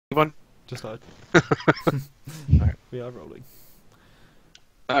Anyone? Just started. Right. We are rolling.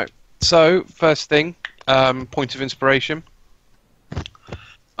 Alright, so first thing, point of inspiration.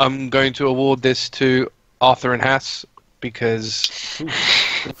 I'm going to award this to Arthur and Haiss because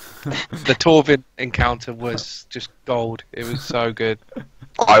the Torvin encounter was just gold. It was so good.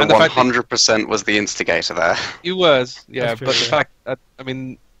 I And the fact that 100% was the instigator there. you was, yeah, That's true, but the yeah. fact that, I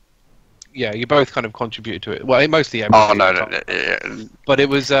mean, yeah, you both kind of contributed to it. Well, mostly Oh everybody. no. But it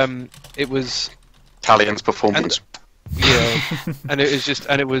was Talion's performance. yeah, and it was just,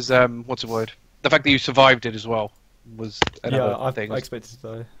 and it was what's the word? The fact that you survived it as well was another Yeah, thing. I expected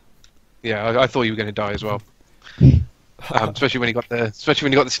to die. Yeah, I thought you were going to die as well. Especially when you got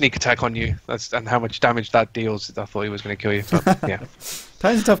the sneak attack on you. And how much damage that deals. I thought he was going to kill you. But, yeah,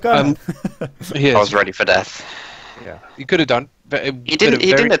 Talion's a tough guy. man. he is. I was ready for death. Yeah, you could have done. But He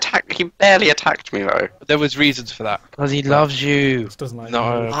didn't attack. He barely attacked me though. There was reasons for that. Because he loves you. Just doesn't like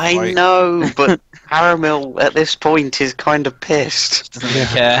No. me. I Right. know, but Aramil at this point is kind of pissed. Doesn't really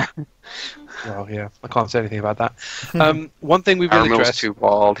care. Well, yeah, I can't say anything about that. One thing we will Aramil's address. too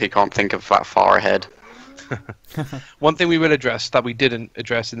wild. He can't think of that far ahead. One thing we will address that we didn't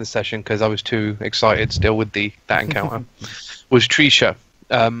address in the session because I was too excited still with that encounter was Crisia.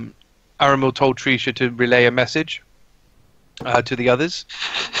 Aramil told Crisia to relay a message to the others,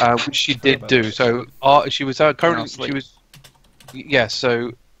 which she did do. So she was currently she was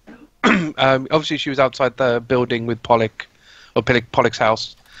So obviously she was outside the building with Pollock's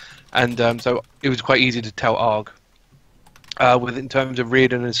house, and so it was quite easy to tell Argh. In terms of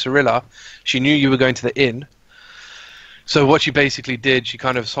Riardon and Cirilla, she knew you were going to the inn. So what she basically did, she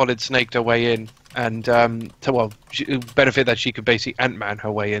kind of solid snaked her way in, and benefit that she could basically Ant-Man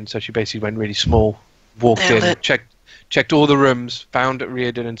her way in. So she basically went really small, walked in, checked all the rooms, found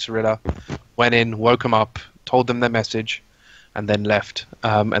Riardon and Cirilla, went in, woke them up, told them their message, and then left.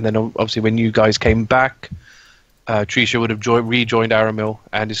 And then obviously when you guys came back, Crisia would have rejoined Aramil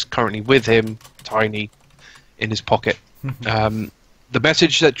and is currently with him, tiny, in his pocket. The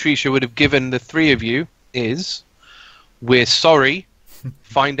message that Crisia would have given the three of you is, we're sorry,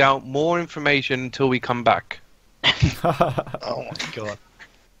 find out more information until we come back. Oh my god.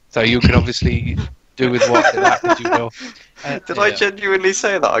 So you can obviously do with that as you will. Did I genuinely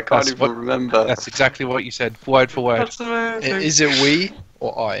say that? I can't even remember. That's exactly what you said, word for word. That's amazing. Is it we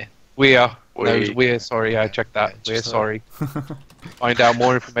or I? We are. We. No, we're sorry, I checked that. We're sorry. Find out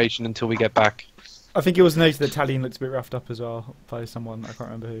more information until we get back. I think it was noted that Talion looked a bit roughed up as well by someone. I can't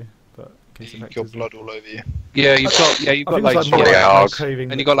remember who, but in case it makes Your sense. blood all over you. Yeah, you've got I think it like, was more yeah, like Argh. clothing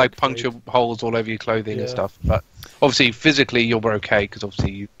and you that got like looked puncture holes all over your clothing and Yeah. stuff. But obviously, physically, you're okay because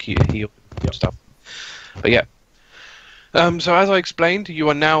obviously you heal and stuff. But yeah. So as I explained, you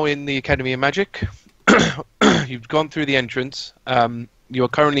are now in the Academy of Magic. You've gone through the entrance. You are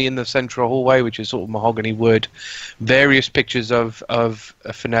currently in the central hallway, which is sort of mahogany wood. Various pictures of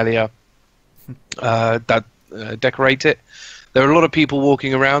Fenelia that decorate it. There are a lot of people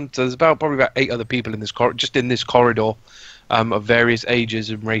walking around. So there's probably about 8 other people in this just in this corridor, of various ages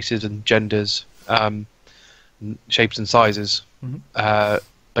and races and genders, shapes and sizes.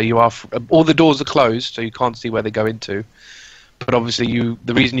 But you are all the doors are closed, so you can't see where they go into. But obviously,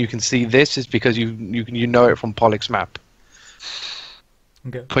 the reason you can see this is because you know it from Pollock's map.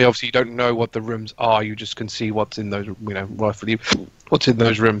 Okay. But obviously, you don't know what the rooms are. You just can see what's in those, roughly what's in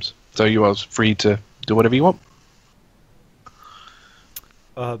those rooms. So you are free to do whatever you want.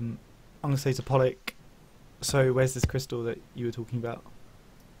 I'm gonna say to Pollock. So where's this crystal that you were talking about?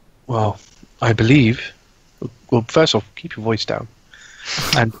 Well, I believe. Well, first off, keep your voice down,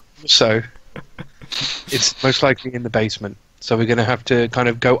 and also, it's most likely in the basement. So we're going to have to kind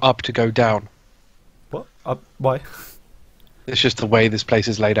of go up to go down. What? Why? It's just the way this place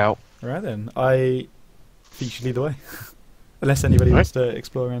is laid out. Alright then. I think you should lead the way. Unless anybody wants to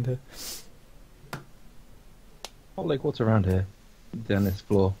explore around here. Oh, like what's around here? Down this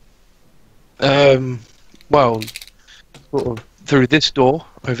floor. Well, sort of through this door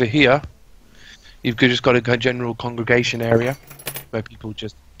over here, you've just got a general congregation area where people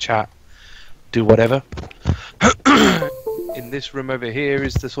just chat, do whatever. In this room over here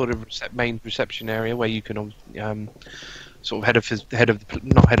is the sort of main reception area where you can sort of head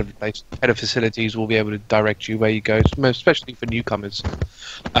of facilities will be able to direct you where you go, especially for newcomers.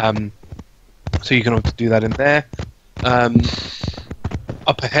 So you can also do that in there.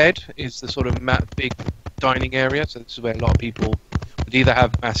 Up ahead is the sort of big dining area. So this is where a lot of people would either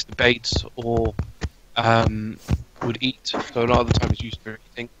have mass debates or would eat. So a lot of the time it's used for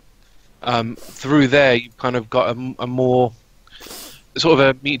eating. Through there, you've kind of got a more sort of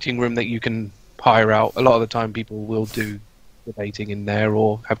a meeting room that you can hire out. A lot of the time, people will do debating in there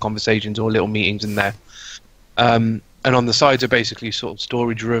or have conversations or little meetings in there. And on the sides are basically sort of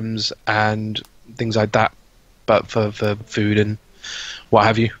storage rooms and things like that, but for food and what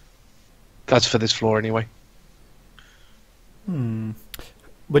have you. That's for this floor anyway. When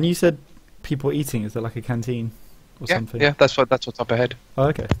you said people eating, is there like a canteen or something? Yeah, that's what's up ahead. Oh,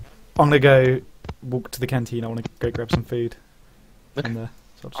 okay. I'm gonna go walk to the canteen. I want to go grab some food. Okay. From there.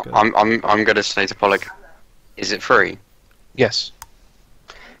 So I'll just go. I'm gonna say to Pollock, is it free? Yes.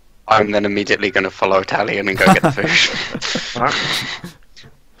 I'm then immediately gonna follow Talion and go get the food. Alright.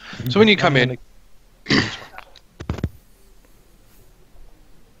 So when you come in,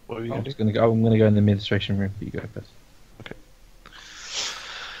 what are you I'm going to do? just gonna go. I'm gonna go in the administration room. You go first.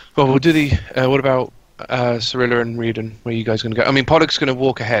 Well, we'll do the. What about Cirilla and Riardon? Where are you guys going to go? I mean, Pollock's going to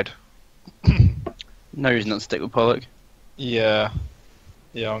walk ahead. No reason not to stick with Pollock. Yeah.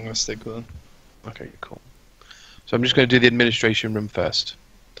 Yeah, I'm gonna stick with him. Okay, cool. So I'm just going to do the administration room first.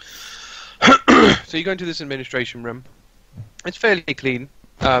 So you go into this administration room. It's fairly clean.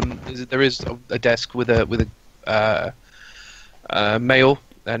 There is a desk with a male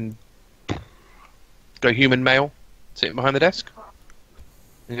and a human male sitting behind the desk.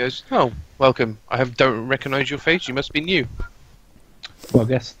 He goes, "Oh, welcome. Don't recognise your face. You must be new." Well,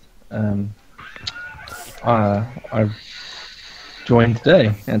 guest. I've joined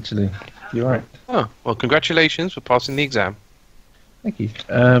today. Actually, you're right. Oh, well, congratulations for passing the exam. Thank you.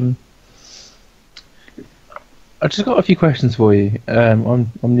 I just got a few questions for you. I'm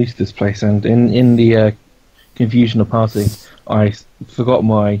new to this place, and in the confusion of passing, I forgot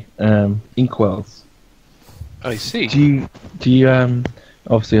my inkwells. I see. Do you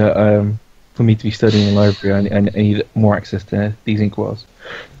obviously for me to be studying in the library, I need more access to these inkwells.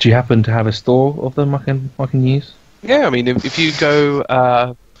 Do you happen to have a store of them I can use? Yeah, I mean, if you go,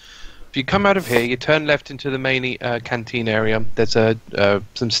 if you come out of here, you turn left into the main canteen area. There's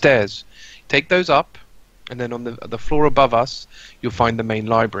some stairs. Take those up, and then on the floor above us, you'll find the main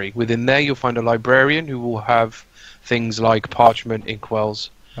library. Within there, you'll find a librarian who will have things like parchment,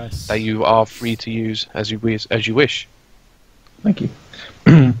 inkwells Nice. that you are free to use as you wish. Thank you.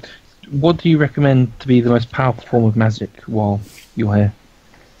 What do you recommend to be the most powerful form of magic while you're here?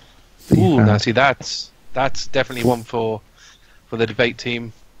 that you Ooh, found? now see that's definitely one for the debate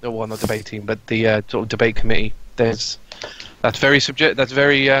team. Well, not debate team, but the sort of debate committee. That's very That's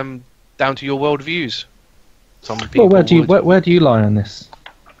very down to your world views. Some people. Well, where do you lie on this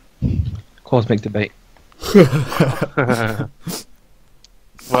cosmic debate?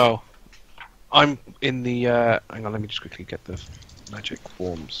 Well, I'm in the. Hang on, let me just quickly get the magic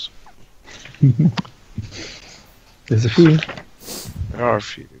forms. There's a few. There are a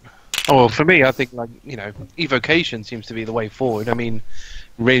few. Oh, well, for me, I think evocation seems to be the way forward. I mean,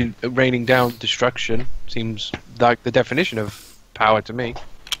 raining down destruction seems like the definition of power to me.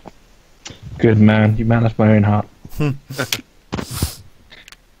 Good man, you man of my own heart.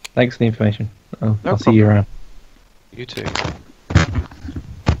 Thanks for the information. I'll see you around. You too.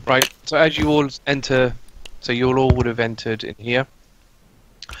 Right, so as you all enter, so you all would have entered in here.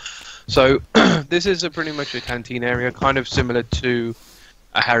 So this is pretty much a canteen area, kind of similar to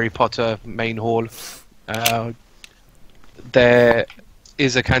a Harry Potter main hall. There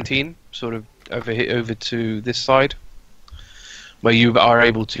is a canteen, sort of over to this side, where you are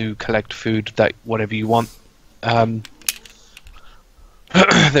able to collect food whatever you want. There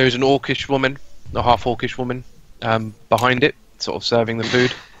is an orcish woman, a half-orcish woman, behind it, sort of serving the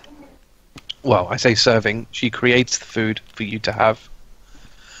food. Well, I say serving. She creates the food for you to have.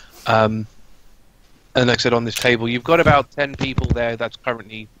 And like I said, on this table, you've got about 10 people there that's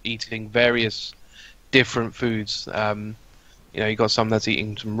currently eating various different foods. You've got some that's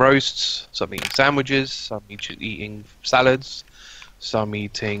eating some roasts, some eating sandwiches, some eating salads, some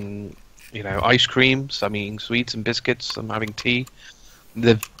eating, ice cream, some eating sweets and biscuits, some having tea.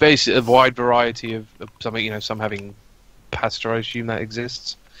 The basic, a wide variety of some having pasta, I assume that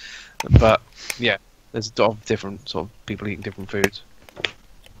exists. But yeah, there's a lot of different sort of people eating different foods.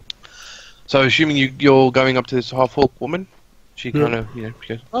 So assuming you're going up to this half-orc woman, she kind of, she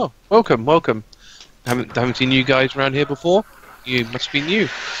goes, "Oh, welcome. Haven't seen you guys around here before. You must be new.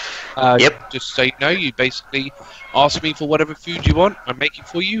 Yep. Just so you know, you basically ask me for whatever food you want. I make it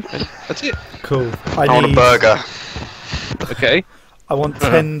for you, and that's it." Cool. I want a burger. Okay. I want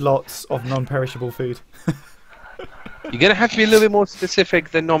 10 lots of non-perishable food. You're gonna have to be a little bit more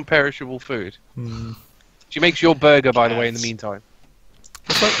specific than non-perishable food. She makes your burger, by the way. In the meantime,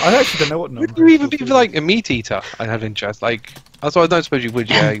 I actually don't know what would you even be like a meat eater? I have interest. Like, I don't suppose you would.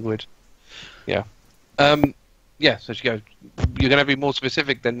 Yeah, you would. Yeah. Yeah. So she goes, "You're gonna have to be more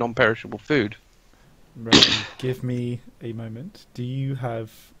specific than non-perishable food." Right, give me a moment. Do you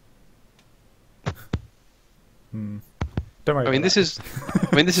have... Don't worry. I mean, about this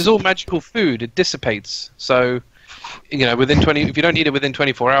that. is, this is all magical food. It dissipates. So, within 20, if you don't eat it within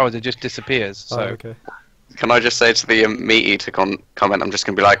 24 hours, it just disappears. So, Oh, okay. Can I just say to the meat eater comment, I'm just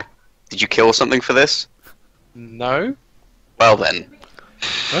going to be like, did you kill something for this? no. Well then.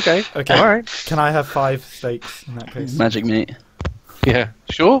 Okay. Okay. All right. Can I have 5 steaks in that case? Magic meat. Yeah.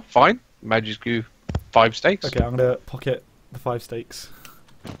 Sure. Fine. Magic you 5 steaks. Okay, I'm gonna pocket the 5 steaks.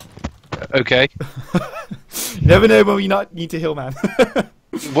 Okay. You never know when you not need to heal, man.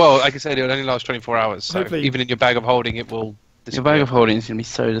 Well, like I said, it will only last 24 hours. So Hopefully- even in your bag of holding, it will. Your disappear. bag of holding is going to be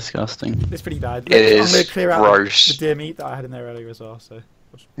so disgusting. It's pretty bad. It I'm is gonna clear out gross. the deer meat that I had in there earlier as well. So.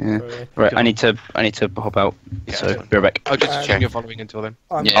 Yeah. throw it away. Right, I need to hop out. Yeah, So that's fine. be right back. I'll just Um, assume you're following until then.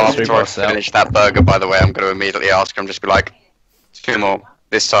 Yeah, After sorry, I boss, out. finish that burger, by the way, I'm going to immediately ask him, just be like, 2 more.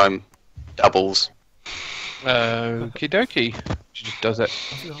 This time, doubles. Okie dokie. She just does it.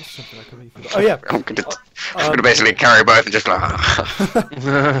 I was gonna ask something I completely forgot. Oh yeah. I'm going to basically carry both and just like,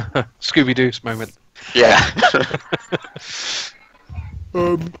 Scooby Doo's moment. yeah.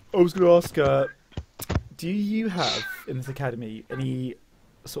 I was going to ask, do you have in this academy any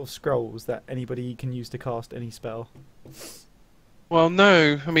sort of scrolls that anybody can use to cast any spell? Well,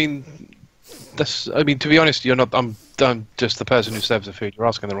 no. I mean, to be honest, you're not. I'm just the person who serves the food. You're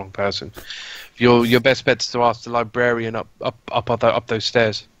asking the wrong person. Your best bet's to ask the librarian up those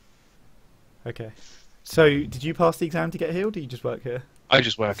stairs. Okay. So, did you pass the exam to get here, or do you just work here? I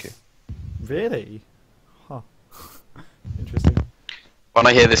just work here. Really? Huh. Interesting. When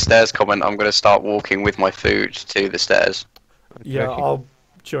I hear the stairs comment, I'm going to start walking with my food to the stairs. Yeah, Okay. I'll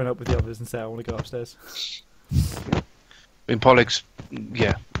join up with the others and say I want to go upstairs. I mean, Pollock's,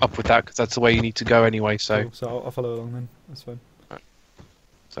 up with that because that's the way you need to go anyway. So, Cool. So I'll follow along then. That's fine.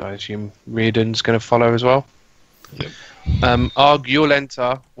 so I assume Riardon's going to follow as well. Yep. Argh, you'll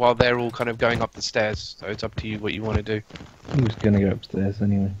enter while they're all kind of going up the stairs. So it's up to you what you want to do. I'm just going to go upstairs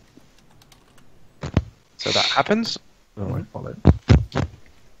anyway. So that happens. I won't follow.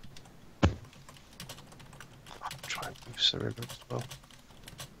 Try and move Cirilla as well.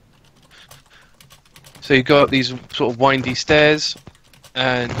 So you've got these sort of windy stairs,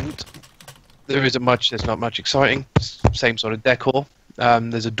 and there's not much exciting. Same sort of decor.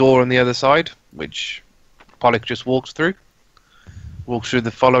 There's a door on the other side, which Pollock just walks through. Walks through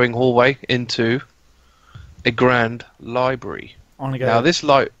the following hallway into a grand library. I want to go. Now this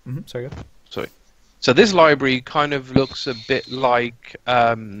Sorry, go. So this library kind of looks a bit like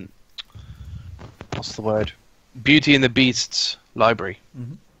what's the word? Beauty and the Beast's library.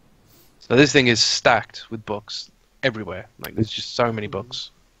 Mhm. So this thing is stacked with books everywhere. Like there's just so many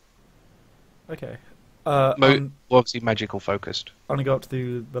books. Okay. Obviously magical focused. I'm gonna go up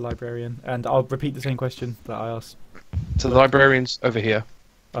to the librarian, and I'll repeat the same question that I asked. So the librarian's over here.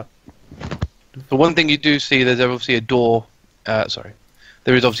 Ah. The one thing you do see, there's obviously a door. There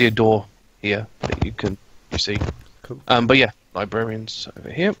is obviously a door here that you see. Cool. But yeah, librarian's over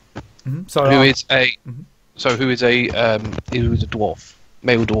here. So Who I'll- is a Mhm. who is a dwarf,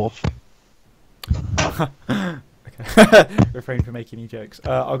 male dwarf. Okay. Refrain from making any jokes.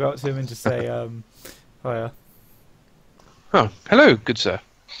 I'll go up to him and just say, hiya. Oh, hello, good sir.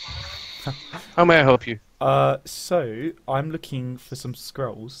 How may I help you? So I'm looking for some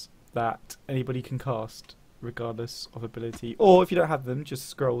scrolls that anybody can cast, regardless of ability, or if you don't have them, just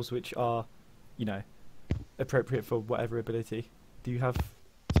scrolls which are, appropriate for whatever ability. Do you have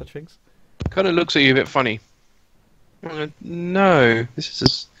such things? Kind of looks at you a bit funny. No, this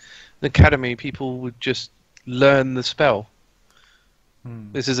is an academy. People would just learn the spell.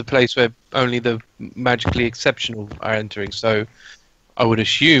 This is a place where only the magically exceptional are entering, so I would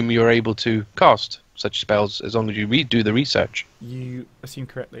assume you're able to cast such spells as long as you do the research. You assume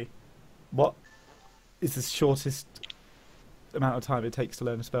correctly. What is the shortest amount of time it takes to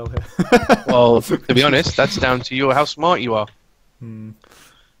learn a spell here? Well, to be honest, that's down to you how smart you are.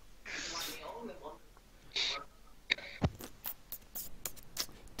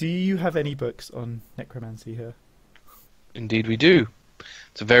 Do you have any books on necromancy here? Indeed we do.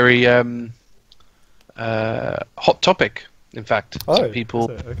 It's a very hot topic, in fact. So people,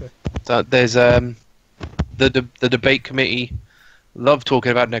 okay. so there's the debate committee love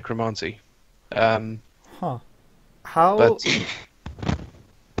talking about necromancy. Huh. How But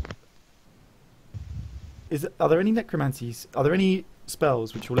are there any necromancies? Are there any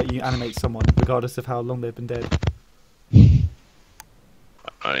spells which will let you animate someone regardless of how long they've been dead?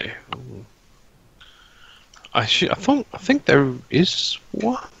 I think there is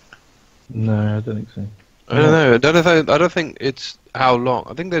one. No, I don't think so. I don't know. I don't think it's how long.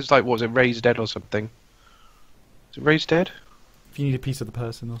 I think there's like, what was it, raised dead or something. Is it raised dead? If you need a piece of the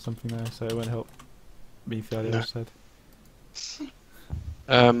person or something there, so it won't help me if the idea was said.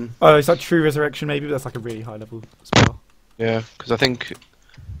 Oh, it's like True Resurrection maybe, but that's like a really high level spell. Yeah, because I think...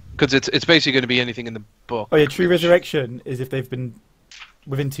 Because it's basically going to be anything in the book. Oh yeah, True Resurrection is if they've been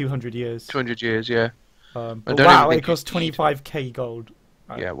within 200 years. 200 years, yeah. But wow, it costs 25k gold.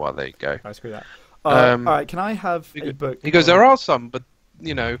 Right. Yeah, well, there you go. Alright, screw that. Alright, can I have a book? He goes, there are some, but,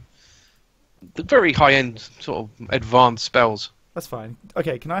 you know, the very high-end, sort of advanced spells. That's fine.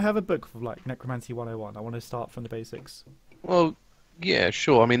 Okay, can I have a book of, like, Necromancy 101? I want to start from the basics. Well, yeah,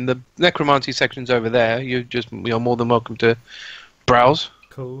 sure. I mean, the Necromancy section's over there. You're more than welcome to browse.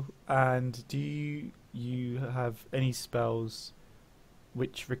 Cool. And do you have any spells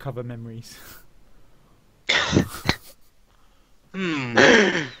which recover memories?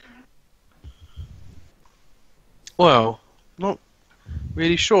 Well, not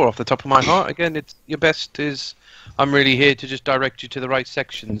really sure off the top of my heart. Again, it's your best is I'm really here to just direct you to the right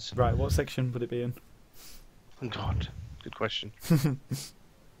sections. Right, what section would it be in? Oh, God, good question. I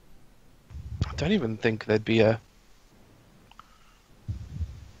don't even think there'd be a...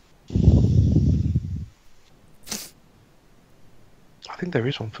 I think there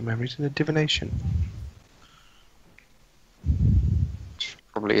is one for memories in the divination.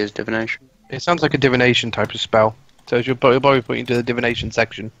 Probably is divination. It sounds like a divination type of spell. So you'll probably put into the divination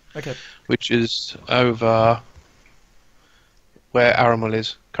section. Okay. Which is over where Aramil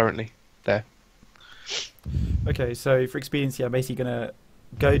is currently. There. Okay, so for expediency, I'm basically gonna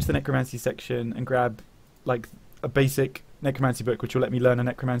go to the necromancy section and grab like a necromancy book, which will let me learn a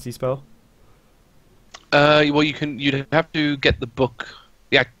necromancy spell. Well, you'd have to get the book.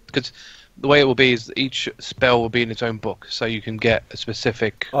 Yeah, because the way it will be is each spell will be in its own book, so you can get a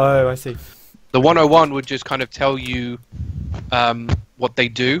specific. Oh, I see. The 101 would just kind of tell you what they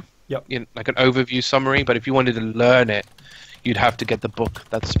do. Yep. Like an overview summary. But if you wanted to learn it, you'd have to get the book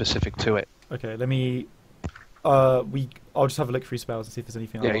that's specific to it. Okay, let me. I'll just have a look through spells and see if there's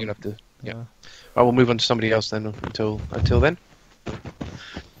anything. Yeah, you'll have to. Yeah. Right, we'll move on to somebody else then. Until then.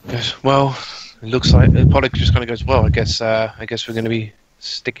 Yes. Well, it looks like Pollock just kind of goes. Well, I guess we're going to be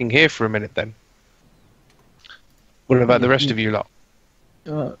sticking here for a minute then. What about the rest of you lot?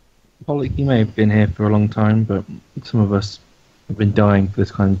 Pollock, you may have been here for a long time, but some of us have been dying for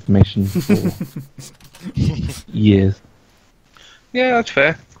this kind of information for years. Yeah, that's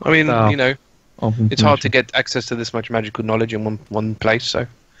fair. I mean, you know, it's hard to get access to this much magical knowledge in one place. So,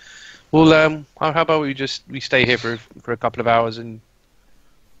 well, how about we stay here for a couple of hours and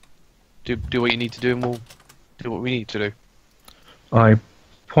do what you need to do, and we'll do what we need to do. I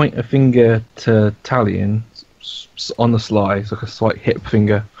point a finger to Talion on the sly, it's like a slight hip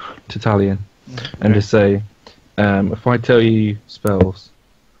finger to Talion, and just say, if I tell you spells,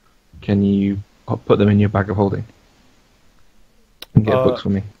 can you put them in your bag of holding? And get books for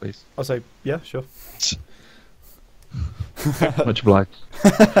me, please. I'll say, yeah, sure. Much obliged.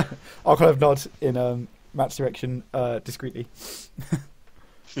 I'll kind of nod in Matt's direction discreetly.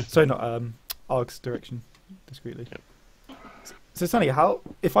 Sorry, not Argh's direction discreetly. Yep. So Sonny,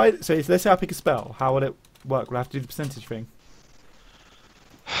 let's say I pick a spell, how will it work? Will I have to do the percentage thing?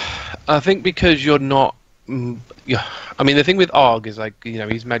 I think because you're not. I mean, the thing with Argh is like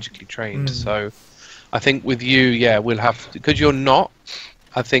he's magically trained, so I think with you, yeah, we'll have to, because you're not.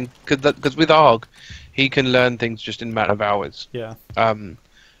 I think because with Argh, he can learn things just in a matter of hours. Yeah.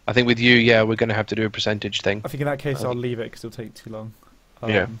 I think with you, yeah, we're going to have to do a percentage thing. I think in that case, I'll leave it because it'll take too long.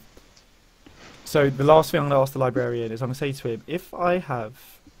 Yeah. So the last thing I'm going to ask the librarian is I'm going to say to him, if I have,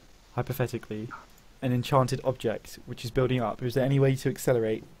 hypothetically, an enchanted object which is building up, is there any way to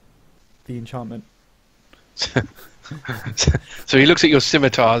accelerate the enchantment? So he looks at your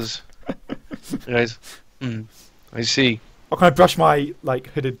scimitars. And goes, I see. I'll kind of brush my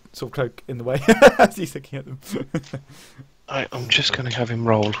hooded sort of cloak in the way as he's looking at them. I'm just going to have him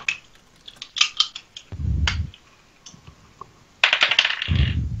roll.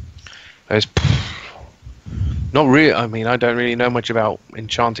 Not really. I mean, I don't really know much about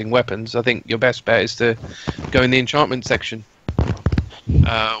enchanting weapons. I think your best bet is to go in the enchantment section,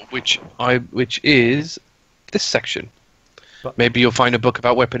 which is this section. But maybe you'll find a book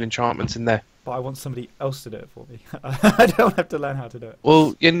about weapon enchantments in there. But I want somebody else to do it for me. I don't have to learn how to do it.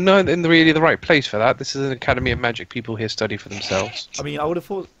 Well, you're not in really the right place for that. This is an Academy of Magic. People here study for themselves. I mean, I would have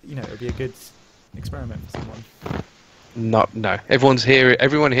thought, it would be a good experiment for someone. No. Everyone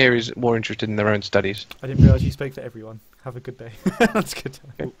here is more interested in their own studies. I didn't realise you spoke to everyone. Have a good day. That's good.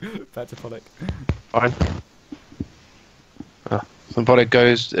 Back to Pollock. Fine. So Pollock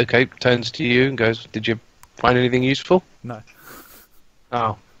goes, okay, turns to you and goes, did you find anything useful? No.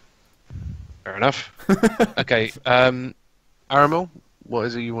 Oh. Fair enough. Okay, Aramil, what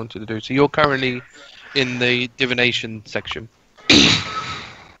is it you wanted to do? So you're currently in the divination section.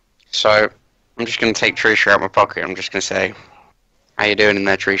 So, I'm just going to take Tricia out of my pocket. I'm just going to say, how you doing in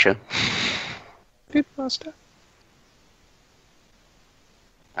there, Tricia? Good, master.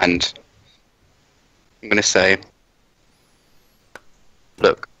 And I'm going to say,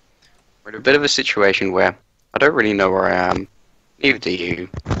 look, we're in a bit of a situation where I don't really know where I am. Neither do you.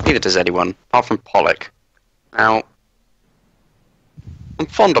 Neither does anyone, apart from Pollock. Now, I'm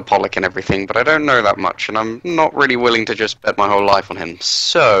fond of Pollock and everything, but I don't know that much, and I'm not really willing to just bet my whole life on him.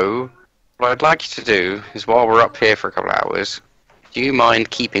 So, what I'd like you to do is, while we're up here for a couple of hours, do you mind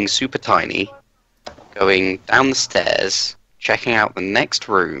keeping super tiny, going down the stairs, checking out the next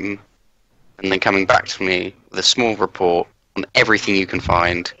room, and then coming back to me with a small report on everything you can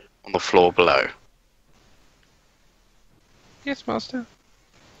find on the floor below? Yes, master.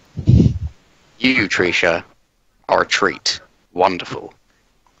 You, Tricia, are a treat. Wonderful.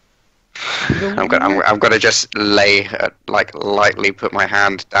 I'm gonna just lay, like, lightly put my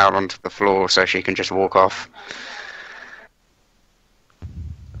hand down onto the floor so she can just walk off.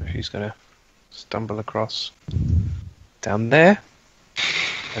 She's gonna stumble across down there,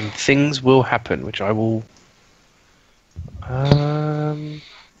 and things will happen, which I will. I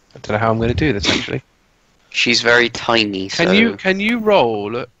don't know how I'm going to do this actually. She's very tiny. Can you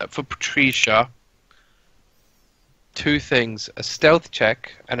roll for Patricia? Two things: a stealth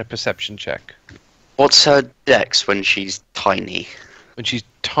check and a perception check. What's her dex when she's tiny? When she's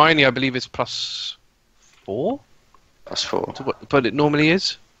tiny, I believe it's +4. +4. To what, but it normally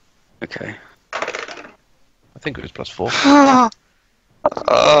is. Okay. I think it was +4.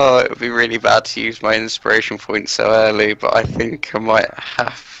 Oh, it would be really bad to use my inspiration point so early, but I think I might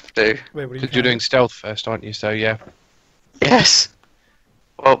have to. Wait, what are you Because you're doing stealth first, aren't you? So yeah. Yes.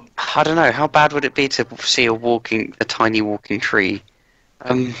 Well, I don't know. How bad would it be to see a tiny walking tree?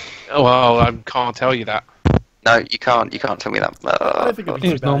 Oh, well, I can't tell you that. No, you can't. You can't tell me that. I don't think it'd be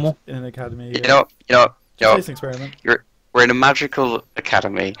too it's bad normal. in an academy. You know what? Just an experiment. We're in a magical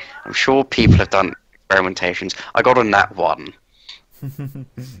academy. I'm sure people have done experimentations. I got a nat 1.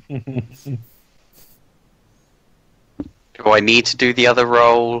 Do I need to do the other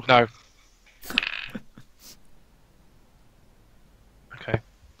roll? No. Okay.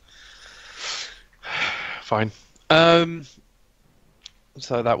 Fine.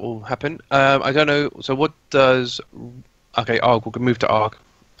 So that will happen. I don't know. So what does? Okay, Argh. We'll move to Argh.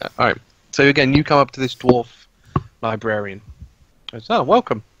 All right. So again, you come up to this dwarf librarian. Goes, oh,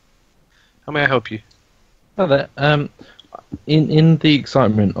 welcome. How may I help you? Hello there. In the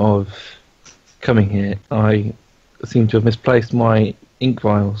excitement of coming here, I seem to have misplaced my ink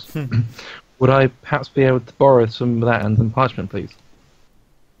vials. Would I perhaps be able to borrow some of that and some parchment, please?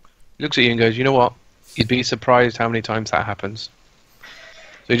 He looks at you and goes, you know what? You'd be surprised how many times that happens.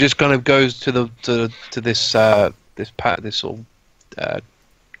 So he just kind of goes to this sort of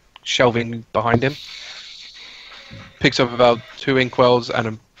shelving behind him, picks up about 2 inkwells and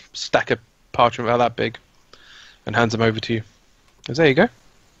a stack of parchment about that big, and hands them over to you. Goes, there you go.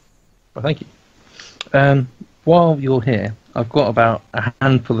 Well, thank you. While you're here, I've got about a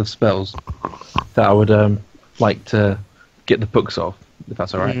handful of spells that I would like to get the books of, if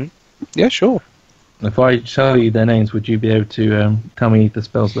that's all right. Mm-hmm. Yeah, sure. If I tell you their names, would you be able to tell me the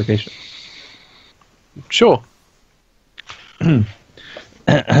spell's location? Sure.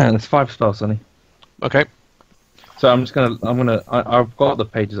 There's 5 spells, Sonny. Okay. So I've got the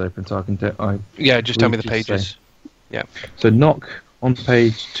pages open, so I can Yeah, just tell me the just say. pages. Yeah. So knock on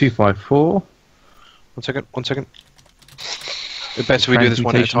page 254. One second. Best if we do this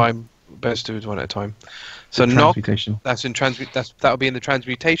one at a Transmutation. time. Best do it one at a time. So knock. Transmutation. That's in that'll be in the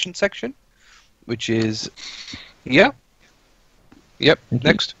transmutation section, which is Yep. Thank you.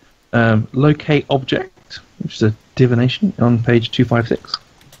 Next. Locate object, which is a divination on page 256.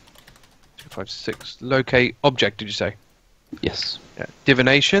 256. Locate object. Did you say? Yes. Yeah.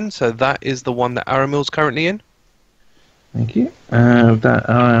 Divination. So that is the one that Aramil's currently in. Thank you.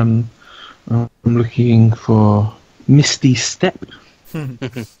 I'm looking for Misty Step. Yep.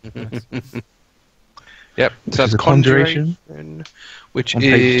 Which So is that's a conjuration. Which On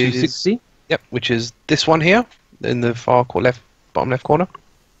page is 260. Yep. Which is this one here in the far bottom left corner.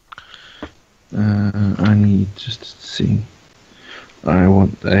 I need just to see. I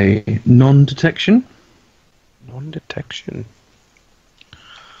want a non-detection. Non-detection.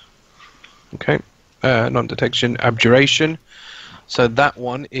 Okay. Non-detection. Abjuration. So that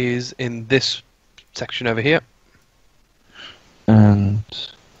one is in this section over here. And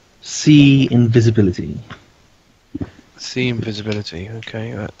see invisibility. See invisibility.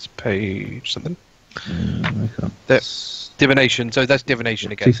 Okay, that's page something. Make up. That's divination. So that's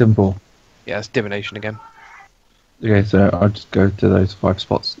divination again. C74. Yeah, it's divination again. Okay, so I'll just go to those 5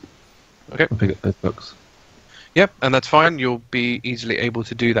 spots. Okay. And pick up those books. Yep, and that's fine. You'll be easily able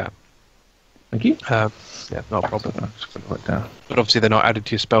to do that. Thank you. Yeah, not a So problem. I'm just going to write down. But obviously they're not added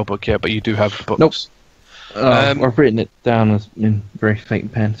to your spell book yet. But you do have books. Nope. I've written it down as in very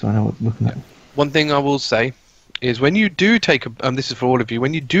faint pen, so I know what I'm looking at. One thing I will say is when you do take a, this is for all of you,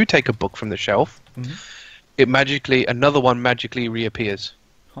 when you do take a book from the shelf, another one magically reappears.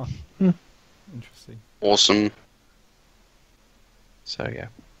 Huh. Interesting. Awesome. So yeah.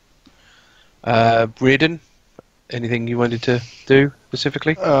 Riardon, anything you wanted to do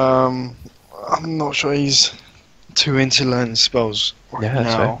specifically? I'm not sure he's too into learning spells right Yeah,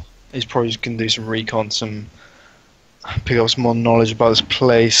 that's now. He's probably just going to do some recon, pick up some more knowledge about this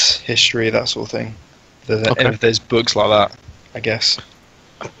place, history, that sort of thing. If there's books like that, I guess.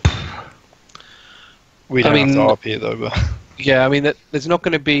 We don't have to RP it though, but... Yeah, I mean, there's not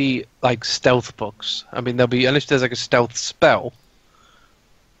going to be, like, stealth books. I mean, there'll be, unless there's, like, a stealth spell,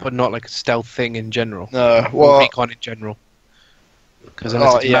 but not, like, a stealth thing in general. No, Or well... recon in general.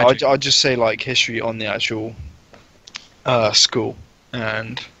 I'd just say, like, history on the actual school,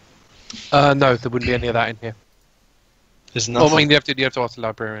 and... No, there wouldn't be any of that in here. There's Well, nothing... I mean, you have to ask the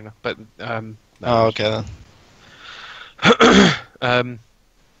librarian, but, no. Oh, okay then.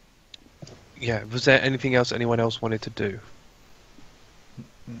 Yeah, was there anything else anyone else wanted to do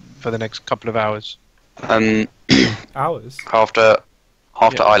for the next couple of hours? Hours? After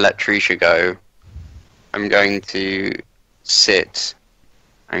Yeah. I let Tricia go, I'm going to sit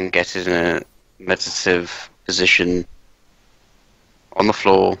and get in a meditative position on the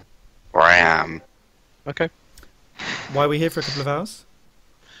floor where I am. Okay. Why are we here for a couple of hours?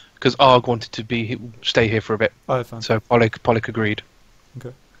 Because Argh wanted to stay here for a bit, Oh, fine. so Pollock agreed.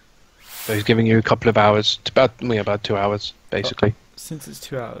 Okay. So he's giving you a couple of hours, about 2 hours, basically. Since it's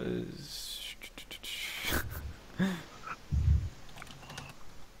 2 hours...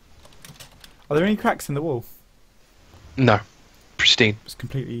 Are there any cracks in the wall? No, pristine. It's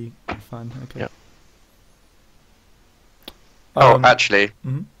completely fine. Okay. Yeah. Actually,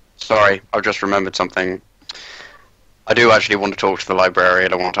 mhm. sorry, I've just remembered something. I do actually want to talk to the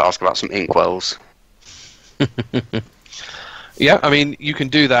librarian. I want to ask about some inkwells. Yeah, I mean, you can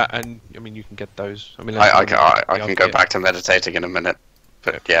do that, and I mean, you can get those. I mean, I can go back to meditating in a minute,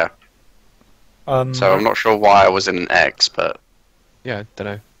 but yeah. So I'm not sure why I was in an X, but Yeah, don't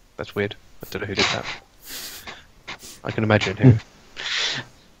know. That's weird. I don't know who did that. I can imagine who.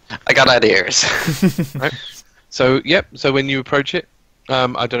 I got ideas. Right. So, yep. So when you approach it, I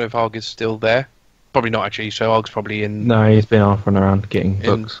don't know if Argh is still there. Probably not actually. So Argh's probably in. No, he's been off and around getting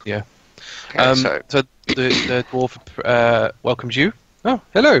books. Yeah. Okay, So the dwarf welcomes you. Oh,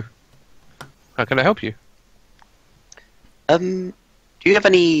 hello. How can I help you? do you have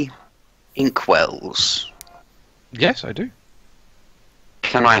any inkwells? Yes, I do.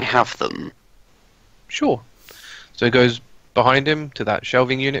 Can I have them? Sure. So he goes behind him to that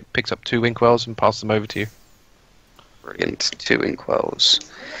shelving unit, picks up 2 inkwells, and passes them over to you. Brilliant. 2 inkwells.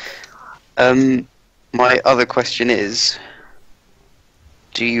 My other question is,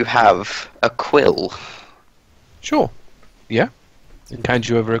 do you have a quill? Sure. Yeah. And hand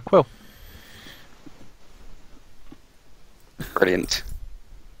you over a quill. Brilliant.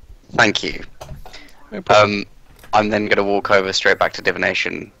 Thank you. No problem. I'm then going to walk over straight back to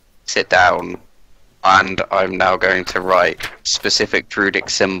divination, sit down, and I'm now going to write specific druidic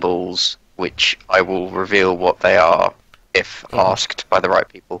symbols, which I will reveal what they are if asked by the right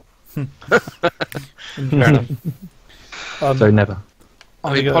people. Fair enough. So never.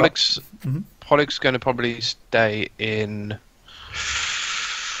 I mean, Pollock's Mhm. Pollock's going to probably stay in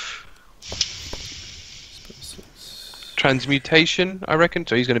transmutation, I reckon.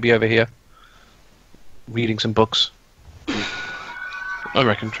 So he's going to be over here reading some books. I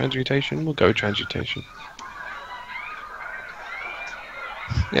reckon transmutation. We'll go with transmutation.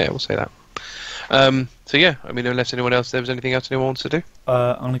 Yeah, we'll say that. So yeah, I mean, unless anyone else, there was anything else anyone wants to do.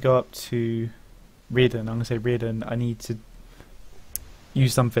 I'm going to go up to Riardon. I'm going to say, Riardon, I need to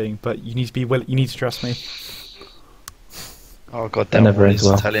use something, but you need to be you need to trust me. Oh god damn, never what ends is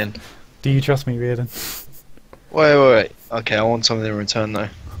well. Italian? Do you trust me, Riardon? Wait. Okay, I want something in return though.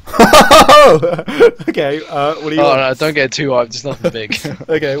 Okay, what do you Oh want? no, don't get too hyped, it's nothing big.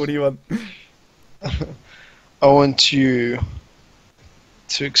 Okay, what do you want? I want you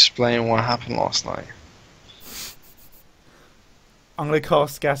to explain what happened last night. I'm going to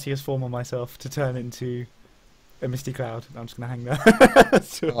cast gaseous form on myself to turn into a misty cloud. I'm just going to hang there.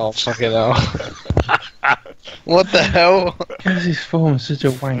 Oh fucking hell. What the hell? Gaseous form is such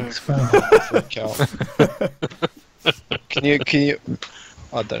a wank spell. Freak out. Can you?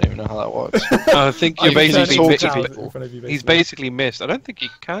 I don't even know how that works. I think Oh, you're you can basically turn it talk to down people. in front of you, He's basically. basically missed. I don't think he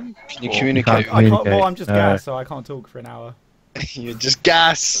can. Can you Well, communicate? can't I can't. Well, communicate. I'm just gas, so I can't talk for an hour. You just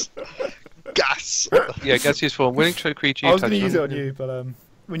gas. Gas. Yeah, gaseous form. Willing to a creature. I You was going to touch use it on. on you, but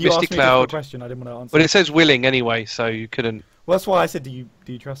when you Misty asked me a Cloud. difficult question, I didn't want to answer. But it says willing anyway, so you couldn't. Well, that's why I said, do you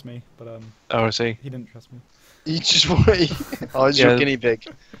trust me? But Oh, I see. he didn't trust me. You just wait. I was your Yeah. guinea pig.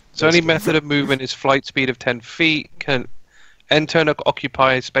 So only method of movement is flight speed of 10 feet. Can enter and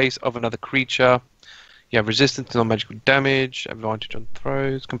occupy space of another creature. You have resistance to non-magical damage. Advantage on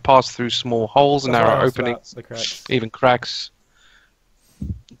throws. Can pass through small holes and That's why I narrow asked about openings. the cracks. Even cracks.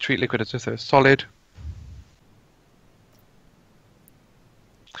 Treat liquid as if they're solid.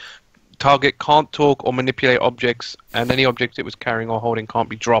 Target can't talk or manipulate objects, and any object it was carrying or holding can't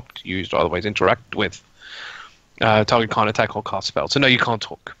be dropped, used, or otherwise interact with. Target can't attack or cast spells. So no, you can't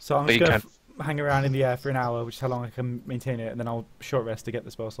talk. So I'm But just you going can. to hang around in the air for an hour, which is how long I can maintain it, and then I'll short rest to get the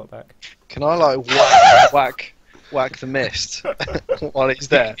spell slot back. Can I like whack the mist while he's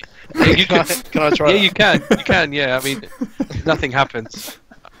there? You can, can- can I try? Yeah, that? you can. You can. Yeah, I mean, nothing happens.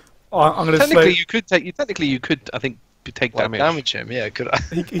 Oh, I'm going to Technically, float. you could take. Technically, you could. I think take Like, damage. damage him? Yeah, could I?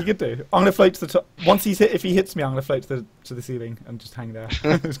 He could do. I'm going to float to the top. Once he's hit, if he hits me, I'm going to float to the ceiling and just hang there.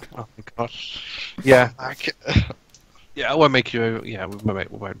 Oh my gosh. Yeah, Whack. yeah. I won't make you. Yeah, we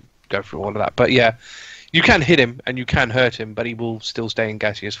won't go through all of that. But yeah, you can hit him and you can hurt him, but he will still stay in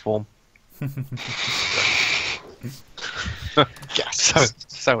gaseous form.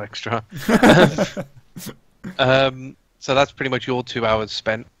 So extra. So that's pretty much your 2 hours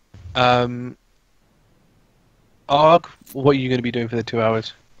spent. Arg, what are you going to be doing for the 2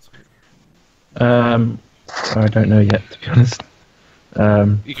 hours? I don't know yet, to be honest.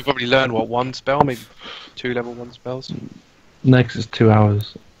 You could probably learn one spell, maybe 2 level 1 spells. Next is 2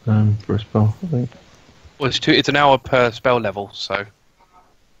 hours for a spell, I think. Well, it's an hour per spell level, so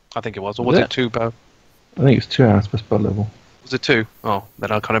I think it was. Or was Yeah. it 2 per? I think it's 2 hours per spell level. Was it 2? Oh,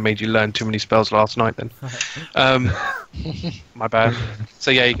 then I kind of made you learn too many spells last night then. My bad.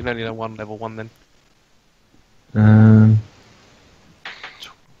 So yeah, you can only learn 1 level 1 then.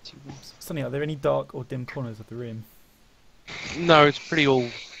 Sonny, are there any dark or dim corners of the room? No, it's pretty all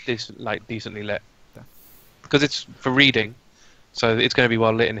decently lit. Yeah. Because it's for reading, so it's going to be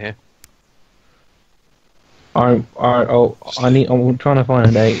well lit in here. I'm trying to find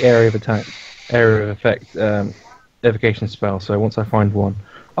an area of effect, evocation spell. So once I find one,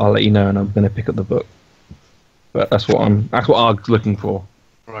 I'll let you know, and I'm going to pick up the book. But that's what Arg's looking for.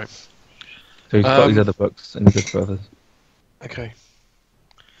 Right. So he's got these other books, and he's good for others. Okay.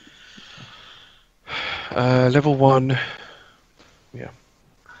 Level 1. Yeah.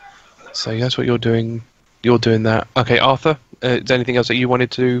 So that's what you're doing. You're doing that. Okay, Arthur, is there anything else that you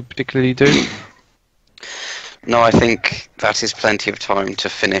wanted to particularly do? No, I think that is plenty of time to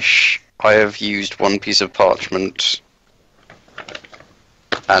finish. I have used 1 piece of parchment,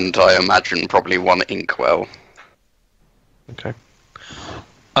 and I imagine probably 1 inkwell. Okay.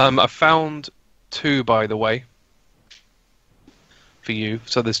 I found 2, by the way, for you.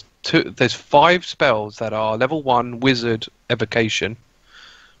 So there's 5 spells that are level 1 wizard evocation,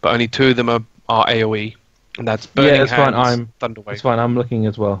 but only 2 of them are AoE, and that's Burning Yeah, it's fine. Hands, Thunderwave. It's fine. I'm looking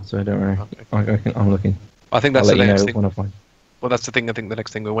as well, so don't worry. Okay. I'm looking. I think I'll that's let the you next know thing. when I find. Well, that's the thing. I think the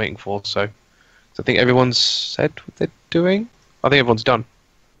next thing we're waiting for. So I think everyone's said what they're doing. I think everyone's done.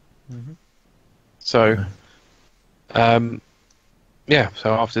 Mhm. So, yeah.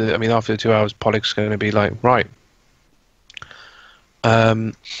 So after the 2 hours, Pollock's going to be like, right.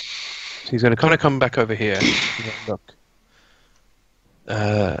 So he's going to kind of come back over here. Look.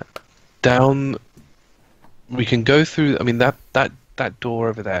 Down. We can go through. I mean, that door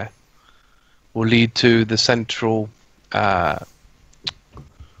over there will lead to the central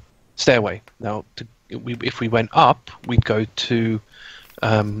stairway. Now, if we went up, we'd go to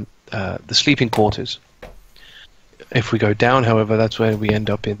the sleeping quarters. If we go down, however, that's where we end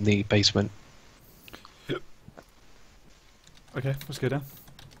up in the basement. Okay, let's go down.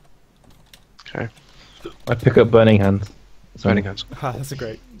 Okay. I pick up Burning Hands. Burning Hands. Ah, that's a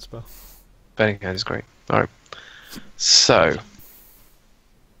great spell. Burning Hands is great. Alright. So,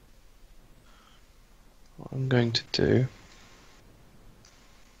 what I'm going to do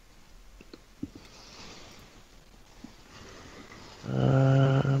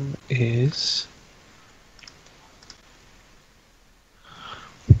is...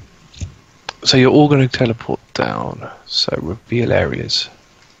 So you're all going to teleport down. So reveal areas.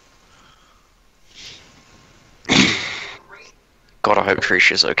 God, I hope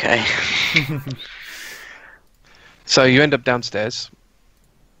Crisia's okay. So you end up downstairs.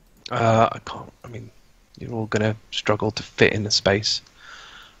 I can't. I mean, you're all gonna struggle to fit in the space.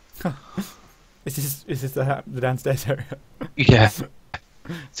 Is this the downstairs area? Yeah.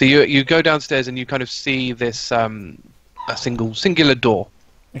 So you go downstairs and you kind of see this a singular door.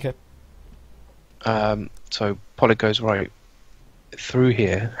 Okay. So Pollock goes right through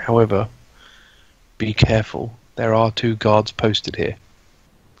here. However, be careful. There are 2 guards posted here.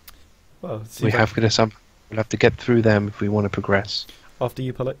 Well, We'll have to get through them if we want to progress. after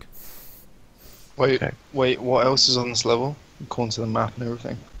you, Pollock. Wait, Okay. wait, what else is on this level? According to the map and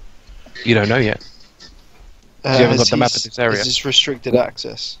everything. You don't know yet. You haven't got the map of this area. Is this restricted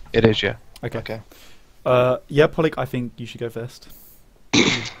access? It is, yeah. Okay. Okay. Yeah, Pollock, I think you should go first.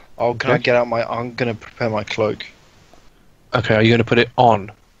 Oh, can I Okay. get out my... I'm gonna prepare my cloak. Okay, are you going to put it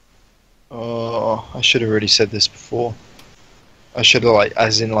on? Oh, I should have already said this before. I should have, like,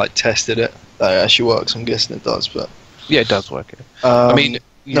 as in, like, tested it. That it actually works, I'm guessing it does, but... Yeah, it does work. Yeah. I mean...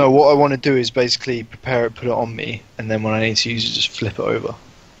 No, what I want to do is basically prepare it, put it on me, and then when I need to use it, just flip it over.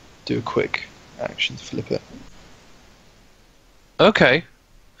 Do a quick action to flip it. Okay.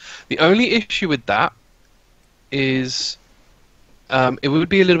 The only issue with that is it would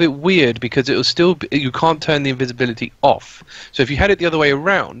be a little bit weird because it will still be, you can't turn the invisibility off. So if you had it the other way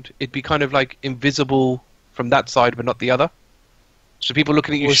around, it'd be kind of like invisible from that side but not the other. So people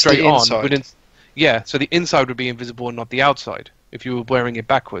looking at you What's straight the on inside? wouldn't. Yeah, so the inside would be invisible and not the outside if you were wearing it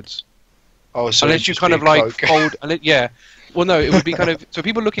backwards. Oh, so Unless it'd you just kind be of a like cloak. fold. Yeah. Well, no, it would be kind of. So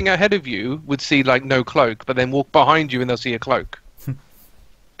people looking ahead of you would see like no cloak, but then walk behind you and they'll see a cloak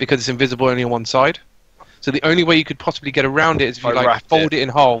because it's invisible only on one side. So the only way you could possibly get around it is if you Like like wrapped fold it in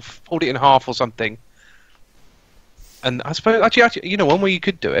half or something. And I suppose actually, you know, one way you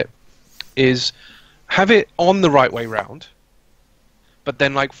could do it is have it on the right way round, but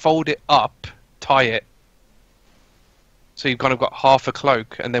then like fold it up, tie it. So you've kind of got half a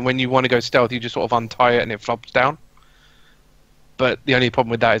cloak, and then when you want to go stealth, you just sort of untie it and it flops down. But the only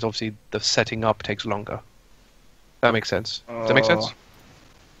problem with that is obviously the setting up takes longer. That makes sense. Does that make sense?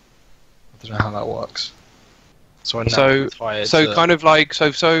 I don't know how that works. So I So- tie it So to- kind of like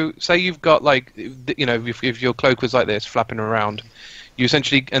so say you've got like you know if your cloak was like this flapping around, you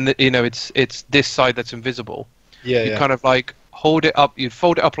essentially you know it's this side that's invisible. yeah, You yeah. kind of like hold it up. You'd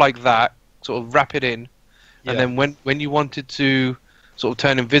fold it up like that, sort of wrap it in, Yeah. and then when you wanted to sort of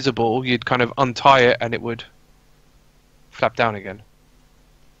turn invisible, you'd kind of untie it and it would flap down again.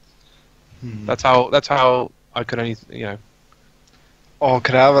 Hmm. That's how I could only Oh,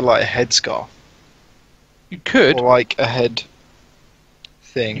 could I have a like a headscarf you could or like a head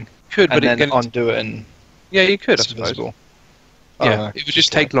thing, but and then again, undo it and yeah, you could. I it's suppose. invisible? I don't Yeah, know, it would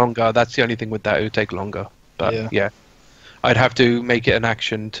just take longer. That's the only thing with that. It would take longer. But Yeah. yeah, I'd have to make it an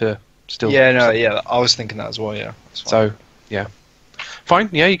action to still. Yeah, no, yeah. I was thinking that as well. Yeah. That's fine. So yeah, fine.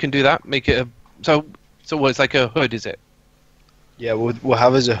 Yeah, you can do that. Make it a so what? It's like a hood, is it? yeah, we'll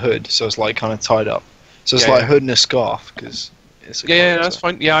have as a hood, so it's like kind of tied up. So it's Yeah, like yeah. a hood and a scarf because it's a Yeah, cloak, that's so-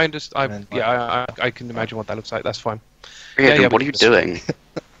 fine. Yeah, I understand. And then, Yeah, I can imagine what that looks like. That's fine. Riardon, yeah, what are you doing?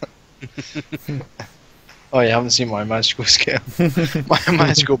 Oh, you haven't seen my magical skill, my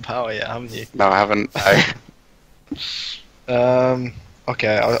magical power yet, haven't you? No, I haven't. No.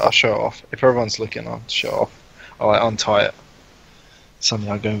 Okay, I'll show it off. If everyone's looking, I'll show it off. I'll like untie it. Suddenly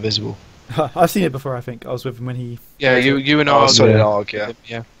I go invisible. I've seen it before. I think I was with him when he. Yeah, you and Oh, Argh. so did yeah. Argh, yeah.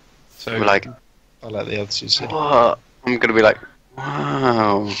 Yeah. So I'm like, I'll let the others see. what? I'm gonna be like,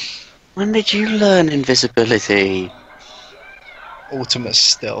 wow. When did you learn invisibility? Ultimate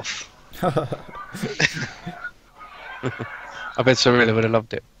stealth. I bet Cirilla would have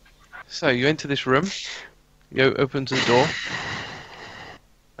loved it. So you enter this room. You open to the door,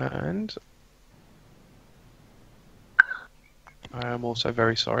 and I am also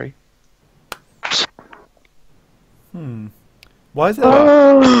very sorry. Why is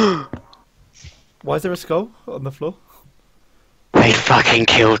there? Why is there a skull on the floor? They fucking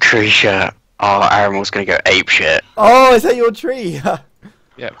killed Crisia. Oh, Aramil's gonna go apeshit. Oh, is that your tree?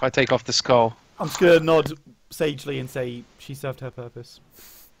 Yeah, if I take off the skull. I'm just gonna nod sagely and say she served her purpose.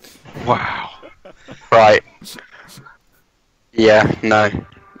 Wow. Right. Yeah, no.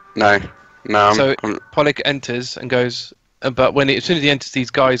 So Pollock enters and goes, but as soon as he enters, these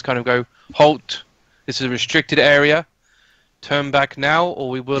guys kind of go, "Halt! This is a restricted area. Turn back now, or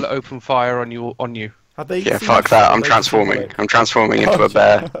we will open fire on you." Have they? yeah, seen fuck us? that. Have I'm they transforming. seen us? I'm transforming into a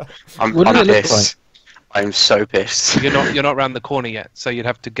bear. I'm What does it look pissed. I'm so pissed. You're not round the corner yet, so you'd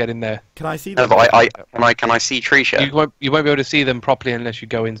have to get in there. Can I see No, them? but can I see Crisia? You won't be able to see them properly unless you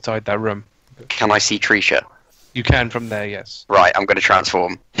go inside that room. Can I see Crisia? You can from there, yes. Right, I'm gonna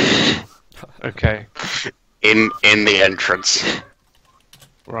transform. Okay. in the entrance.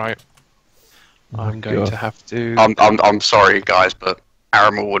 Right. Oh, I'm going God. to have to. I'm sorry, guys, but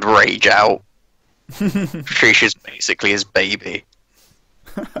Aramil would rage out. Tricia's basically his baby.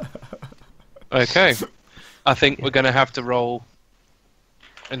 Okay. I think we're going to have to roll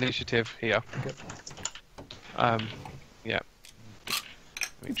initiative here. Yeah.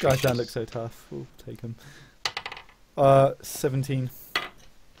 These guys don't look so tough. We'll take them. 17.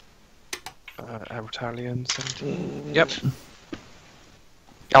 Talion, 17. Yep.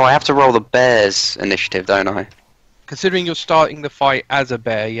 Oh, I have to roll the bear's initiative, don't I? Considering you're starting the fight as a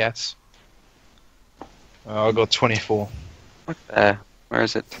bear, yes. I got 24. Bear. Where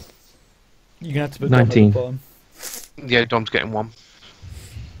is it? You're gonna have to put 19. Dom at the bottom. Yeah, Dom's getting one.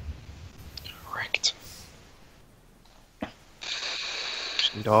 Correct.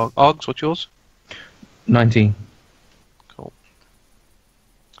 Just need Args, what's yours? 19. Cool.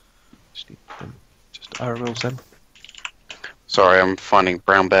 Just need them. Just Aramil's then. Sorry, I'm finding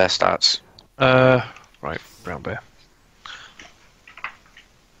brown bear stats. Right, brown bear.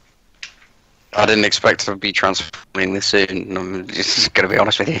 I didn't expect to be transforming this soon. I'm just gonna be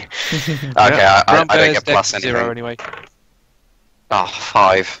honest with you. Okay, Yeah, I brown don't bear's get plus dex anything. 0 anyway. Oh,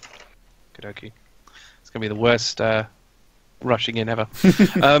 5. Good okey. It's gonna be the worst rushing in ever.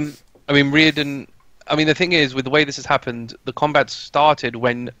 I mean, Riardon. I mean, the thing is, with the way this has happened, the combat started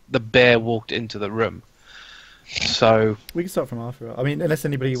when the bear walked into the room. So, We can start from after. I mean, unless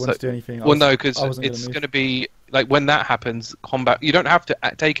anybody wants to do anything. well, no, because I wasn't gonna it's move. going to be like when that happens, combat. You don't have to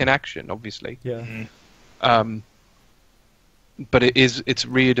take an action, obviously. Yeah. But it's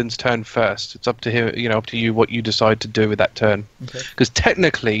Riardon's turn first. It's up to him, up to you what you decide to do with that turn. Okay. Because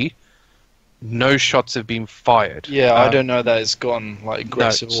technically, no shots have been fired. Yeah, I don't know that it's gone like No,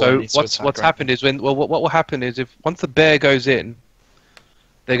 aggressive. or so needs to what's attack or happened is what will happen is once the bear goes in,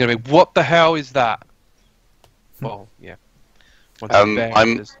 they're going to be, what the hell is that? Well, yeah. Once the bear I'm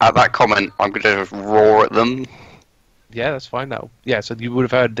enters- at that comment. I'm gonna roar at them. Yeah, that's fine now. Yeah, so you would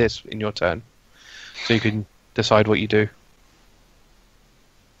have heard this in your turn, so you can decide what you do,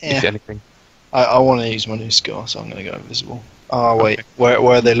 if Yeah. anything. I want to use my new skill, so I'm going to go invisible. Oh wait, Okay. where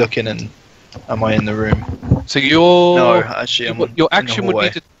are they looking? And am I in the room? So your Actually, I'm your in the action would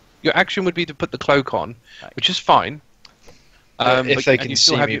hallway. be to put the cloak on, which is fine. If but- they and can you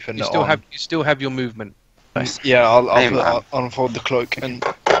still see have me your- for you not still on. have you still have your movement. Yeah, Hey, man. I'll unfold the cloak and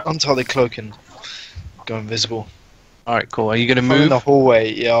untie the cloak and go invisible. All right, cool. Are you going to If I'm in move? the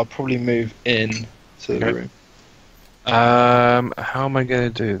hallway, yeah, I'll probably move in to the Okay. room. How am I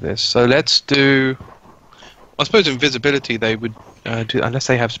going to do this? So let's do. I suppose invisibility they would do unless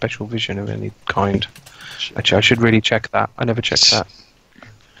they have special vision of any kind. Actually, I should really check that. I never checked that.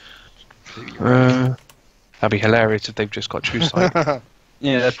 That'd be hilarious if they've just got true sight.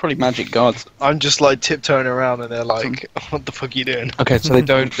 Yeah, they're probably magic gods. I'm just like tiptoeing around, and they're like, "What the fuck are you doing?" Okay, so they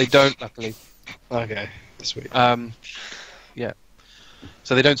don't. Luckily. Okay, sweet. Yeah.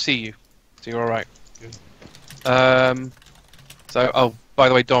 So they don't see you. So you're all right. So, by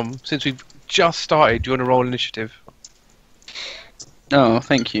the way, Dom, since we've just started, do you want to roll initiative? Oh,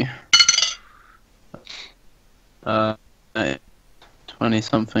 thank you. 20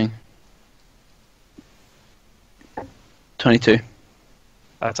 something. 22.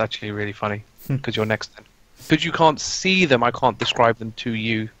 That's actually really funny because you're next then. Because you can't see them, I can't describe them to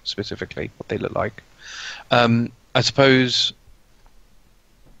you specifically what they look like. I suppose.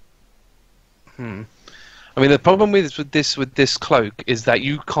 I mean, the problem with this cloak is that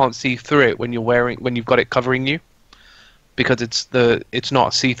you can't see through it when you've got it covering you, because it's not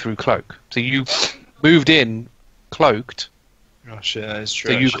a see-through cloak. So you moved in cloaked, Oh shit, that is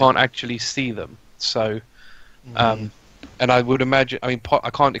true. so you actually. can't actually see them. So. And I would imagine, I mean, I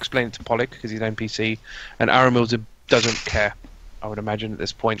can't explain it to Pollock because he's an NPC, and Aramil doesn't care, I would imagine, at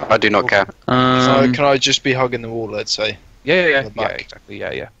this point. I do not care. So can I just be hugging the wall? Let's say. Yeah, the back. exactly,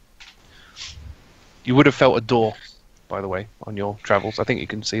 yeah. You would have felt a door, by the way, on your travels. I think you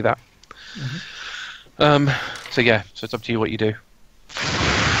can see that. So yeah, so it's up to you what you do.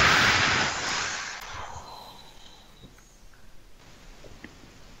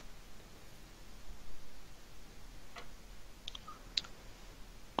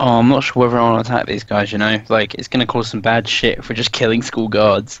 Oh, I'm not sure whether I want to attack these guys, Like, it's going to cause some bad shit if we're just killing school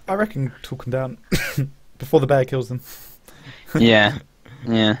guards. I reckon talk them down before the bear kills them. Yeah.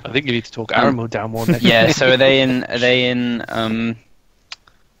 Yeah. I think you need to talk Aramil down more than Yeah, so are they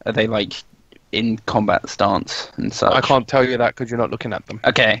like in combat stance and such? I can't tell you that because you're not looking at them.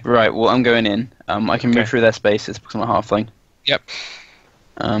 Okay, right, well I'm going in. I can Okay. move through their spaces because I'm a halfling. Yep.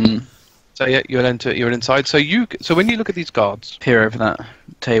 So yeah, you're inside. So when you look at these guards, Peer over that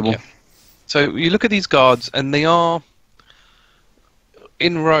table. Yeah. So you look at these guards, and they are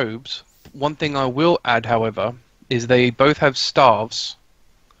in robes. One thing I will add, however, is they both have staves,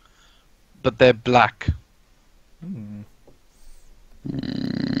 but they're black.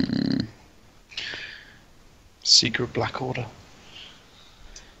 Secret Black Order.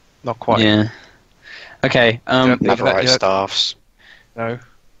 Not quite. Yeah. Okay. Netherite staffs. No.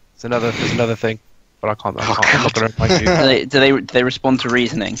 There's another thing, but I'm not going to remind you. Do they respond to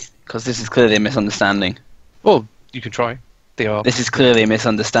reasoning? Because this is clearly a misunderstanding. Well, you can try. They are. This is clearly a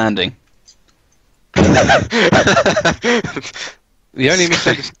misunderstanding.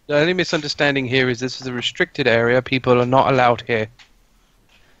 The only misunderstanding here is this is a restricted area. People are not allowed here.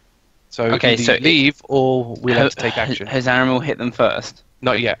 So Okay, either so leave or we'll have to take action. Has Aramil hit them first?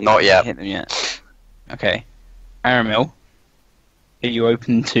 Not yet. Not yet. Hit them yet. Okay. Aramil, are you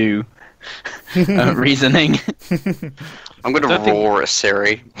open to reasoning? I'm going to Don't think- roar at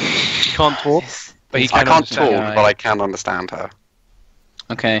Siri. He can't talk, but he I can can't understand. talk, but I can understand her.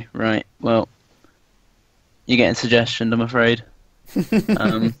 Okay, right. Well, you're getting suggestions, I'm afraid.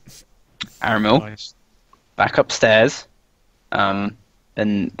 Aramil, Nice. back upstairs.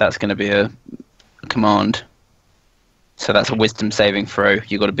 And that's going to be a command. So that's a wisdom saving throw.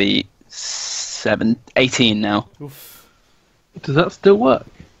 You've got to be 18 now. Oof. Does that still work?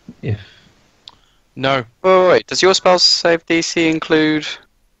 If No. Oh, wait, does your spell save DC include...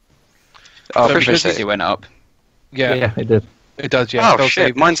 Oh, So because proficiency. It went up. Yeah, it did. it does. Yeah. Oh, Spell shit,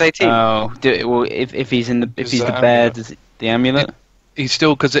 save. mine's 18. Oh, well, if he's in the Is he's the that bear, amulet? does the amulet, He's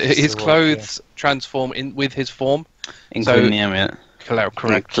still because his still work, clothes transform in with his form. including the amulet. Correct.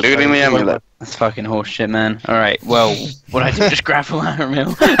 Including the So it won't amulet. work. That's fucking horseshit, man. All right, well, what I do just grapple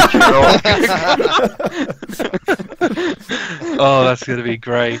Aramil. Oh, that's gonna be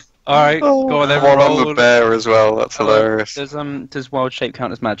great. All right, go on then. One on the Roll. bear as well, that's hilarious. Does wild shape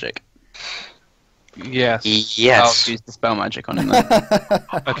count as magic? Yes. Yes. I'll use the spell magic on him then.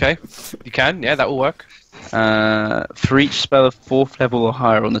 Okay. You can. Yeah, that will work. For each spell of 4th level or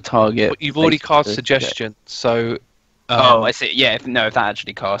higher on the target. But you've already face cast the- suggestion, so. Oh, I see. Yeah, if that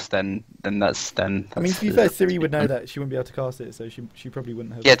actually cast, then that's. I mean, to be fair, Siri would know that she wouldn't be able to cast it, so she probably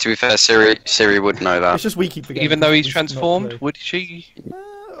wouldn't have. Yeah, to be fair, Siri would know It's that. just we keep forgetting. even though he's Just not transformed, play. would she?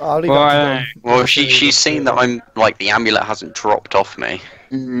 I'll leave Well, that to I them. Well, Siri she's would seen do that it. I'm, like, the amulet hasn't dropped off me.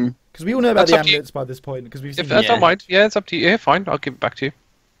 Because we all know about That's the up to you. amulets by this point, because we've seen If them. that's not mind, yeah, it's up to you. Yeah, fine. I'll give it back to you.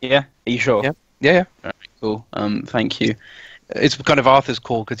 Yeah. Are you sure? Yeah. Yeah, yeah. Cool. Thank you. It's kind of Arthur's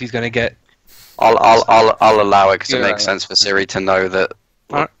call because he's going to get. I'll allow it because it Yeah, makes sense for Siri to know that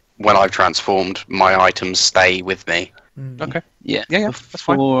Alright. when I've transformed, my items stay with me. Mm. Okay. Yeah. Yeah, yeah, that's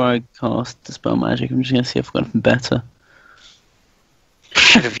fine. Before I cast the spell magic, I'm just gonna see if I've got anything better.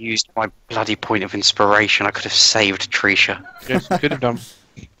 Should have used my bloody point of inspiration. I could have saved Crisia. Yes, could have done.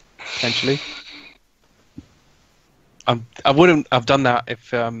 Potentially. I wouldn't have done that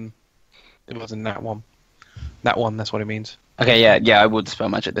if it wasn't that one. That one, that's what it means. Okay, yeah, I would spell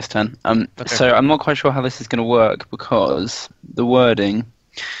magic this turn. Okay. So I'm not quite sure how this is going to work because the wording,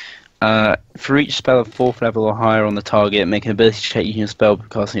 for each spell of 4th level or higher on the target, make an ability check using your spell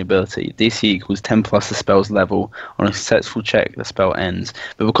casting ability. DC equals 10 plus the spell's level. On a successful check, the spell ends.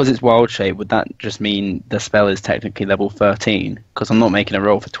 But because it's wild shape, would that just mean the spell is technically level 13? Because I'm not making a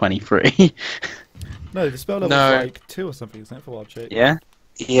roll for 23. No, the spell level's No. like 2 or something, isn't it, for wild shape? Yeah.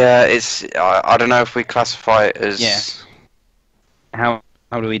 Yeah, it's. I don't know if we classify it as. Yeah. How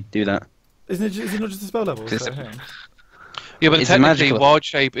do we do that? Is it not just a spell level? It's So, a- hang on. Yeah, but It's a technically, magical- wild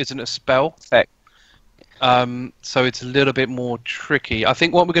shape isn't a spell. Effect. So it's a little bit more tricky. I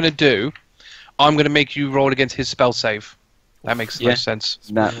think what we're going to do, I'm going to make you roll against his spell save. That makes the Yeah. most sense.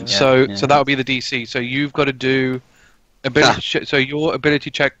 That, Yeah. So yeah. that would be the DC. So you've got to do ability. So your ability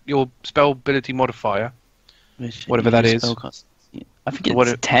check, your spell ability modifier. whatever that is. Spellcast. I think it's What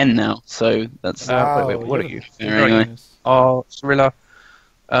it- 10 now, so that's. Wow, wait, what are you're you? a You're anyway. genius. Oh, Cirilla,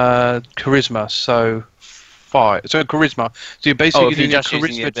 charisma. So 5. So charisma. So you're basically Oh, if you're doing a just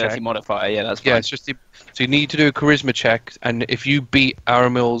using the charisma ability check. modifier, yeah, that's Yeah, fine. it's just so you need to do a charisma check, and if you beat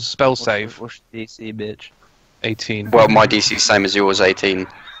Aramil's spell save, What's the DC, bitch? 18. Well, my DC is same as yours, 18.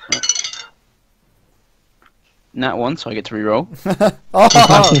 Nat 1, so I get to reroll. Oh,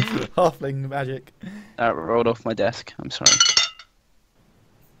 halfling magic. That rolled off my desk. I'm sorry.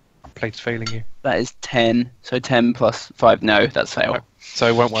 Plate's failing you, That is 10. So 10 plus 5. No, that's fail. so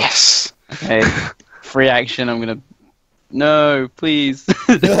it won't work. Yes! Okay. Free action. I'm gonna. No, please.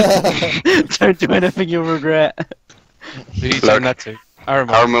 Don't do anything you'll regret. Who are you Look. telling that to? Aramil.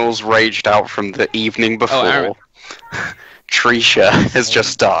 Aramil's raged out from the evening before. Aaron. Tricia has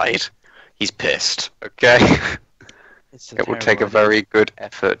just died. He's pissed, okay? It will take a very good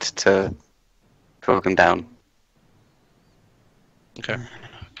effort to talk him down. Okay.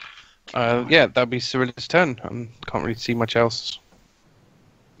 Yeah, that'd be Cirilla's turn. Can't really see much else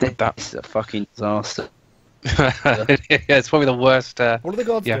with that. This is a fucking disaster. Yeah, it's probably the worst. What are the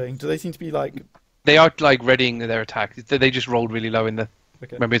guards Yeah. doing? Do they seem to be like? They are like readying their attack. They just rolled really low in the.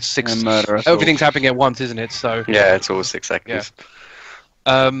 Okay. Remember, it's 6. And murder us all. Everything's happening at once, isn't it? So. Yeah, it's all 6 seconds.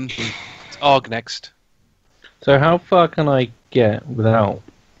 It's Argh next. So how far can I get without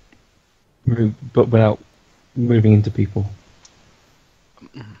moving into people?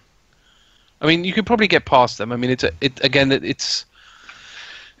 I mean, you could probably get past them. I mean, it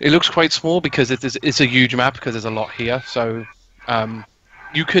looks quite small because it's a huge map because there's a lot here. So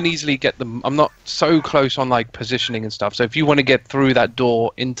you can easily get them. I'm not so close on like positioning and stuff. So if you want to get through that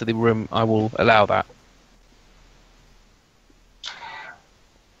door into the room, I will allow that.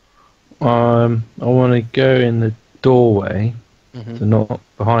 I want to go in the doorway, so not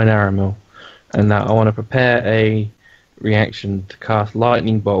behind Aramil, and that I want to prepare a reaction to cast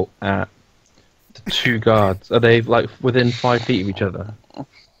lightning bolt at the 2 guards. Are they like within 5 feet of each other?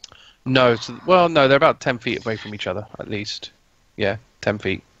 No, no, they're about 10 feet away from each other at least. Yeah, 10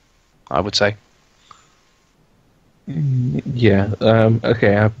 feet, I would say. Yeah.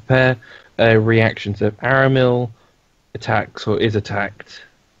 Okay. I prepare a reaction. So if Aramil attacks or is attacked,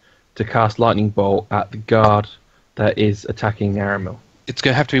 to cast lightning bolt at the guard that is attacking Aramil. It's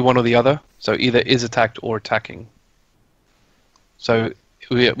going to have to be one or the other. So either is attacked or attacking. So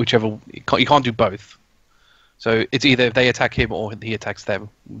whichever, you can't do both. So it's either if they attack him or he attacks them.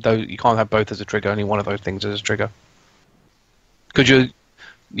 Though you can't have both as a trigger. Only one of those things as a trigger. Could you?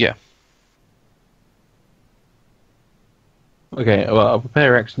 Yeah. Okay. Well, I'll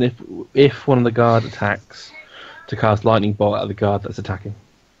prepare action if one of the guard attacks to cast lightning bolt at the guard that's attacking.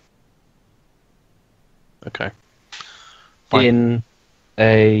 Okay. Fine. In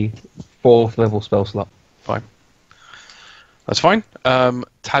a 4th level spell slot. Fine. That's fine.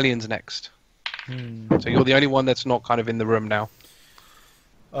 Talion's next. So you're the only one that's not kind of in the room now.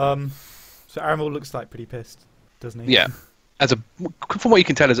 So Aramil looks like pretty pissed, doesn't he? Yeah. From what you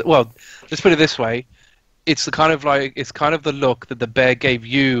can tell, well, let's put it this way. It's kind of the look that the bear gave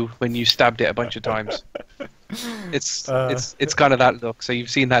you when you stabbed it a bunch of times. It's kind of that look. So you've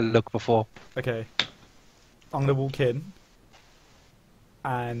seen that look before. Okay. I'm gonna walk in,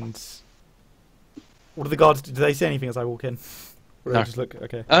 and what do the guards do? Do they say anything as I walk in? Or do No. they just look?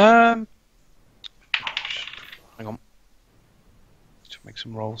 Okay. Hang on. To make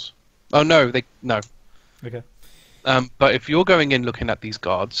some rolls. Oh no, no. Okay. But if you're going in looking at these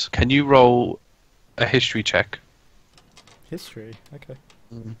guards, can you roll a history check? History. Okay.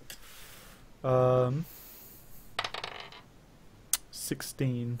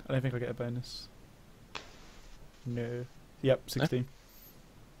 16. I don't think I get a bonus. No. Yep, 16.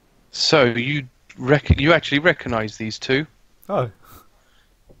 So you actually recognise these 2? Oh.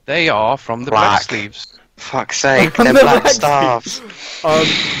 They are from the Black. Black Sleeves. Fuck's sake, From they're the black Black staffs.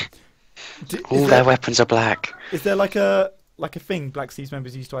 Is All their weapons are black. there like a thing Black Seas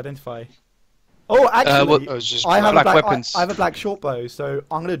members used to identify? Oh, actually, It was just I have black a black weapons. I have a black short bow, so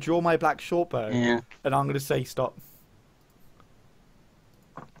I'm gonna draw my black short bow, Yeah. and I'm gonna say stop.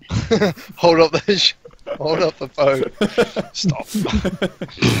 hold up the bow. Stop.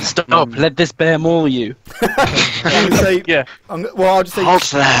 Stop! Let this bear maul you. I'm gonna say, Yeah. I'll just say Hold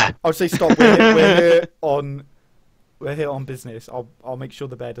there. I'll say stop. We're here on business. I'll make sure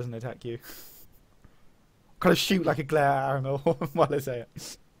the bear doesn't attack you. Kind of shoot like a glare at Aramil while I say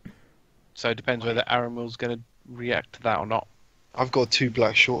it. So it depends whether Aramil's going to react to that or not. I've got 2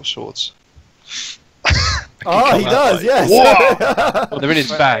 black short swords. Oh, he does, yes. Well, they're in his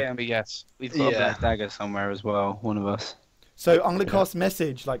bag, but yes. We've got a Yeah. black dagger somewhere as well. One of us. So I'm gonna cast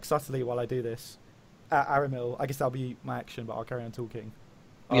message like subtly while I do this at Aramil. I guess that'll be my action, but I'll carry on talking.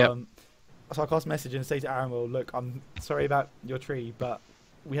 Yep. So I'll cast message and say to Aramil, "Look, I'm sorry about your tree, but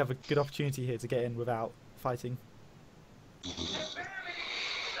we have a good opportunity here to get in without fighting."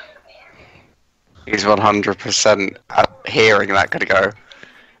 He's 100% hearing that gonna go.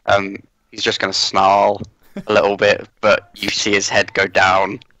 He's just gonna snarl a little bit, but you see his head go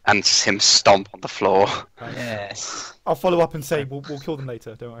down and him stomp on the floor. Yes. I'll follow up and say we'll kill them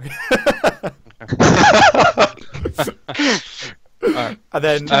later. Don't worry. Alright. And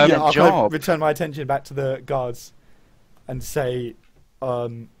then Good I'll kind job. of return my attention back to the guards and say, I'll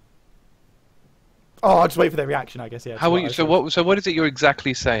just wait for their reaction, I guess. Yeah. How are you? So what is it you're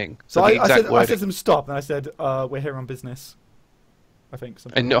exactly saying? So the I exact said to wording. them stop, and I said we're here on business. I think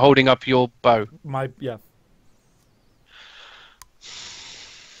something. And like holding up your bow. that. Yeah.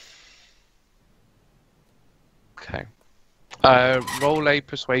 Okay. Roll a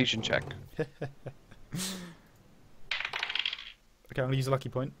persuasion check. Okay, I'm gonna use a lucky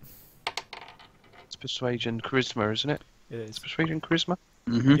point. It's persuasion charisma, isn't it? It It's is. persuasion charisma.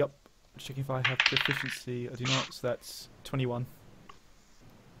 Mm-hmm. Yep. Checking if I have proficiency. I do not. So that's 21.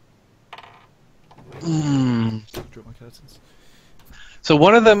 Draw my curtains. So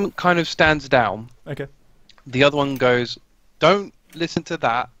one of them kind of stands down. Okay. The other one goes, "Don't listen to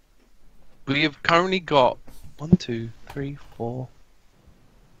that. We have currently got 1, 2, 3, 4,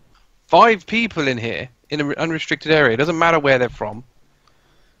 5 people in here in an unrestricted area. It doesn't matter where they're from.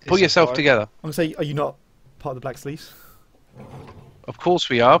 Pull Is it yourself 5? together." I'm gonna say, are you not part of the Black Sleeves? Of course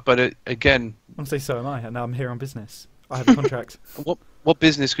we are, but again, I'm gonna say, so am I, and now I'm here on business. I have a contract. what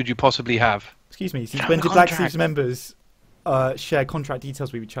business could you possibly have? Excuse me, since Have when a did Black contract. Sleeves members share contract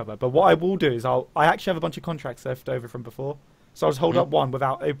details with each other? But what I will do is I actually have a bunch of contracts left over from before. So I'll just hold up one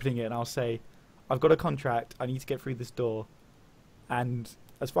without opening it and I'll say, I've got a contract, I need to get through this door. And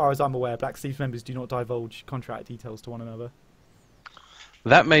as far as I'm aware, Black Sleeves members do not divulge contract details to one another.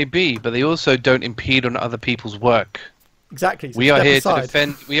 That may be, but they also don't impede on other people's work. Exactly. So We are step here aside. to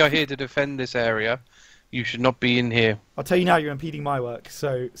defend. We are here to defend this area. You should not be in here. I'll tell you now, you're impeding my work,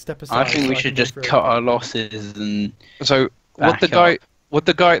 so step aside. I think so we can should go just through. cut our losses and. So Back what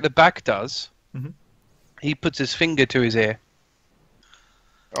the guy at the back does, Mhm. he puts his finger to his ear.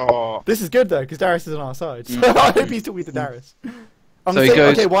 Oh, This is good though, because Darius is on our side. So I hope he's talking to Darius. I'm So gonna he say,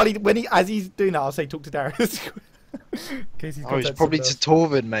 goes- okay, as he's doing that, I'll say talk to Darius. In case he's oh, it's contacted probably to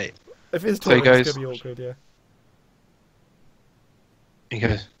somewhere Torvid, mate. else. If it's So he talking, it's goes- gonna be awkward, yeah. He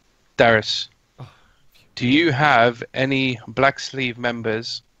goes, "Darius, Oh, do you have any Black Sleeve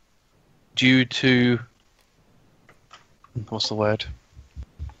members due to what's the word?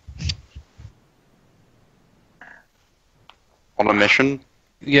 On a mission?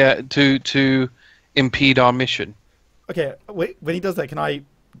 Yeah, to impede our mission." Okay, wait, when he does that, can I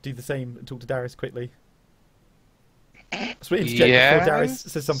do the same and talk to Darius quickly? So interject Yeah. before Darius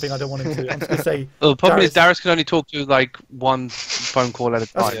says something I don't want him to. I'm just gonna say, Well, the problem is Darius- Darius can only talk to like one phone call at a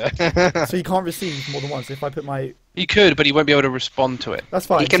time. Yeah. so you can't receive more than once. If I put my, He could, but he won't be able to respond to it. that's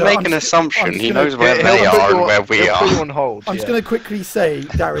fine. He can So make I'm an just- assumption. I'm just He gonna- knows where He'll they put are you and on- where we he'll put you are. on hold. I'm just gonna quickly say,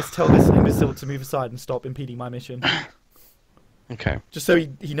 Darius, tell this imbecile to move aside and stop impeding my mission. Okay. Just so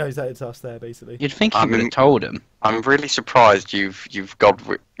he knows that it's us there, basically. You'd think he I would mean- have told him. I'm really surprised you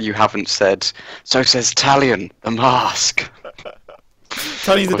haven't said. So says Talion, the mask.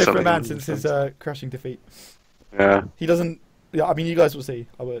 Tony's a Or different man something. since his crashing defeat. Yeah. He doesn't. Yeah, I mean, you guys will see.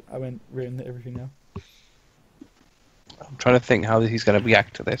 I won't ruin everything now. I'm trying to think how he's going to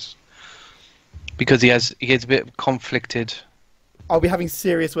react to this because he gets a bit conflicted. I'll be having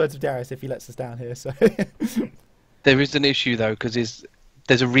serious words with Darius if he lets us down here. So There is an issue though because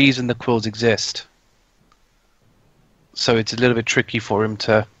there's a reason the quills exist, so it's a little bit tricky for him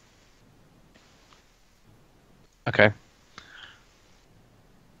to. Okay.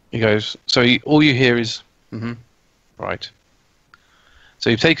 He goes. So all you hear is, right. So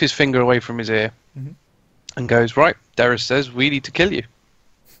he takes his finger away from his ear Mhm. and goes, right. Darius says we need to kill you.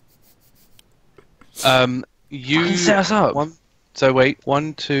 You Fucking set us up. So wait,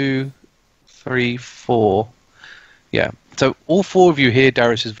 1, 2, 3, 4. Yeah. So all 4 of you hear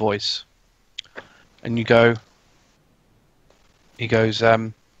Darius's voice, and you go. He goes,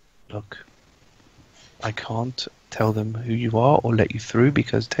 look, I can't tell them who you are or let you through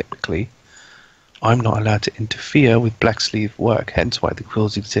because technically I'm not allowed to interfere with Black Sleeve work, hence why the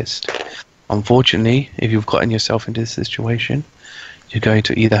quills exist. Unfortunately, if you've gotten yourself into this situation, you're going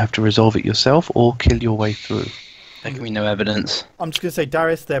to either have to resolve it yourself or kill your way through. There can be no evidence. I'm just gonna say,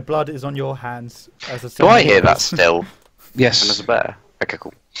 Darius, their blood is on your hands. As a Do I hear that still? And as Yes. a bear. Okay,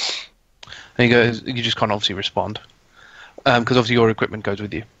 cool. And he goes, you just can't obviously respond. Because obviously your equipment goes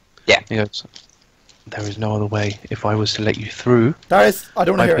with you. Yeah. He goes, there is no other way. If I was to let you through, Darius, I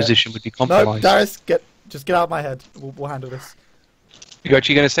don't want my to hear position would be it. No, compromised. Darius, just get out of my head. We'll handle this. You're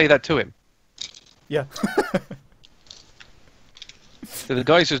actually going to say that to him? Yeah. So the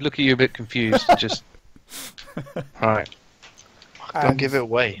guys just look at you a bit confused. Just, right. Don't And give it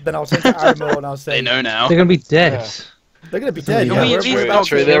away. Then I'll turn to Aramil and I'll say, They know now. They're gonna be dead. they're gonna be dead. Yeah, Can we we're- at least we're not about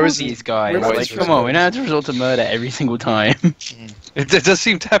true, to- there kill is- these guys? we're about Like, to- come on, we don't have to resort to murder every single time. It does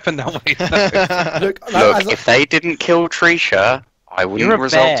seem to happen that way. Look, Look, as, if they didn't kill Tricia, I wouldn't You're a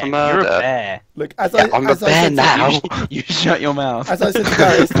resort bear. to You're murder. a bear. look, as Yeah, I'm a as I bear said to- now. You shut your mouth. As I said to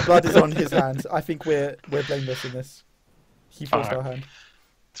Darius, the blood is on his hands. I think we're blameless in this. He forced our hand.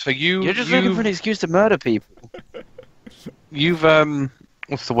 So you, You're just looking for an excuse to murder people. you've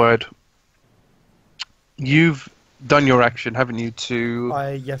what's the word? You've done your action, haven't you? To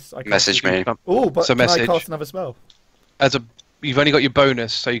Yes, I Message me. Oh, but So can I message. cast another spell? you've only got your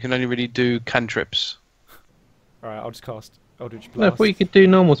bonus, so you can only really do cantrips. Alright, I'll just cast Eldritch No, I Blast. thought you could do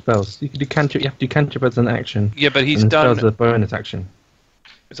normal spells. You could do cantrip. You have to do cantrip as an action. Yeah, but he's and done. spells as a bonus action.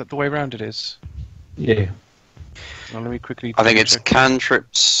 Is that the way around it is? Yeah. Well, let me quickly. I think it's check.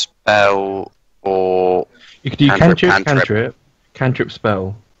 cantrip, spell, or You could do Cantrip. cantrip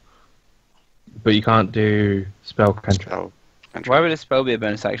spell, but you can't do spell cantrip. spell. Cantrip. Why would a spell be a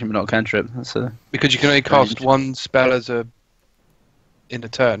bonus action but not cantrip? That's a... Because you can only cast Strange. one spell in a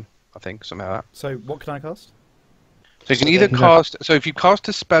turn. I think something like that. So, what can I cast? So you can So either then- cast. So if you cast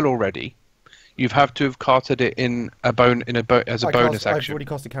a spell already, you have to have casted it as a bonus I've action. already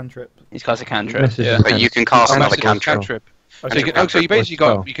cast a cantrip. He's cast a cantrip. Message Yeah. is But you can cast Oh, another message. cantrip. So Okay. you can, so you basically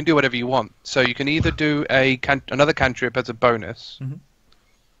Spell. got you can do whatever you want. So you can either do another cantrip as a bonus,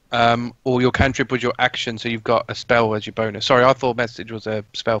 or your cantrip was your action, so you've got a spell as your bonus. Sorry, I thought message was a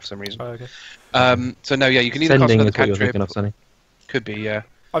spell for some reason. Oh, okay. So no, yeah, you can either cast Sending another is what you're cantrip. thinking of, Sonny. Could be, yeah.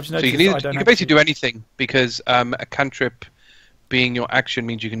 I've just So noticed you can that I don't you can basically actually- do anything because a cantrip being your action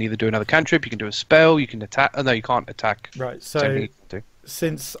means you can either do another cantrip, you can do a spell, you can attack. Oh no, you can't attack. Right, Same so thing you can do.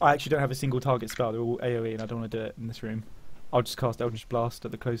 since I actually don't have a single target spell, they're all AoE and I don't want to do it in this room, I'll just cast Eldritch Blast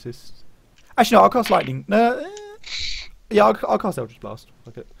at the closest. Actually, no, I'll cast Lightning. No, yeah, I'll cast Eldritch Blast.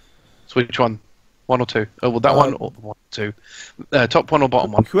 Fuck it. So which one? One or two? Oh, well, that one or one, two. Top one or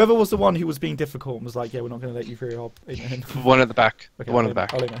bottom one? Whoever was the one who was being difficult and was like, yeah, we're not going to let you through, I'll aim at him. One at the back. Okay, The one I'll at the aim-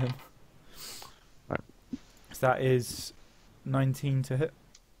 back. I'll aim at him. Right. So that is 19 to hit.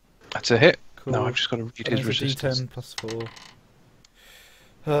 That's a hit. Cool. No, I've just got to read And his it's a resistance. D10 plus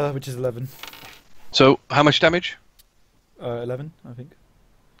 4, which is 11. So how much damage? 11, I think.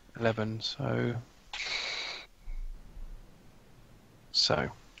 11.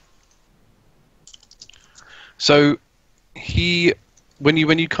 So he, when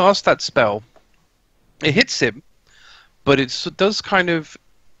you cast that spell, it hits him, but it does kind of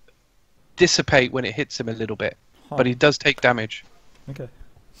dissipate when it hits him a little bit. Huh. But he does take damage. Okay.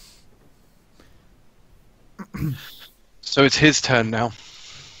 So it's his turn now.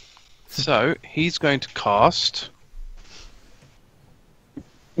 So he's going to cast.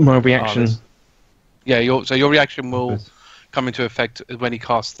 My reaction. Yeah, your reaction will come into effect when he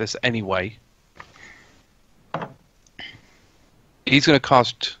casts this anyway. He's going to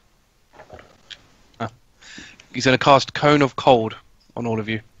cast. He's going to cast Cone of Cold on all of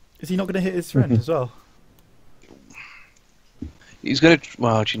you. Is he not going to hit his friend as well? He's going to.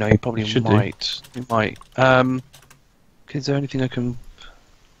 Well, do you know, he probably Should do. might. He might. Is there anything I can?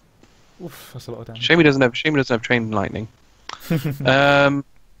 Oof, that's a lot of damage. Shame he doesn't have trained lightning.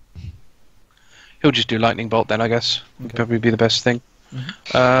 He'll just do lightning bolt then, I guess. Would Okay. probably be the best thing.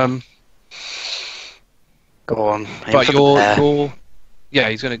 Go on. aim But for the bear.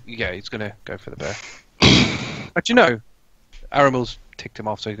 he's gonna go for the bear. But you know, Aramil's ticked him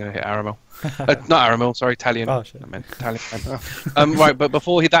off, so he's gonna hit Aramil. Not Aramil, sorry, Talion. Oh, shit. I meant Talion. Right, but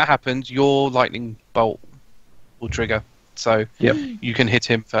before that happens, your lightning bolt will trigger, so Yep. you can hit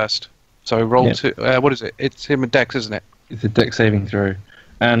him first. So roll Yep. to what is it? It's him and Dex, isn't it? It's a deck saving throw,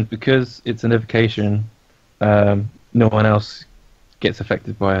 and because it's an evocation, no one else gets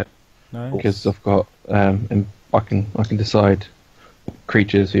affected by it No. because I've got and I can decide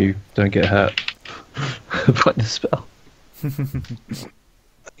creatures who don't get hurt by the spell. Let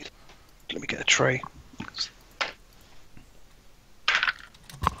me get a tray.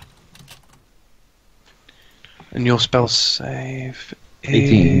 And your spell save is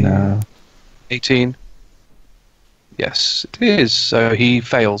 18 now. 18. Yes, it is. So he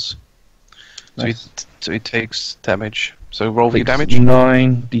fails. Nice. So he takes damage. So roll for your Takes damage.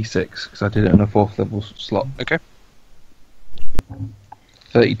 9d6 because I did it on a 4th level slot. Okay.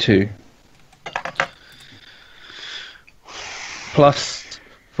 32 plus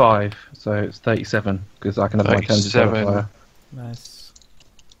 5, so it's 37 because I can have my turns as 37. modifier. Nice.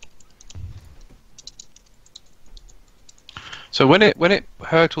 So when it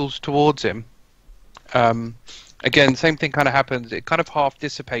hurtles towards him, again, same thing kind of happens. It kind of half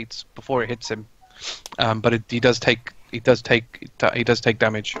dissipates before it hits him, but he does take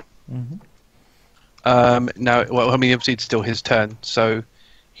damage. Mm-hmm. Now, well, I mean, obviously it's still his turn, so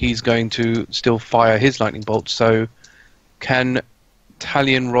he's going to still fire his lightning bolt. So, can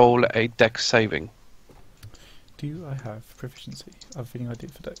Talion roll a Dex saving? Do I have proficiency? I have a feeling I do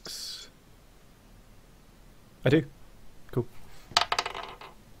for Dex. I do. Cool.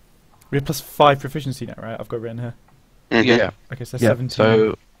 We have plus 5 proficiency now, right? I've got it written here. Mhm. Yeah. Okay, so Yeah, 17.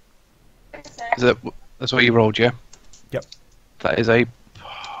 So, that's what you rolled, yeah? Yep. That is a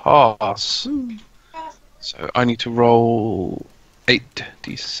pass. So I need to roll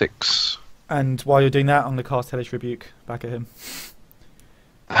 8d6. And while you're doing that, I'm going to cast Hellish Rebuke back at him.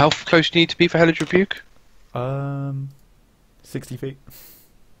 How close do you need to be for Hellish Rebuke? 60 feet.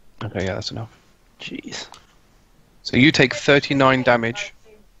 Okay, yeah, that's enough. Jeez. So you take 39 damage.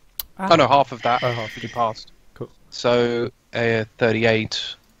 Oh no, half of that. Oh, half. You passed. Cool. So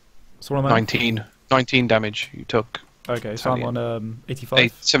 38, So what am I? 19 damage you took. Okay, so I'm on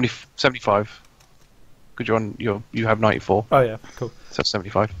 85. 75. Because you have 94, Oh yeah, cool. so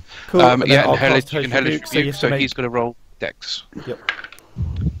 75. Cool. And then Yeah, I'll and Hellish, cast you can Hellish Hellish Rebuke, so you Rebuke, have so to he's make... going to roll Dex. Yep.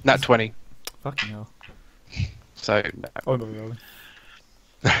 Nat 20. Fucking hell. So Oh, I'm not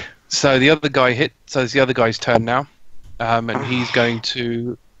rolling. So the other guy hit. So it's the other guy's turn now, and he's going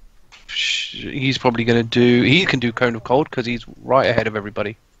to. He's probably going to do. He can do Cone of Cold because he's right ahead of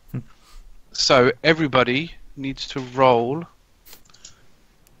everybody. So everybody needs to roll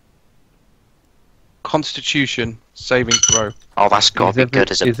Constitution saving throw. Oh, that's got to be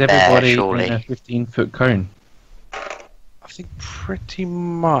good as a is bear, everybody surely. in a 15-foot cone? I think pretty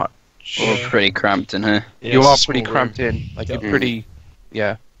much. We're pretty cramped in here. Yeah, You it's are a pretty small cramped room. in. Like Yep. you're pretty.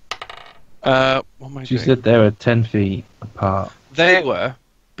 Yeah. What am I You doing? said they were 10 feet apart. They were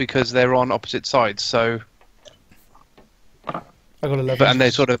because they're on opposite sides. So. I got 11. But, and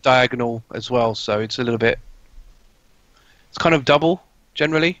they're sort of diagonal as well, so it's a little bit. It's kind of double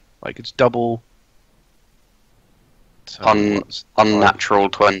generally, like it's double. So Unnatural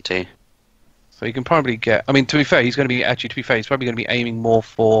 20. So you can probably get. I mean, to be fair, he's going to be he's probably going to be aiming more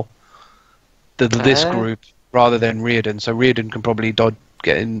for this group rather than Riardon. So Riardon can probably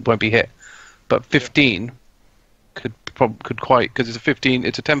won't be hit, but 15 could quite because it's a 15.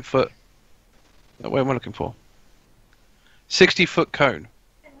 It's a 10-foot. What am I looking for? 60-foot cone.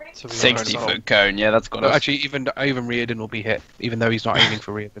 So we don't 60-foot cone, yeah, that's got Well, us. actually, even Riardon will be hit, even though he's not aiming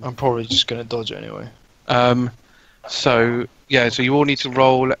for Riardon. I'm probably just going to dodge it anyway. So yeah, so you all need to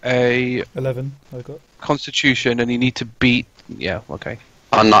roll a 11, I got. Constitution, and you need to beat. Yeah, okay.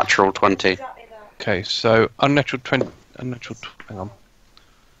 Unnatural 20. Okay, so unnatural 20. Hang on.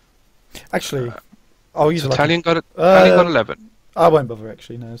 Actually, I'll use So a lucky... Talion got 11. I won't bother,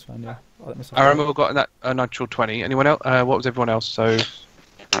 actually. No, it's fine, yeah. I'll let myself Aramil got a natural 20. Anyone else? What was everyone else? So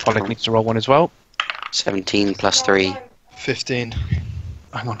Pollock needs to roll one as well. 17 plus 3. 15.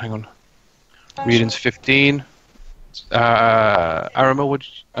 Hang on. Riardon's 15.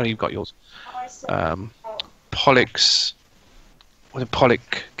 Aramil, oh, you've got yours. Pollock's. What did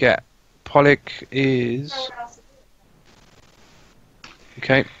Pollock get? Pollock is.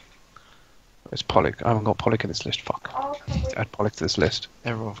 Okay. Where's Pollock? I haven't got Pollock in this list. Fuck. Add Pollock to this list.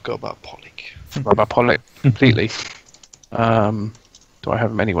 Everyone forgot about Pollock. Forgot about Pollock completely. Do I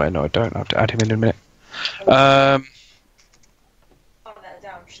have him anywhere? No, I don't. I have to add him in a minute.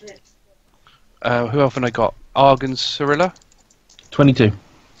 Who else have I got? Argh and Cirilla? 22.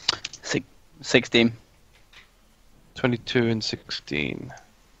 16. 22 and 16.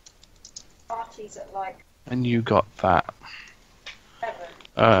 Archie's at like And you got that.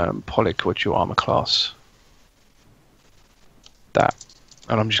 7. Pollock, what's your armor class? That.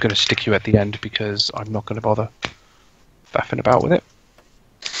 And I'm just going to stick you at the end because I'm not going to bother faffing about with it.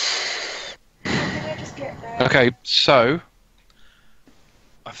 Can I just get there? Okay, so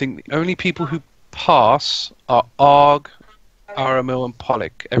I think the only people who pass are Argh, Aramil, and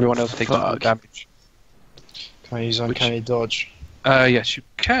Pollock. Everyone else takes full damage. Can I use Uncanny Dodge? Yes, you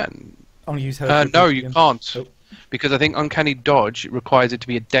can. I'm going to use Hellish No, Rebuke you again. can't. Oh. Because I think Uncanny Dodge requires it to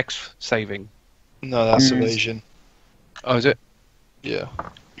be a Dex saving. No, that's evasion. Oh, is it? Yeah.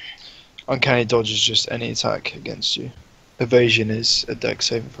 Uncanny Dodge is just any attack against you. Evasion is a dex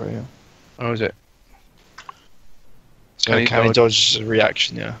saving throw, yeah. Oh, is it? So Uncanny Dodge is a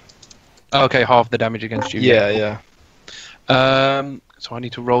reaction, yeah. Oh, okay, half the damage against you. Yeah. So I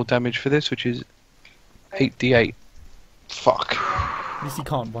need to roll damage for this, which is 8d8. Fuck. At least he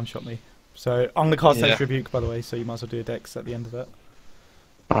can't one-shot me. So I'm going to cast Yeah. Hellish Rebuke, by the way, so you might as well do a dex at the end of it.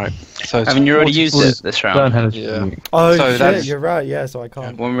 Right. So it's I mean, you already used Well, it this Burn round. Hellish Yeah. Rebuke. Oh, So shit, that's- you're right, yeah, so I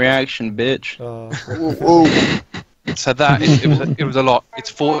can't. One reaction, bitch. So that is, it was a lot. It's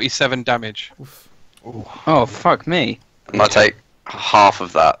 47 damage. Oof. Oh, fuck me. I might take half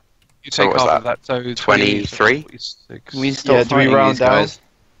of that. You So take what was half of that. So 23? 46. Can we stop Yeah, do we fighting round these down? guys?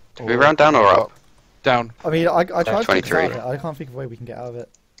 Do we round down or up? Down. I mean, I tried to get 23. out of it. I can't think of a way we can get out of it.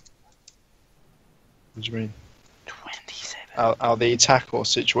 What do you mean? 27. Out of the attack or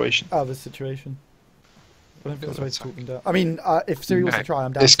situation? Out of this situation. I don't think there's a way to talk them down. I mean, if Siri wants to try,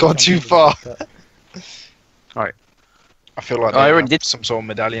 I'm down. It's to gone jump too into it, far. but- I feel like I they already have did- some sort of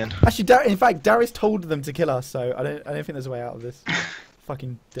medallion. Actually, in fact, Darius told them to kill us, so I don't think there's a way out of this.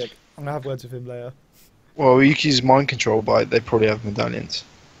 Fucking dick. I'm gonna have words with him later. Well, you can use mind control, but they probably have medallions.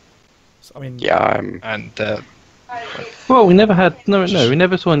 So, I mean, Yeah, And Well, we never had we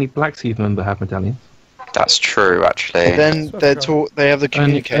never saw any blacksmith member have medallions. that's true, actually. then they have the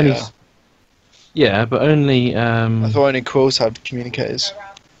communicator. Yeah, but only I thought only quills had communicators.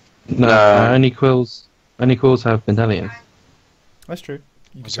 No. only quills have medallions. that's true.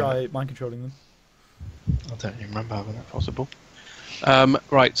 You can Was try mind controlling them. I don't even remember having that. Possible.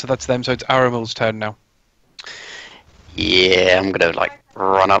 Right, so that's them. So it's Aramil's turn now. Yeah, I'm gonna like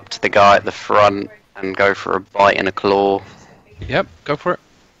run up to the guy at the front and go for a bite and a claw. Yep, go for it.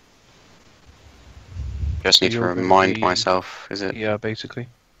 Just need to You're gonna remind be- myself, is it? Yeah, basically.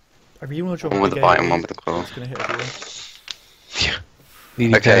 I really want to drop One with the the bite and game. one with the claw. It's going to hit everyone.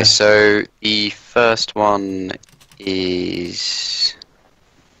 Needed Okay, to- so the first one is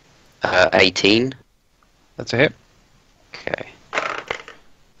 18. That's a hit. Okay.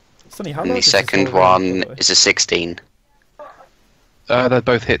 Sonny, how And large the is this second whole room, by the one way? is a 16. They're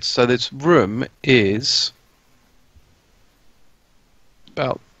both hits. So this room is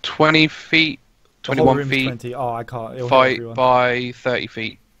about 20 feet, The whole 21 room's feet 20. Oh, I can't. It'll hit by, everyone. by 30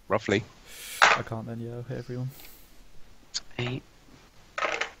 feet, roughly. I can't then, yeah, it'll hit everyone. 8.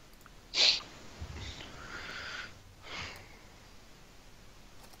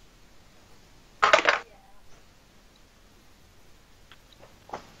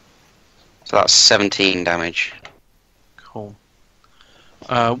 So that's 17 damage. Cool.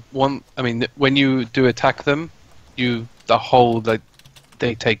 When you do attack them,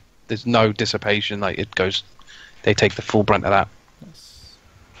 they take. There's no dissipation. Like it goes, they take the full brunt of that.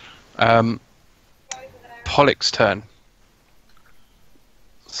 Nice. Pollock's turn.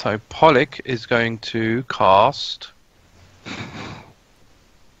 So Pollock is going to cast.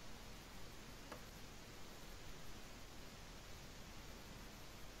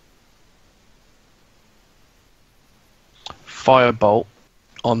 Firebolt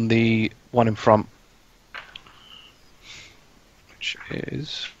on the one in front, which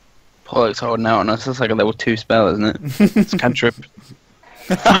is Pollock's holding out on us. That's like a level 2 spell, isn't it? it's cantrip.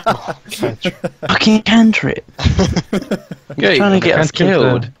 Fucking cantrip! Yeah, Trying to get us Cantrip's,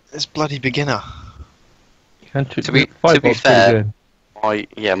 killed. It's bloody beginner. Cantrip, To be Firebolt's pretty fair,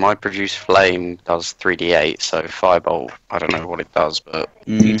 good. my produce flame does 3d8, so firebolt, I don't know what it does, but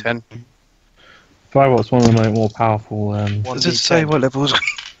Mm. D10. Firebolt's one of the more powerful. Does it say what levels?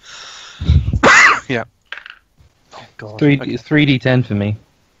 Yeah. Oh god. 3d10 for me.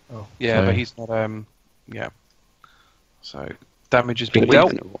 Yeah, So- but he's not. Yeah. So damage has Big been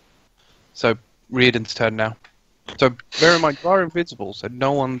dealt. weapon. So Riardon's turn now. So bear in mind, you are invisible, so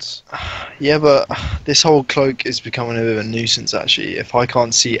no one's. Yeah, but this whole cloak is becoming a bit of a nuisance. Actually, if I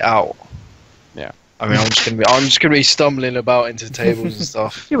can't see out. Yeah. I mean, I'm just gonna be stumbling about into tables and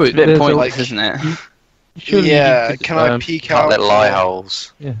stuff. Yeah, but It's a bit there's pointless, like- isn't it? surely you Yeah, could, can I peek Cut out? little eye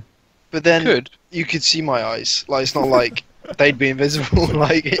holes. But then Could. you could see my eyes. Like it's not like they'd be invisible.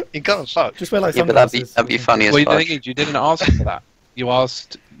 Like it can't fuck. Just wear like Yeah, but that'd sunglasses. be funny as Well, the fuck. thing is, you didn't ask for that. You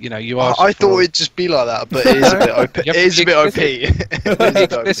asked. You asked. I thought for- it'd just be like that, but it is a bit OP. You It have to is a be bit OP. explicit. It You is gotta a be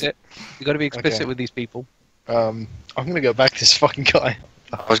bit OP. explicit. You got to be explicit Okay. with these people. I'm gonna go back to this fucking guy.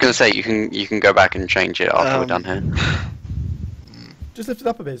 I was going to say, you can go back and change it after we're done here. Just lift it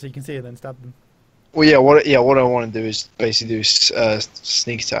up a bit so you can see it and then stab them. Well, what I want to do is basically do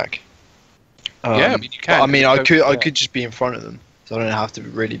sneak attack. Yeah, I mean, you can. but, I mean, You I go- could yeah. just be in front of them, so I don't have to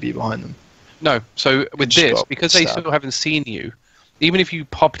really be behind them. No. So with Just this, got because they stabbed. still haven't seen you, even if you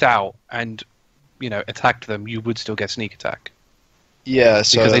popped out and attacked them, you would still get sneak attack Yeah,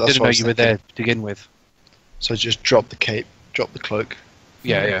 so because they that's didn't what I know was you were thinking. there to begin with. So just drop the cape, drop the cloak,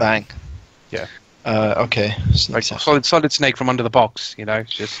 Yeah, yeah. bang. Yeah. Okay. Sneak Like attack. solid snake from under the box.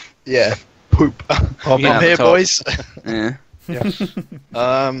 It's just. Yeah. Poop. Popping I'm out here, the top. boys. Yeah.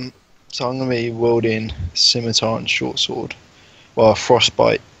 So I'm gonna be wielding scimitar and short sword. Well,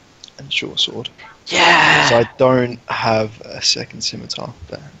 frostbite and short sword. Yeah! So I don't have a second scimitar,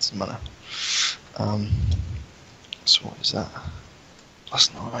 but it doesn't matter. So what is that?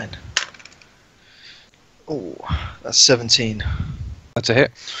 +9. Oh, that's 17. That's a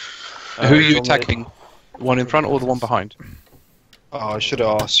hit. Who are you normally- attacking? The one in front or the one behind? Oh, I should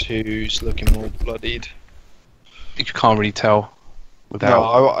have asked who's looking more bloodied. You can't really tell without.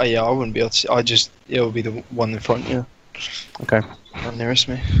 No, I wouldn't be able to. It'll be the one in front. Yeah. Okay. One nearest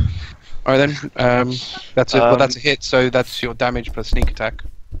me. All right then. That's a hit. So that's your damage plus sneak attack.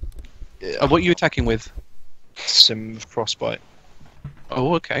 Yeah. What are you attacking with? Sim frostbite.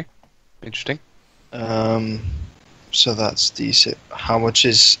 Oh, okay. Interesting. So that's D6. How much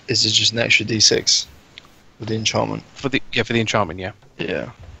is it? Just an extra D6 with the enchantment? For the enchantment, yeah.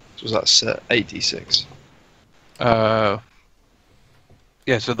 Yeah. So that's 8 D6.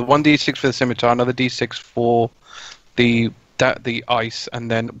 Yeah, so the 1d6 for the scimitar, another d6 for the ice, and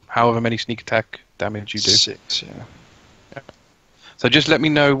then however many sneak attack damage you do. 6, yeah. So just let me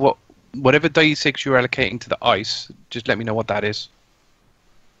know whatever d6 you're allocating to the ice, just let me know what that is.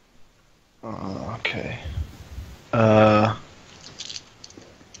 Okay.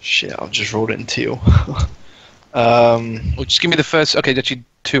 Shit, I've just rolled it in teal. Or just give me the first... Okay, actually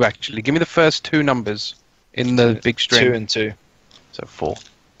 2, actually. Give me the first 2 numbers in the big string. 2 and 2. So 4.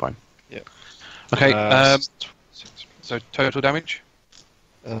 Fine. Yep. Okay, so total damage?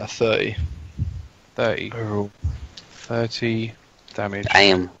 30. 30. Oh. 30 damage.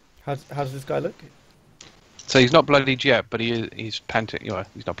 Damn. How does this guy look? So he's not bloodied yet, but he's panting. You know,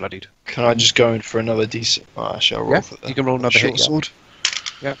 he's not bloodied. Can I just go in for another decent? Oh, actually, I'll roll Yeah, for that. you can roll another Short hit. Yeah. sword.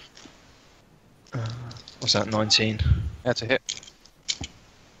 Yeah. What's that? 19. That's a hit.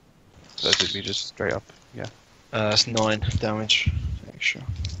 So that should be just straight up. Yeah. That's 9 damage extra.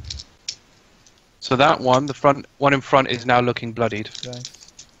 So that one, the front one in front, is now looking bloodied. Nice.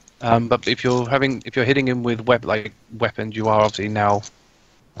 But if you're hitting him with weapons, you are obviously now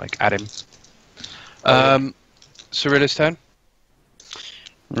at him. Cirilla's turn.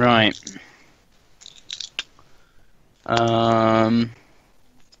 Right.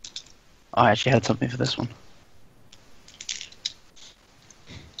 I actually had something for this one.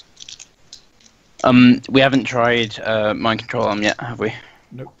 We haven't tried mind control on yet, have we?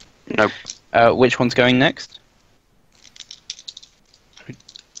 Nope. Nope. Which one's going next?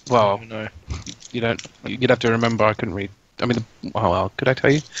 Well, No. you'd have to remember. I couldn't read. I mean, could I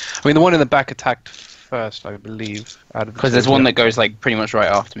tell you? I mean, the one in the back attacked first, I believe. Because there's one that goes pretty much right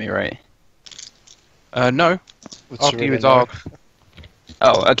after me, right? No. With After you, Cirilla, it's no. Argh.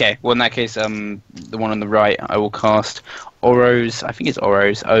 Oh, okay. Well, in that case, the one on the right, I will cast O's. I think it's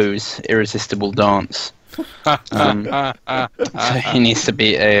O's Irresistible Dance. So he needs to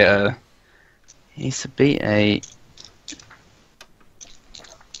beat a.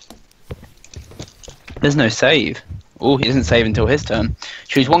 There's no save. Oh, he doesn't save until his turn.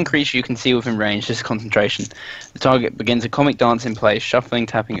 Choose one creature you can see within range, just concentration. The target begins a comic dance in place, shuffling,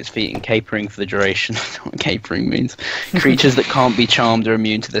 tapping its feet, and capering for the duration. I don't know what capering means. Creatures that can't be charmed are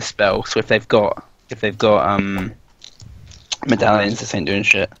immune to this spell. So if they've got medallions, this ain't doing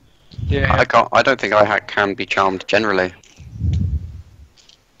shit. Yeah. I don't think I can be charmed generally.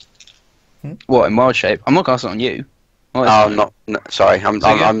 What in wild shape? I'm not casting it on you. Oh, no, sorry. I'm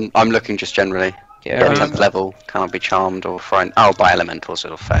So, yeah. I'm looking just generally. Yeah, Yeah, 10th level cannot be charmed or frightened. Oh, by elementals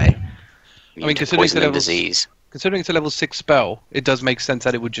or fey. Considering it's a poison and level disease. Considering it's a level 6 spell, it does make sense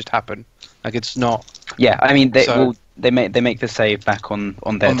that it would just happen. It's not. Yeah, I mean So- they make the save back on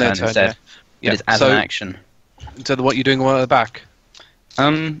their turn instead. Yeah. But it's as So- an action. So what you're doing one at the back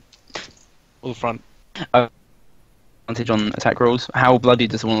Advantage or the front? on attack rolls. How bloody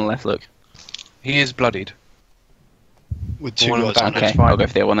does the one on the left look? He is bloodied. With The 2 one on the guys. back. Okay, That's fine. I'll go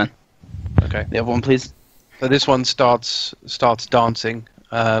for the other one then. Okay. The other one, please. So this one starts dancing.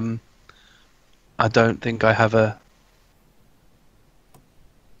 I don't think I have a.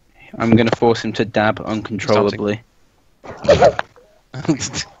 I'm going to force him to dab uncontrollably.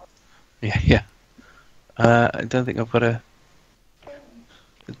 Yeah. I don't think I've got a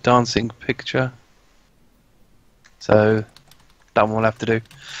dancing picture. So that one will have to do.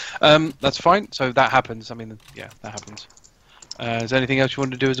 That's fine. So that happens. I mean, yeah, that happens. Is there anything else you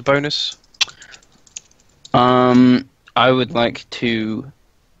want to do as a bonus? I would like to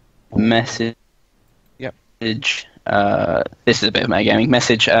message. Yep. This is a bit of metagaming.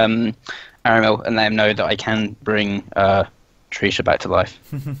 Message Aramil and let him know that I can bring Trisha back to life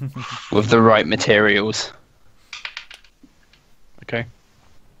with the right materials. Okay.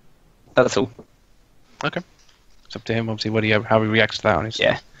 That's all. Okay. It's up to him, obviously, how he reacts to that on his.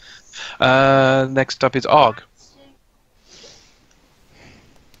 Yeah. Next up is Argh.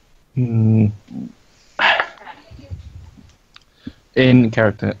 In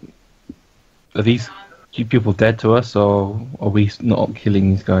character, are these people dead to us, or are we not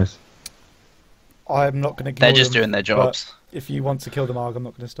killing these guys? I'm not going to. They're just doing their jobs. If you want to kill them, Argh, I'm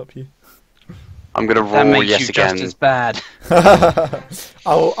not going to stop you. I'm gonna That roll makes yet you again. just as bad.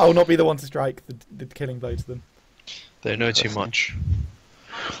 I will not be the one to strike the killing blow to them. They know too much.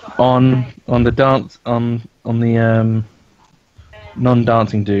 On the dance on the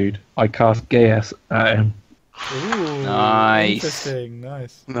non-dancing dude, I cast Gaius at him. Ooh, Nice. Interesting.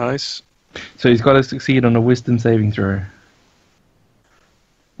 Nice. Nice. So he's got to succeed on a wisdom saving throw.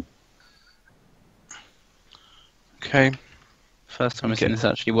 Okay. First time I've seen this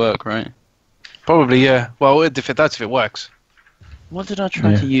actually work, right? Probably, yeah. Well, if it works. What did I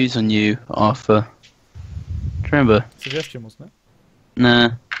try Yeah. to use on you, Arthur? Do you remember? Suggestion, wasn't it?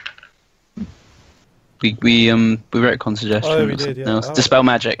 Nah. We retcon suggestion. Oh, we or did, something yeah. else. Oh. Dispel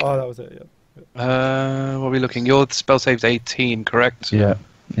magic. Oh, that was it. Yeah. What are we looking? Your spell save's 18, correct? Yeah,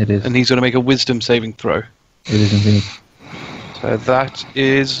 it is. And he's going to make a wisdom saving throw. It is indeed. So that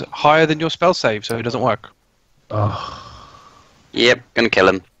is higher than your spell save, so it doesn't work. Oh, Yep, gonna kill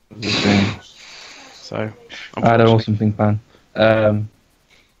him. okay. So, I had an unfortunately- awesome thing planned.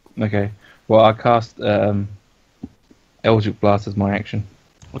 Okay. Well, I cast Eldritch Blast as my action.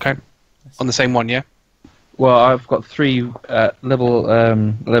 Okay. On the same one, yeah? Well, I've got 3 level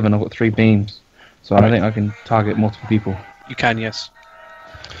 11. I've got 3 beams, so I Right. think I can target multiple people. You can, yes.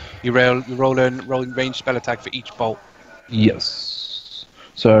 You roll a range spell attack for each bolt. Yes.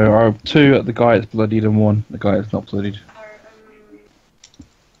 So I have 2 at the guy that's bloodied and 1 at the guy that's not bloodied.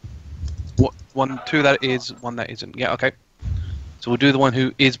 Two that is, 1 that isn't. Yeah, okay. So we'll do the one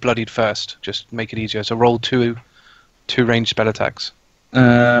who is bloodied first, just to make it easier. So roll 2 range spell attacks.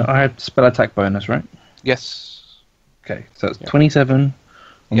 I have spell attack bonus, right? Yes. Okay, so it's Yeah. 27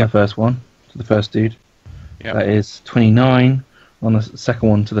 on Yeah. the first one to the first dude. Yeah. That is 29 on the second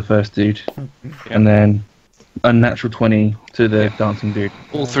one to the first dude, and then a natural 20 to the dancing dude.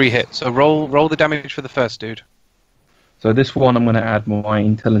 All 3 hit. So roll the damage for the first dude. So this one I'm going to add my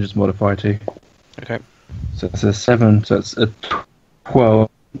intelligence modifier to. Okay. So it's a 7, so it's a 12.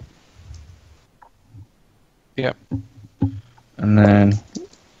 Yeah. And then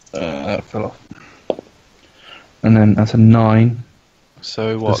that fell off. And then that's a 9.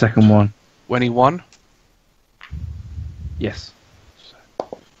 So The what? second one. 21? Yes.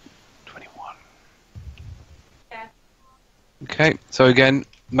 21. Yeah. Okay. So again,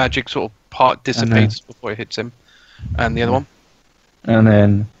 magic sort of part dissipates before it hits him. And the other one? And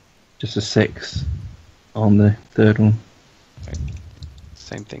then just a 6 on the third one.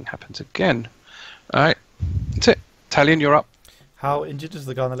 Same thing happens again. Alright. That's it. Talion, you're up. How injured is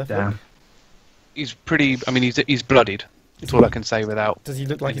the guy on the left? Damn. look? He's pretty... I mean, he's bloodied. That's all I can say without... Does he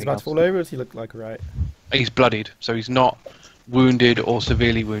look like he's anything about else. to fall over, or does he look like right? He's bloodied, so he's not wounded or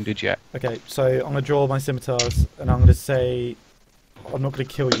severely wounded yet. Okay, so I'm gonna draw my scimitars, and I'm gonna say, I'm not gonna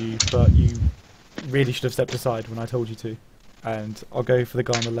kill you, but you really should have stepped aside when I told you to. And I'll go for the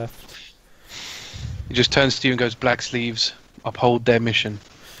guy on the left. He just turns to you and goes, "Black sleeves, uphold their mission."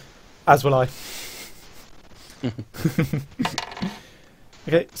 As will I.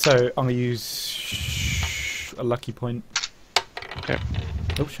 Okay, so I'm gonna use a lucky point. Okay.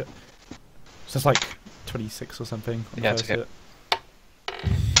 Oh shit. So it's like 26 or something. On the Yeah, it's first a hit.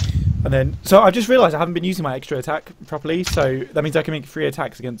 And then, so I've just realised I haven't been using my extra attack properly, so that means I can make 3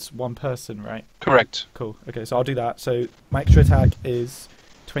 attacks against 1 person, right? Correct. Cool. Okay, so I'll do that. So my extra attack is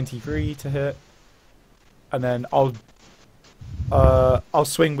 23 to hit, and then I'll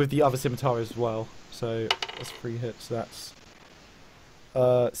swing with the other scimitar as well. So that's 3 hits. So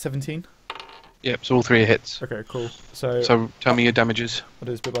that's 17. Yep. So all 3 are hits. Okay, cool. So So tell me your damages. I'll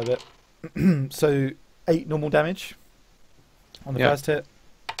do this bit by bit. So 8 normal damage on the Yeah. first hit,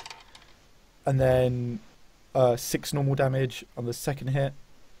 and then 6 normal damage on the second hit,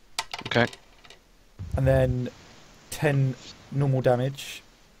 Okay. and then 10 normal damage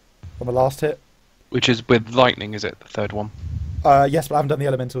on the last hit. Which is with lightning, is it? The third one. Yes, but I haven't done the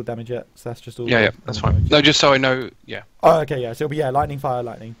elemental damage yet, so that's just all. Yeah, the that's normal fine. damage. No, just so I know. Yeah. Oh, okay, yeah. So it'll be lightning, fire,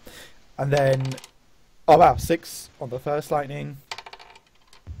 lightning, and then 6 on the first lightning,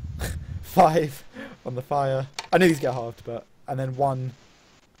 5 on the fire. I knew these get halved, but and then 1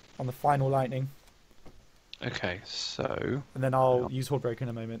 on the final lightning, Okay. So and then I'll use Hordebreaker in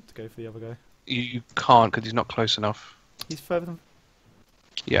a moment to go for the other guy. you can't because he's not close enough. He's further than.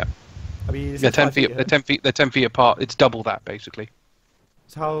 Yeah. I mean, They're 10 feet. They're 10 feet. They're 10 feet apart. It's double that basically.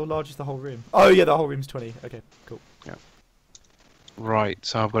 So how large is the whole room? Oh yeah, the whole room's 20. Okay, cool. Right.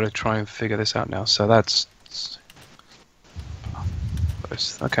 So I've got to try and figure this out now. So that's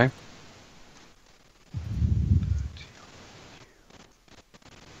okay.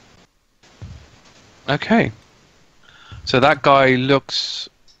 Okay. So that guy looks.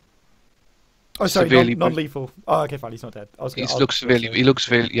 Oh, sorry, Severely non-lethal. Oh, okay, fine. He's not dead. I was. He I'll- looks severely. He looks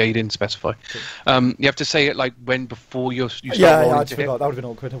severely. Yeah, he didn't specify. Cool. You have to say it like when before you start Yeah, rolling I to just hit. forgot. That would have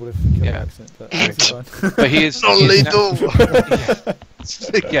been awkward. I would have killed Yeah. by accident, but it's fine. But he is Non-lethal.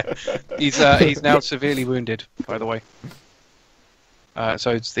 yeah, he's now severely wounded. By the way,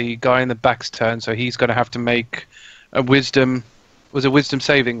 so it's the guy in the back's turn. So he's going to have to make a wisdom. Was a wisdom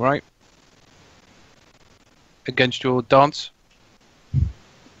saving, right? Against your dance.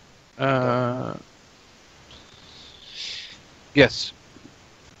 Yes.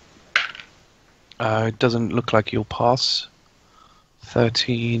 It doesn't look like you'll pass.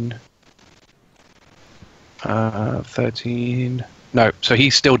 13. 13. No, so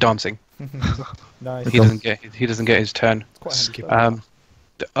he's still dancing. Nice. He doesn't get his turn. It's quite a handy Skip. spell.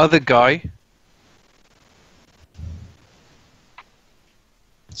 The other guy,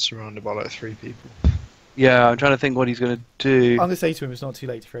 Surrounded by like 3 people. yeah, I'm trying to think what he's going to do. I'm going to say to him, it's not too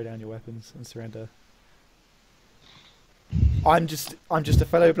late to throw down your weapons and surrender. I'm just a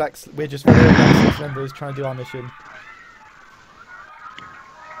fellow we're just fellow blacksmith members trying to do our mission.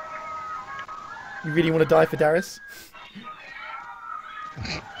 You really want to die for Darius?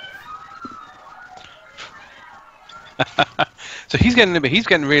 So he's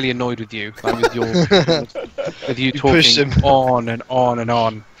getting really annoyed with you, like with you pushed talking him. on and on and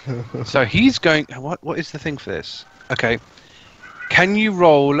on. So he's going. What is the thing for this? Okay, can you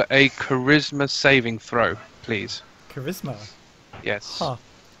roll a charisma saving throw, please? Charisma? Yes. Huh.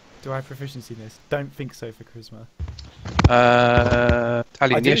 Do I have proficiency in this? Don't think so for charisma. Talion,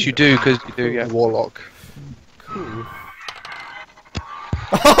 I do. yes you do, because you do. Yeah. Warlock. Cool.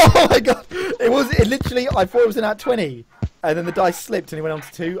 Oh my god! It literally, I thought it was an at 20, and then the dice slipped and it went on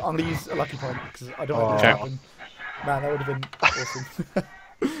to 2. I'm going to use a lucky point because I don't want this to Okay. happen. Man, that would have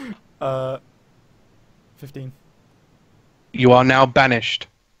been awesome. 15. You are now banished.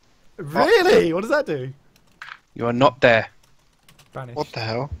 Really? What does that do? You are not there. Vanish. What the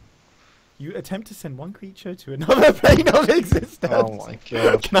hell? You attempt to send one creature to another plane of existence. Oh my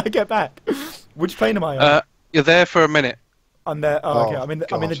god. Can I get back? Which plane am I on? You're there for a minute. I'm there. Oh, okay. Oh, I'm in the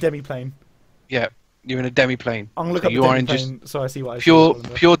God. demi-plane. Yeah, you're in a demi-plane. I'm gonna look So up you the are in just demi-plane so I see what I pure see.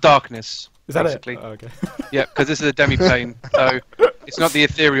 pure darkness. Is that basically. it? Oh, okay. Yeah, because this is a demi-plane, so it's not the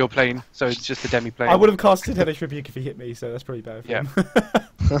ethereal plane, so it's just a demi-plane. I would have casted Hellish Rebuke if he hit me, so that's probably better for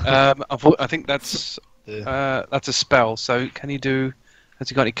Yeah. him. I think that's Yeah. a spell. So can he do? Has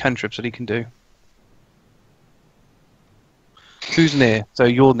he got any cantrips that he can do? Who's near? So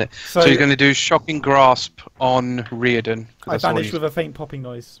you're near. So he's going to do shocking grasp on Riardon. I vanished with a faint popping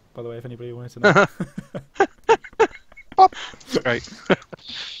noise, by the way, if anybody wanted to know. Great.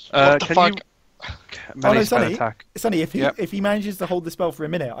 What the can fuck? you melee spell Sonny. attack? Sonny, if he Yep. if he manages to hold the spell for a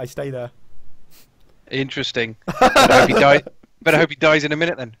minute, I stay there. Interesting. Better hope he dies. Better hope he dies in a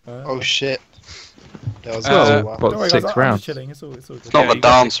minute then. Oh shit. That was Well, wow. but- Don't worry, 6 guys, I'm rounds. just chilling. It's all good. It's not Yeah, the you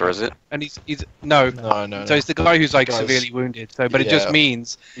got dancer, is it? And he's no. No. So it's the guy who's like Guys. severely wounded. So, but it just Yeah.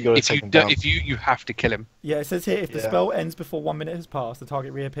 means You gotta if take you him do, down. if you have to kill him. Yeah, it says here if the Yeah. spell ends before 1 minute has passed, the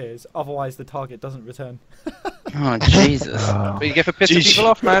target reappears. Otherwise, the target doesn't return. Oh, Jesus. But you get for pissing Jeez. people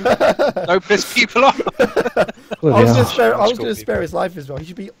off, man. Don't piss people off. Well, I was yeah. going to Cool spare his life as well.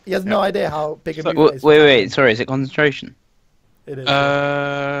 He has no idea how big a So- move that is. Wait, sorry, is it concentration? It is.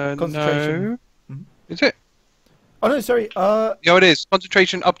 No. Concentration. Mhm. Is it? Oh no, sorry. Yeah, it is.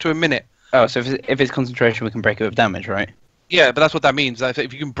 Concentration up to a minute. Oh, so if it's concentration, we can break it with damage, right? Yeah, but that's what that means. If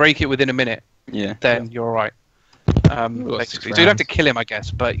you can break it within a minute, Yeah. then you're alright. Ooh, that's Basically. 6 So you'd have to rounds. kill him, I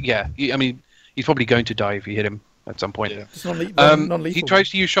guess. But yeah, I mean, he's probably going to die if you hit him at some point. Yeah. Just non-lethal. He tries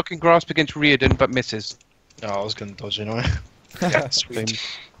to use shocking grasp against Riardon, but misses. No, I was gonna dodge anyway. Yeah, Sweet.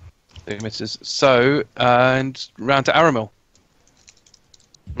 He misses. So, and round to Aramil.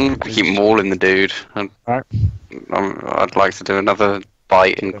 Keep mauling the dude. Alright. I'd like to do another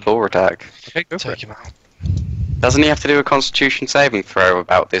bite and claw attack. Okay, go for Take it. him out. Doesn't he have to do a Constitution saving throw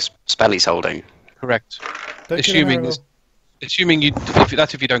about this spell he's holding? Correct. Don't kill him, Assuming Aramil. assuming you,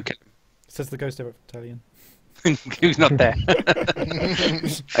 that's if you don't kill Says the ghost of Talion. him. Who's not there?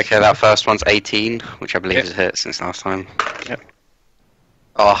 Okay, that first one's 18, which I believe Yep. is a hit since last time. Yep.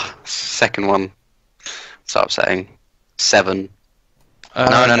 Oh, second one. It's upsetting. 7.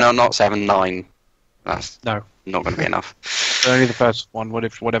 No, not 7, 9. That's No. not going to be enough. Only the first one,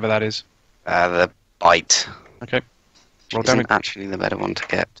 whatever that is. The bite Okay. Roll isn't damage. actually the better one to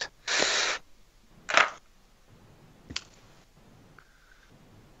get.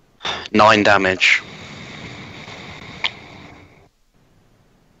 Nine damage.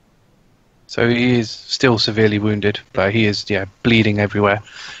 So he is still severely wounded, but he is, bleeding everywhere.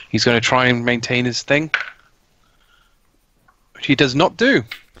 He's going to try and maintain his thing, which he does not do.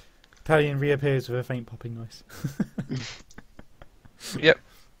 Talion reappears with a faint popping noise. Yep.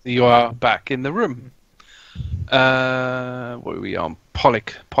 You are back in the room. What are we on?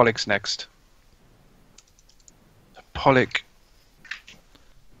 Pollock. Pollock's next. Pollock.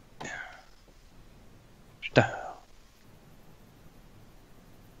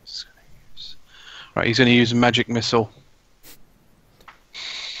 Right, he's going to use a magic missile.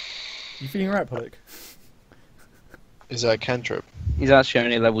 You feeling alright, Pollock? Is that a cantrip? He's actually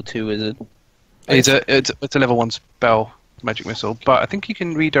only a level 2 wizard. It's a level 1 spell, magic missile, but I think he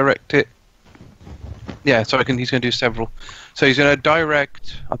can redirect it. Yeah, so he's going to do several. So he's going to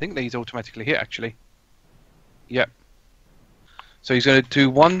direct. I think that he's automatically hit, actually. Yep. So he's going to do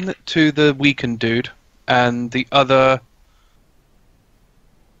one to the weakened dude, and the other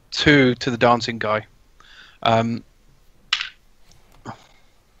two to the dancing guy.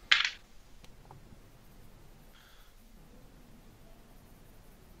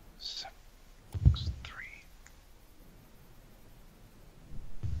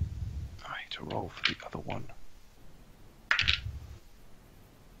 Roll for the other one.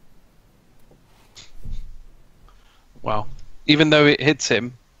 Wow. Even though it hits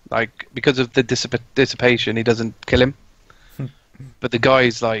him, like, because of the dissipation, he doesn't kill him. But the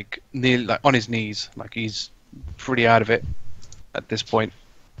guy's like nearly like on his knees, like he's pretty out of it at this point.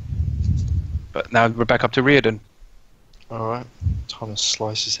 But now we're back up to Riardon. Alright. Time to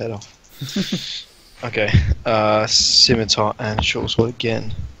slice his head off. Okay. Scimitar and short sword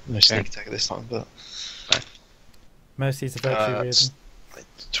again. No sneak attack this time, but Mercy is a virtue, Riardon.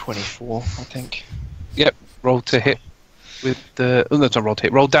 24, I think. Yep. Roll to hit with the. Oh, that's not roll to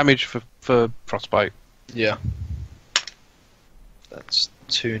hit. Roll damage for frostbite. Yeah. That's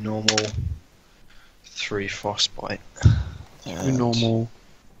 2 normal, 3 frostbite. 2 normal,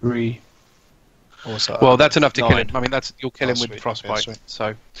 3. What's that? Well, that's enough to kill 9. him. I mean, you'll kill him with Sweet. frostbite. Okay, sweet.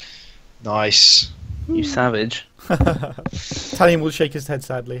 So Nice. You savage. Talion will shake his head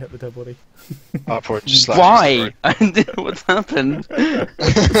sadly at the dead body. I'll probably just Why? What's happened?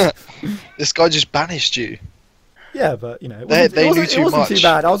 This guy just banished you. Yeah, but you know, They knew too it wasn't too much.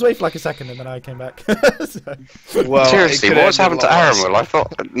 bad. I was away for like a second and then I came back. So. Well, Seriously, it could what has end happened to a lot worse. Aramil? I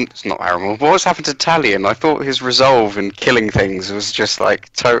thought it's not Aramil. What has happened to Talion? I thought his resolve in killing things was just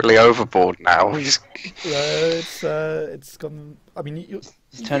like totally overboard now. He's It's gone. I mean,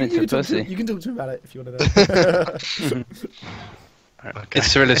 He's turned into a pussy. You can talk to him about it if you want to know. Okay. it's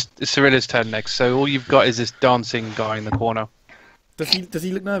Cirilla's turn next. So all you've got is this dancing guy in the corner. Does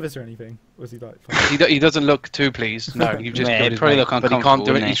he look nervous or anything? Or is he like? Fine? He doesn't look too pleased. No, you've just Yeah, killed he'd his probably mate, look but he can't uncomfortable,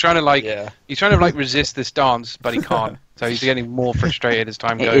 do it. wouldn't He's he? trying to like Yeah. he's trying to like resist this dance, but he can't. So he's getting more frustrated as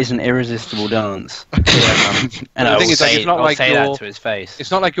time It goes. is an irresistible dance. And And the I thing will is, like, say, it's not I'll like say you're- that to his face. It's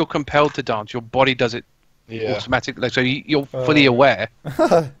not like you're compelled to dance. Your body does it Yeah. automatically. So you're fully aware.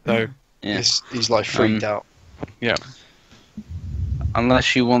 So Yeah. He's like freaked out. yeah.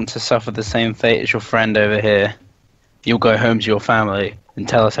 Unless you want to suffer the same fate as your friend over here, you'll go home to your family and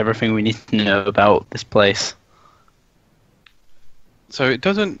tell us everything we need to know about this place. So it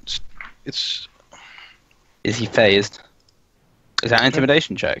doesn't. It's. Is he phased? Is that an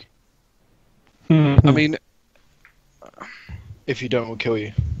intimidation check? I mean, If you don't, we'll kill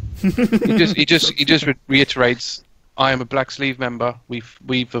you. he just reiterates. I am a Black Sleeve member. We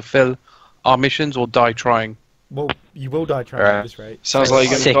fulfill our missions or die trying. Well, you will die trying at this rate. Sounds like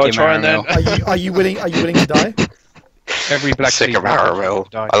you're Sick gonna him, die trying then. Aramil. Are you willing? Are you willing to die? Every Black sick Sleeve of member Aramil.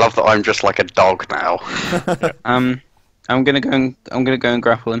 die. I love that I'm just like a dog now. I'm gonna go and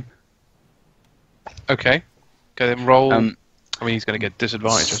grapple him. Okay. Okay, then roll. Um, I mean, he's going to get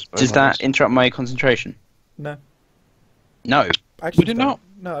disadvantage. I suppose, Does on that this. interrupt my concentration? No. No. Actions did don't. not.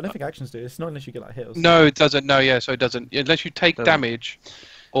 No, I don't think actions do. It's not unless you get like hit or something. No, it doesn't. No, yeah, so it doesn't. Unless you take Doesn't. damage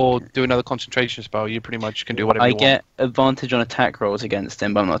or do another concentration spell, you pretty much can do whatever I you get advantage on attack rolls against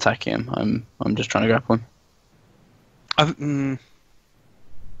him, but I'm not attacking him. I'm just trying to grapple him. want.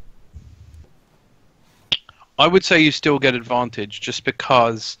 I would say you still get advantage just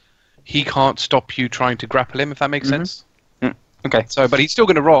because he can't stop you trying to grapple him, if that makes sense. Okay. So, but he's still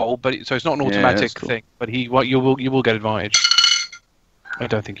going to roll, so it's not an Yeah, automatic that's cool. thing. But you will get advantage. I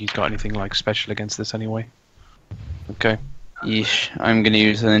don't think he's got anything like special against this anyway. Okay. Yeesh. I'm gonna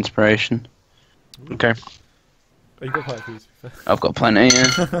use an inspiration. Okay. Oh, you got quite a few. I've got plenty.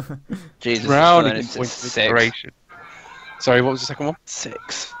 Yeah. Jesus. Round it's against point of six. inspiration. Sorry, what was the second one?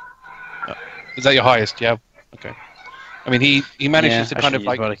 6. Is that your highest? Yeah. Okay. I mean, he manages to I kind should of use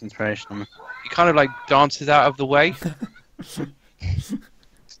like bardic inspiration on him. he kind of like dances out of the way.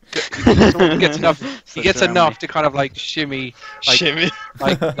 He gets enough. He gets around enough me. to kind of like shimmy, like Shimmy.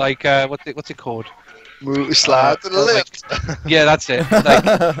 like what's it called? Move, slide to the like- left. Yeah, that's it. Like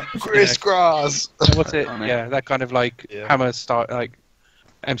Crisscross. what's it? Funny. Yeah, that kind of like Yeah. hammer start, like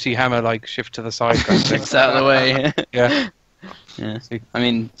MC Hammer, like shift to the side kind of thing. It's out of the way. Yeah. Yeah. See. I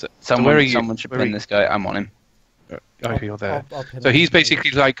mean, So someone, where are you? someone should Where are pin you? this guy. I'm on him. Oh, you're there. I'll pin So him. he's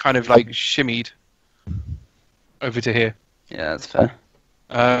basically like kind of like shimmied over to here. Yeah, that's fair.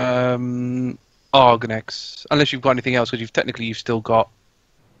 Argh next, unless you've got anything else, because you've still got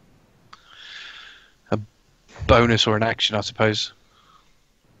a bonus or an action, I suppose,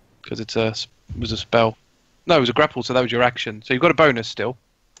 because it was a spell. No, it was a grapple, so that was your action. So you've got a bonus still.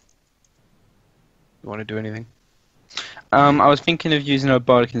 You want to do anything? I was thinking of using a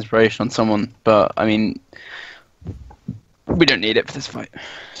bardic inspiration on someone, but I mean, We don't need it for this fight.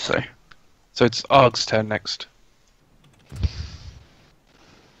 So it's Argh's turn next.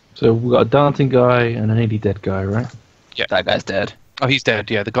 So we've got a dancing guy and a nearly dead guy, right? that guy's dead. Oh, he's dead.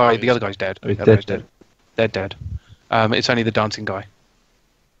 Yeah, the other guy's dead. Oh, he's The other dead. guy's They're dead. It's only the dancing guy,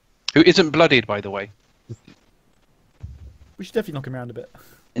 who isn't bloodied, by the way. We should definitely knock him around a bit.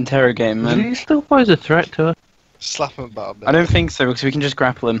 Interrogate him, Does man. he still pose a threat to us? Slap him about a bit. I don't think so because we can just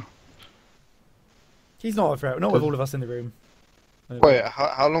grapple him. He's not a threat. Not with all of us in the room. Wait,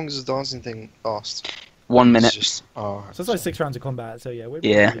 how long does the dancing thing last? 1 minute. It's just, oh, So it's like 6 rounds of combat. So yeah, we're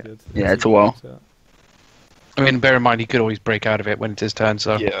Yeah. pretty good. Yeah, it's a while. So, I mean, bear in mind he could always break out of it when it's his turn.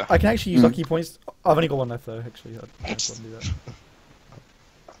 So yeah. I can actually use Mm. lucky points. I've only got one left though. Actually, I don't want to do that.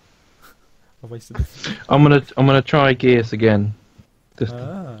 I've wasted this. I'm gonna try Gears again. This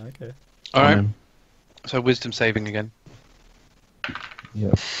time Okay. all on right. him. So wisdom saving again. Yeah.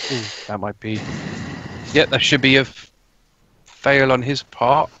 Ooh, that might be. Yeah, that should be a fail on his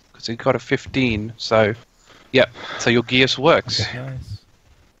part because he got a 15. So, yeah. So your Gears works. Nice.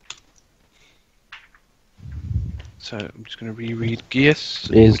 So I'm just going to reread Gears,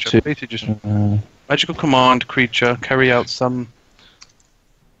 Is which to- is basically just Uh, magical command creature carry out some.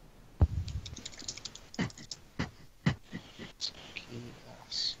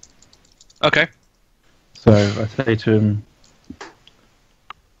 Okay. so I say to him,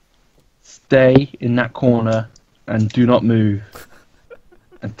 stay in that corner and do not move,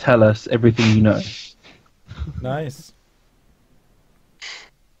 and tell us everything you know. Nice.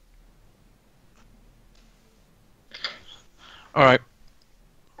 All right.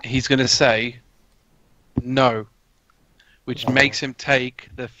 He's going to say no, which makes him take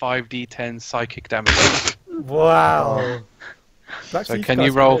the 5d10 psychic damage. Wow. Black So Sleeves can you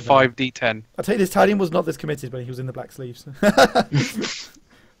guy's roll committed, man. 5d10? I'll tell you this, Talion was not this committed when he was in the Black Sleeves.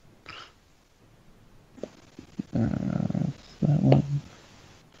 That one.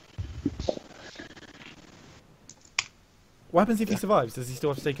 What happens if he survives? Does he still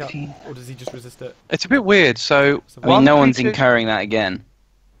have to take out, or does he just resist it? It's a bit weird. So So I while mean, the no one's creature- incurring that again.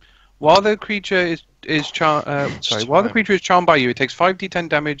 While the creature is charmed by you, it takes 5d10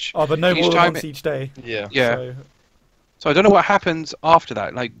 damage. Oh, but no Each more than time once each day. Yeah. Yeah. So, So I don't know what happens after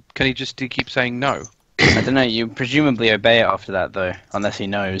that. Like, can he just keep saying no? I don't know. You presumably obey it after that, though, unless he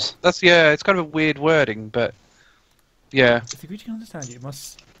knows. That's It's kind of a weird wording, but yeah. if the creature can understand you, it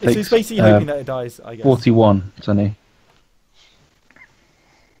must. Takes, It's basically hoping that it dies, I guess. 41, Sonny.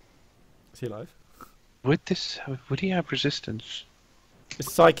 Is he alive? Would he have resistance?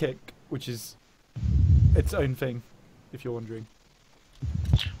 It's psychic, which is its own thing, if you're wondering.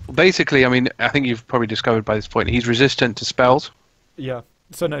 Well, basically, I mean, I think you've probably discovered by this point he's resistant to spells. Yeah.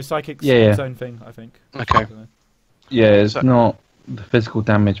 So no, psychic's Yeah, its yeah. own thing, I think. Okay. I don't know. Yeah, it's So- not the physical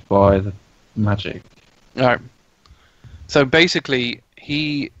damage by the magic. All right. So basically,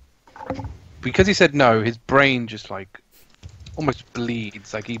 because he said no, his brain just like almost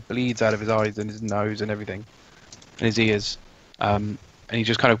bleeds. Like he bleeds out of his eyes and his nose and everything, and his ears, and he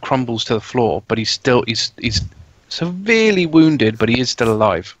just kind of crumbles to the floor. But he's severely wounded, but he is still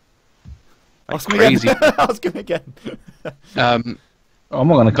alive. Like Ask him crazy. again. Ask him again. I'm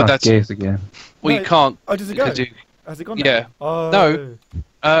not going to But cast that's- Gears again. Well, No, you can't. Oh, does it go? because Has it gone Yeah. now? Oh. No.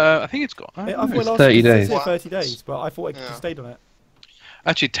 I think it's got. I thought It's last 30 it says days. here 30 days, but I thought it Yeah. just stayed on it.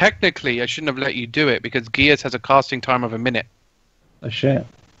 Actually, technically, I shouldn't have let you do it because Gears has a casting time of a minute. Oh shit.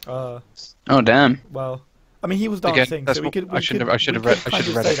 Oh, damn. Well, I mean, he was Again, dancing, that's so we what- could. I should have read. I should have kind read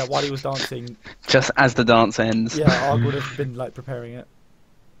of say it. that while he was dancing, Just as the dance ends. yeah, Argh would have been like preparing it.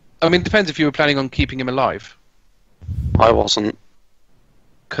 I mean, it depends if you were planning on keeping him alive. I wasn't.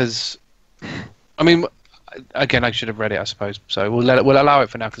 Because, I mean, again, I should have read it, I suppose. So we'll allow it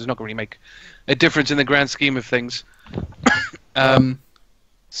for now because it's not going to really make a difference in the grand scheme of things.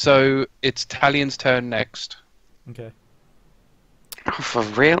 So it's Talion's turn next. Okay. Oh, for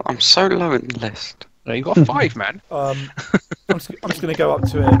real? I'm so low in the list. No, you got a 5, man. I'm just going to go up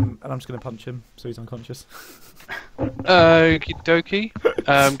to him and I'm just going to punch him so he's unconscious. Okie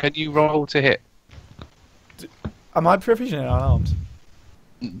dokie. Can you roll to hit? Am I proficient in unarmed?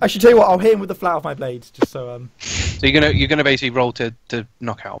 I should tell you what. I'll hit him with the flat of my blade, just so So you're gonna basically roll to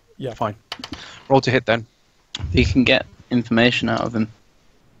knock out. Yeah. Fine. Roll to hit then. You can get information out of him,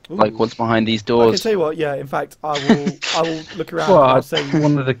 Ooh. like what's behind these I can doors. tell you what. Yeah. In fact, I will look around. Well, and I'll say.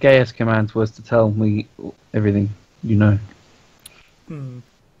 one of the Gaius commands was to tell me everything you know.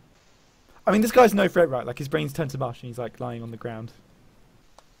 I mean, this guy's no threat, right? Like his brain's turned to mush and he's like lying on the ground.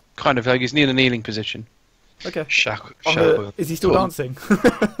 Kind of like he's in a kneeling position. Okay. Is he still dancing?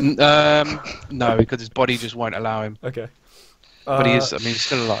 No, because his body just won't allow him. Okay. But he is. I mean, he's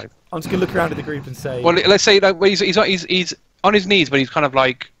still alive. I'm just gonna look around at the group and say. Well, let's say that he's on his knees, but he's kind of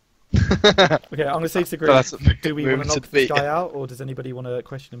like. Okay, I'm gonna say to the group. that's- Do we want to moving to knock the this beat. guy out, or does anybody want to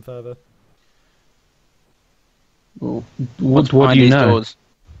question him further? What What's do behind you these know? doors?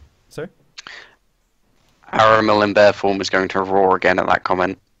 Sorry. Aramil in bear form is going to roar again at that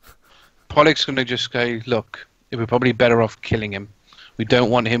comment. Pollock's going to just go, look, we're probably better off killing him. We don't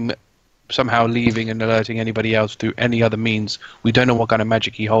want him somehow leaving and alerting anybody else through any other means. We don't know what kind of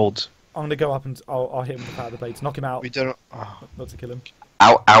magic he holds. I'm gonna go up and I'll hit him with the power of the blades, knock him out, We don't. Oh, not to kill him.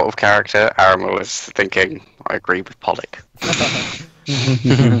 Out of character, Aramil is thinking, I agree with Pollock.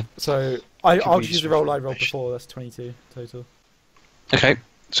 So I'll be use the roll I rolled information. before. That's 22 total. Okay,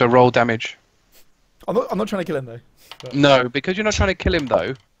 so roll damage. I'm not trying to kill him though. No, because you're not trying to kill him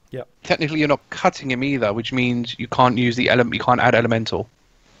though. Yep. Technically, you're not cutting him either, which means you can't use the element. You can't add elemental.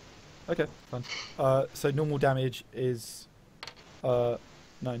 Okay, fine. So normal damage is 9.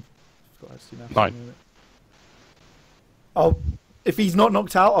 Forgot how to do maths. 9. If he's not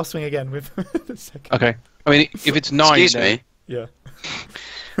knocked out, I'll swing again with the second. Okay. I mean, if it's 9, Excuse then, me. Yeah.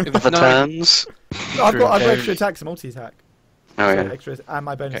 If it's Other 9, turns. I've True. got extra attacks, a multi-attack. Oh So yeah. extra, and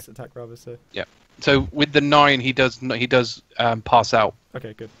my bonus attack rather. So so with the 9, he does pass out.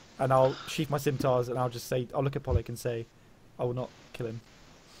 okay, good. And I'll sheath my scimitars, and I'll just say, I'll look at Pollock and say, I will not kill him.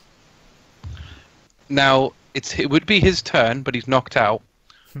 Now it would be his turn, but he's knocked out.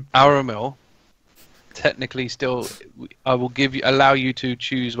 Aramil, technically, still, I will allow you to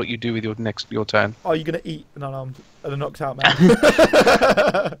choose what you do with your turn. Are you gonna eat an unarmed and a knocked out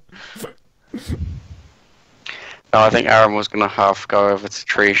man? No, I think Aramil's going to half go over to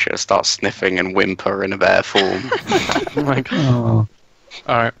Crisia, start sniffing and whimper in a bear form. Oh my god! Oh,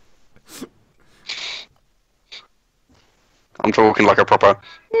 All right. I'm talking like a proper.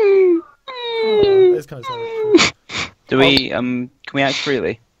 It's kind of sad. Do we can we act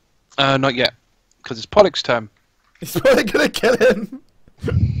freely? Not yet, because it's Pollock's turn. He's probably gonna kill him.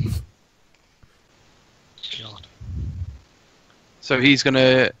 God. So he's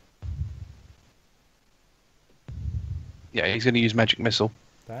gonna. Yeah, he's gonna use magic missile.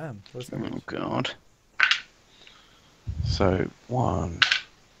 Damn. What's that? Oh god. So 1,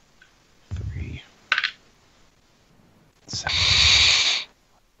 3, 7.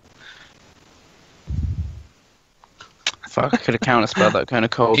 Fuck, I could have counterspelled that kind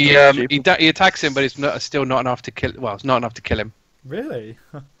of cold. He attacks him, but it's still not enough to kill. Well, it's not enough to kill him. Really?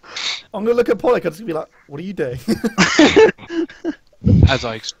 I'm gonna look at Pollock. I'm just gonna be like, "What are you doing?" As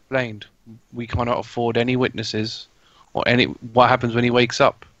I explained, we cannot afford any witnesses, or any. What happens when he wakes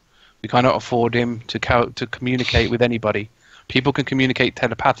up? We cannot afford him to communicate with anybody. People can communicate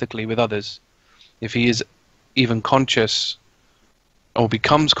telepathically with others. If he is even conscious, or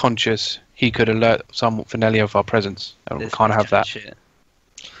becomes conscious, he could alert some Finelli of our presence, and we This can't is have that. shit.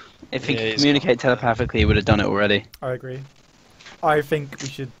 If he Yeah, could he's communicate telepathically, he would have done it already. I agree. I think we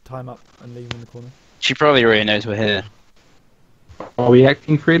should time up and leave him in the corner. She probably already knows we're here. are we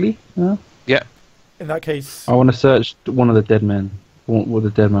acting freely? No? In that case, I want to search one of the dead men. With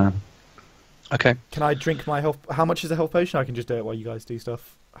the dead man. Okay. can I drink my health? How much is a health potion? I can just do it while you guys do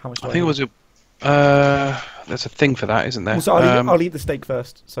stuff. How much? Do I think it was a. There's a thing for that, isn't there? Also, I'll eat the steak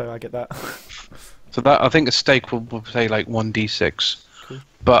first, so I get that. So that I think a steak will say like 1d6, Cool.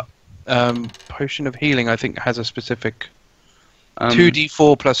 but potion of healing I think has a specific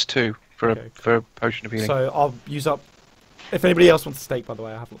 2d4 plus 2 for Okay, for a potion of healing. So I'll use up. If anybody else wants a steak, by the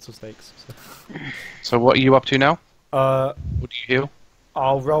way, I have lots of steaks. So what are you up to now? So. What do you heal?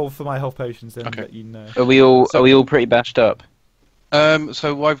 I'll roll for my health potions then, Okay. let you know. Are we all pretty bashed up?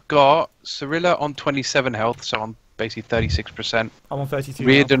 So I've got Cirilla on 27 health, so I'm basically 36%. I'm on 32 now.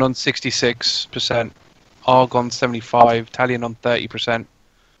 Riardon on 66%. Argh on 75. Talion on 30%.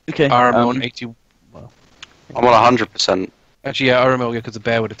 Okay. Aramil on 80. I'm on 100%. Actually, yeah, Aramil, because the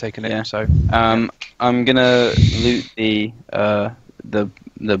bear would have taken it. Yeah. So I'm gonna loot the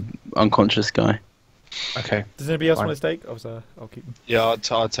unconscious guy. okay. Does anybody else Fine. want a steak? I'll keep them. Yeah,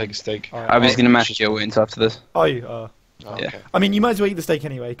 I'd take a steak. Alright, I was I'll- gonna mash your wounds after this. Are you? Oh, Yeah. okay. I mean, you might as well eat the steak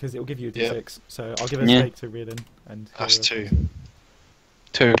anyway, because it'll give you a Yeah. d6. So I'll give a Yeah. steak to Riardon. And That's he'll- 2.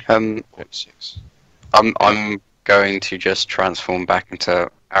 2. 6. I'm going to just transform back into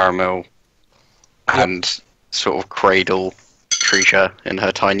Aramil and sort of cradle Crisia in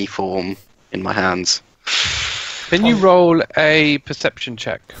her tiny form in my hands. Can you roll a perception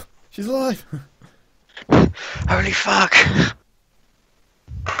check? She's alive! Holy fuck!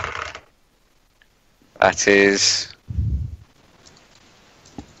 That is.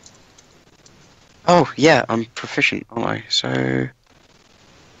 Oh yeah, I'm proficient, aren't I? So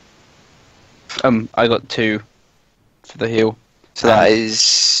I got 2 for the heal. So that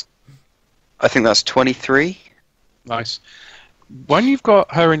is, I think that's 23. Nice. When you've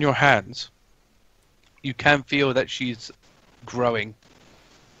got her in your hands, you can feel that she's growing.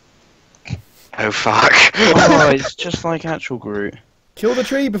 Oh fuck! Oh, it's just like actual Groot. Kill the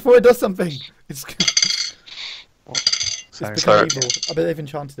tree before it does something. It's So, become evil. I bet they've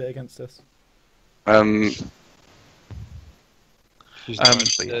enchanted it against us. She's not actually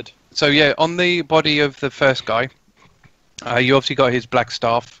so- dead. so yeah, on the body of the first guy, you obviously got his black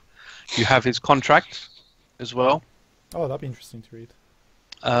staff. You have his contract as well, Oh, that'd be interesting to read.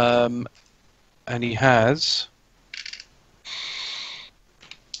 and he has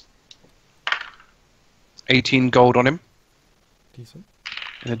 18 gold on him Decent.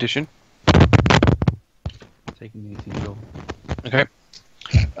 in addition. Taking 18 gold. Okay.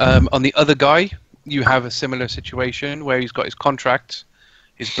 On the other guy, you have a similar situation where he's got his contract,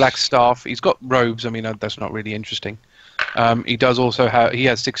 his black staff. He's got robes. I mean, that's not really interesting. He does also have. He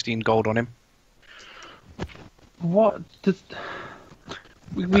has 16 gold on him. What does...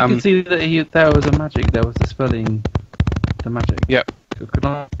 We can see that there was a magic. There was dispelling the magic. Yep.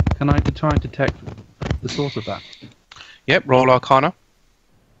 Can I try and detect the source of that? Yep. Roll Arcana.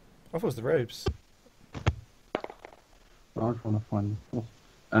 I thought it was the robes. I just want to find the source.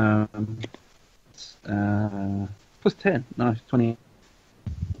 Plus 10. Nice. 20.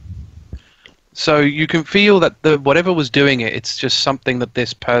 So you can feel that whatever was doing it, it's just something that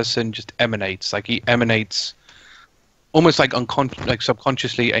this person just emanates. Like he emanates, almost like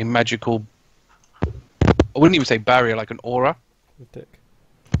subconsciously, a magical. I wouldn't even say barrier, like an aura. Dick.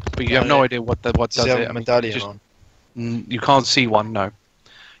 But you have no idea what does Does he have it. a I mean, medallion just- on? You can't see one. No,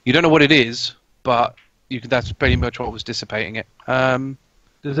 you don't know what it is, but that's pretty much what was dissipating it.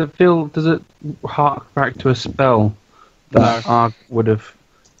 Does it hark back to a spell that Argh would have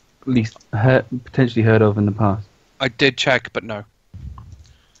at least potentially heard of in the past? I did check, but no.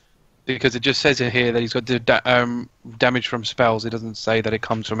 Because it just says it here that he's got damage from spells. It doesn't say that it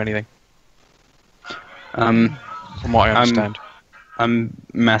comes from anything, from what I understand. I'm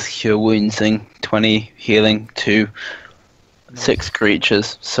mass cure wounds thing, 20 healing to 6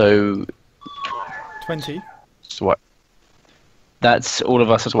 creatures. So 20. So what? that's all of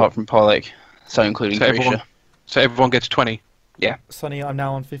us apart from Pollock, so including So everyone, Crisia. so everyone gets 20. Sonny, I'm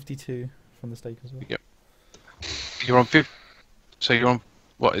now on 52 from the stake as well. Yep. You're on 50. So you're on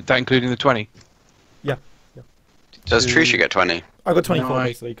what? That including the 20? Does Tricia get 20? I got 24 No,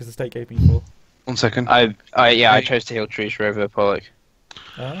 basically because the stake gave me 4. 1 second. I chose to heal Tricia over Pollock.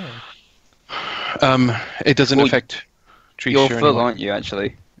 Oh. It doesn't Well, affect Tricia You're full, anymore. aren't you?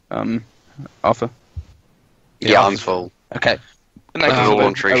 Actually, Arthur. Yeah, I'm full. Okay. In that I case, roll I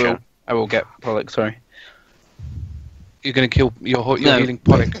on Tricia. will get Pollock. Sorry. You're going to kill. You're No. healing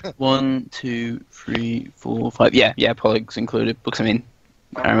Pollock. 1, 2, 3, 4, 5. Yeah, Pollock's included. Because I mean,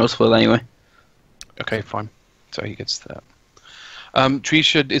 Aramil's full anyway. Okay, fine. So he gets that.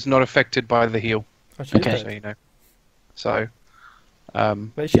 Tricia is not affected by the heal. Oh, she is Okay. dead. So you know. So.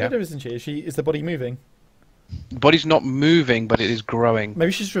 Wait, is she yeah. dead or isn't she? Is the body moving? The body's not moving, but it is growing.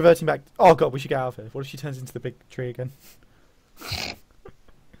 Maybe she's reverting back. Oh god, we should get out of here. What if she turns into the big tree again?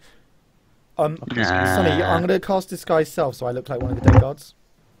 Sonny, I'm gonna cast Disguise Self so I look like one of the dead gods.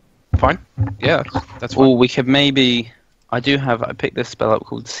 Fine. Yeah, that's fine. Well, we could maybe. I picked this spell up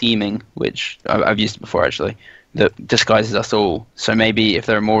called Seeming, which I've used it before actually. That disguises us all. So maybe if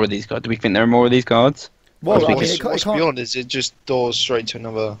there are more of these guards, do we think there are more of these guards? Well, I mean, What's, it can't, what's beyond? Is it just doors straight to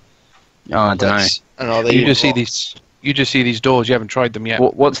another Oh, I don't know. place? And are they You just see locked? these. You just see these doors. You haven't tried them yet.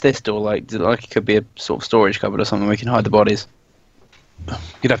 What's this door like? Does it like it could be a sort of storage cupboard or something we can hide the bodies?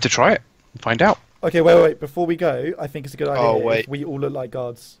 You'd have to try it and find out. Okay, wait. Before we go, I think it's a good idea Oh, wait. if we all look like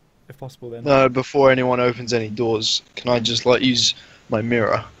guards, if possible. Then. No, before anyone opens any doors, can I just like use my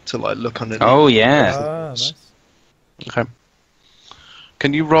mirror to like look underneath? Oh yeah. Ah, nice. Okay.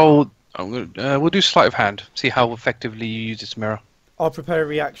 Can you roll? We'll do sleight of hand. See how effectively you use this mirror. I'll prepare a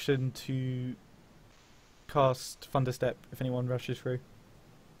reaction to cast Thunderstep if anyone rushes through.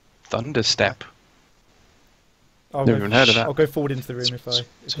 Thunderstep. I'll Never go, even heard of that. I'll go forward into the room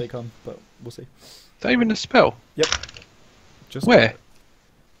if they come, but we'll see. Is that even a spell? Just Where?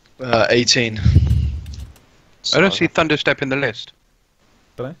 18. I don't see Thunderstep in the list.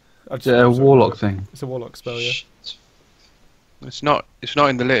 I It's a warlock thing. It's a warlock spell, yeah. It's not. It's not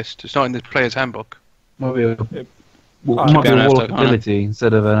in the list. It's not in the player's handbook. Might be a, It- might be Gonna a have to warlock kind of- ability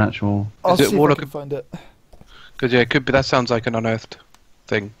instead of an actual. I'll it see if I warlock- can find it. Because yeah, it could be. That sounds like an unearthed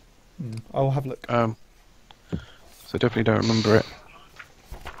thing. I'll have a look. So I definitely don't remember it.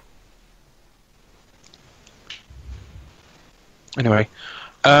 Anyway,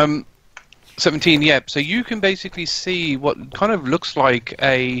 17, yeah. So you can basically see what kind of looks like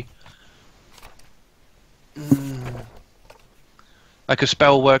a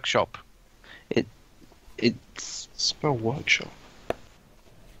spell workshop. It's Spell workshop.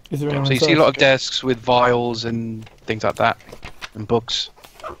 Is there So anyone you see a lot of inside? desks with vials and things like that, and books.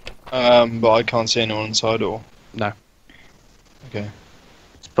 But I can't see anyone inside or. No. Okay.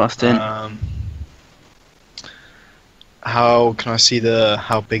 bust in. How can I see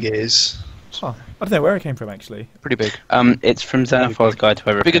how big it is? Oh, I don't know where it came from actually. Pretty big. It's from Xanathar's Guide to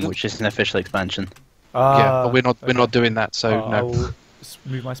Bigger Everything, than- which is an official expansion. Yeah, but we're okay. not doing that. So I no. will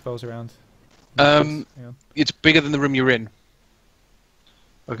move my spells around. Um, Hang on. It's bigger than the room you're in.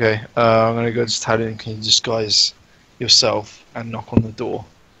 Okay, I'm gonna go to Talion. Can you disguise yourself and knock on the door?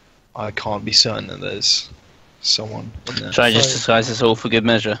 I can't be certain that there's someone in there. Should I just Sorry. disguise this all for good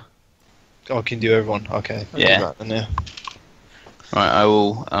measure? Oh, I can do everyone. Okay. I'll do Yeah. that then, yeah. Right, I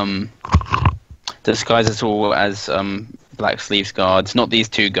will disguise us all as Black Sleeves guards. Not these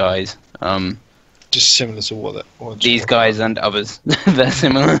two guys. Just similar to what These guys and others. They're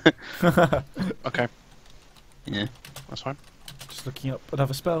similar. Okay. Yeah. That's fine. Just looking up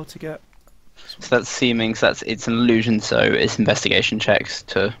another spell to get. So that's seeming. So it's an illusion. So it's investigation checks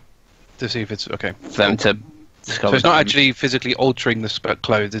to To see if it's okay. for them to discover. So it's not them. actually physically altering the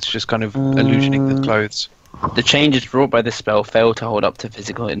clothes. It's just kind of illusioning the clothes. The changes wrought by this spell fail to hold up to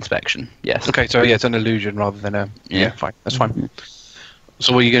physical inspection. Yes. Okay, so yeah, it's an illusion rather than a. Yeah, Yeah. fine. That's fine.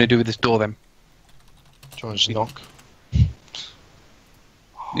 So what are you going to do with this door then? Do you want to just knock?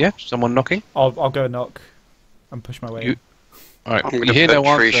 Yeah, someone knocking. I'll go knock and push my way. You- in. All right. I'm You going to hear put no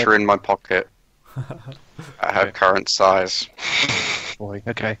Tricia answer. in my pocket at her Okay. current size. Boy,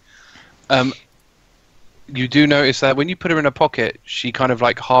 okay. You do notice that when you put her in a pocket, she kind of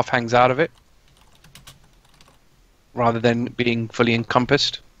like half hangs out of it, rather than being fully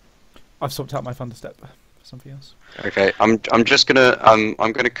encompassed. I've swapped out my thunderstep for something else. Okay, I'm just gonna I'm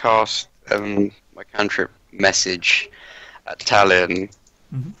gonna cast my cantrip message at Talion.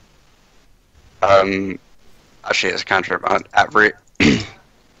 Mhm. Actually, it's a cantrip at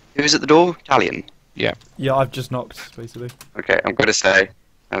Who's at the door? Talion. Yeah, I've just knocked basically. Okay, I'm gonna say,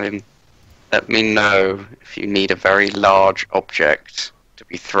 Talion, let me know if you need a very large object to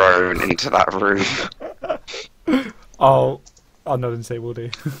be thrown into that room. I'll nod and say will do,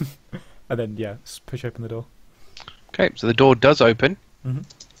 and then yeah, push open the door. Okay, so the door does open.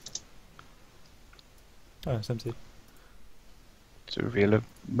 Oh, it's empty. To reveal a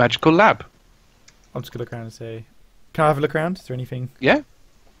magical lab. I'm just gonna look around and say, can I have a look around? Is there anything Yeah.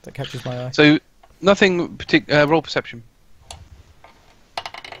 that catches my eye? So nothing particular. Roll perception.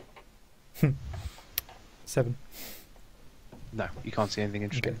 7. No, you can't see anything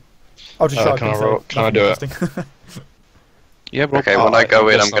interesting. I'll just shut up can and I say roll- can I nothing do it? interesting. Yeah. Roll. Okay, when I go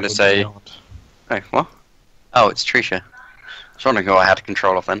in, guess I'm gonna that would say, be beyond. hey, what? Oh, it's Tricia. I was wondering who I had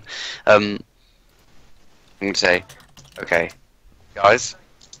control of then. I'm gonna say, okay, guys,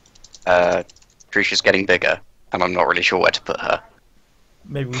 Tricia's getting bigger, and I'm not really sure where to put her.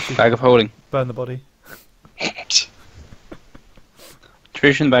 Maybe we should Bag of holding. burn the body.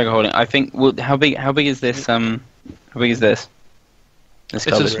 Tradition bag of holding. I think. Well, how big is this? How big is this? This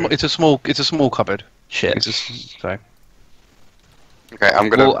cupboard? It's a small cupboard. Shit. It's just sorry. Okay, I'm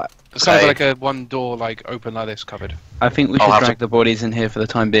gonna. Well, It's kind of Say- like a one door, like open like this cupboard. I think we I'll should have drag to- the bodies in here for the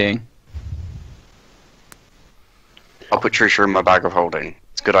time being. I'll put Tricia in my bag of holding.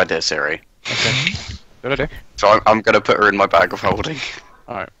 It's a good idea, Siri. Okay. Good idea. So I'm gonna put her in my bag of holding.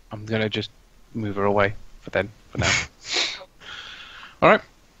 All right. I'm gonna just move her away for now. All right.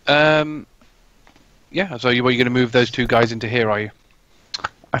 Yeah. So what are you gonna move those two guys into here? Are you?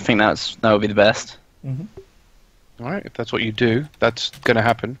 I think that would be the best. All right. If that's what you do, that's gonna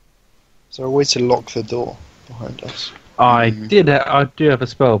happen. Is there a way to lock the door behind us? I do have a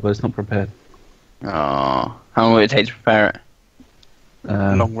spell, but it's not prepared. Oh, how long will it take to prepare it?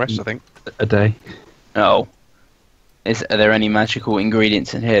 Long rest, I think. A day. Oh, are there any magical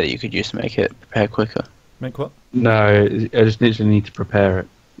ingredients in here that you could use to make it prepare quicker? Make what? No, I just literally need to prepare it.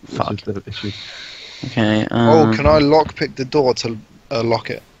 Fuck. Which is the issue. Okay. Oh, can I lockpick the door to lock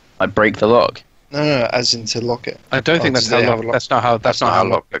it? I break the lock? No, as in to lock it. I don't think Oh, that's do they how. have a lock? That's not how. That's not how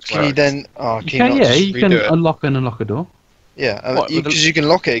lock lockpicks Can you work. then? You Can you can, not yeah, just you can redo it? unlock and unlock a door. Yeah, What, with the- because you can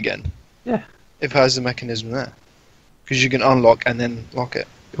lock it again. Yeah. If it has the mechanism there. Because you can unlock and then lock it.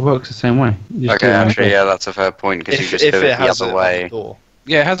 It works the same way. You just Okay, do it actually, like yeah, that's a fair point because you If just do it the has other it way. on the door.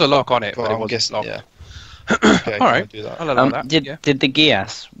 Yeah, it has a lock on it, But but it I'm wasn't guessing, locked. yeah. Okay, All right. do that. I'll allow that. Did Yeah. the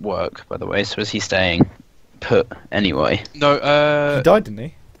Gias work, by the way? So is he staying put anyway? No. He died, didn't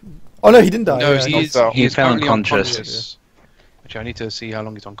he? Oh no, he didn't die. No, yeah, he is. fell. He is He fell currently unconscious. unconscious. Actually, I need to see how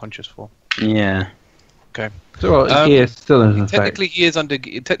long he's unconscious for. Yeah. So gear still in effect. Technically,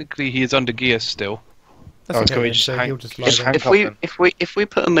 he is under gear still. That's Oh, okay, can we then, just so hang- he'll just lie just there. hang- If we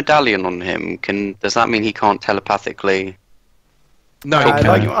put a medallion on him, does that mean he can't telepathically? No, I he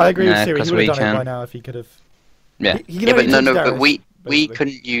can't. agree with Nah, Siri. He 'cause would we have done it can. by now if he could have. Yeah. He can Yeah, only but no, talk to but Garrus, we basically.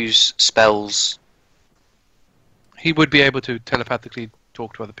 couldn't use spells. He would be able to telepathically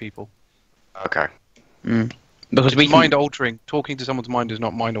talk to other people. Okay. Because we It's can... mind altering. Talking to someone's mind is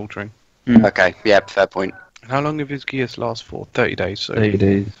not mind altering. Okay. Yeah. Fair point. How long have his gears last for? 30 days. So 30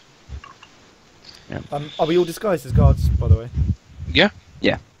 days. Are we all disguised as guards, by the way?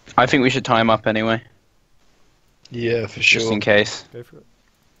 I think we should tie him up anyway, Yeah, for just sure. in case. Go for it.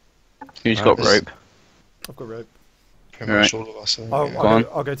 Who's Alright, got rope? I've got rope. Pretty much all of us. I think, I'll, yeah.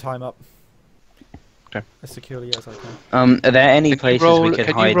 I'll go tie him up. Okay. As securely as I can. Are there any Can places you roll, we could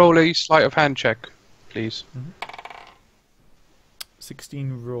can hide? you roll a sleight of hand check, please?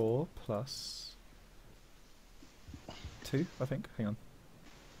 16 raw plus 2, I think. Hang on.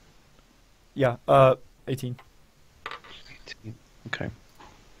 Yeah, 18. Okay.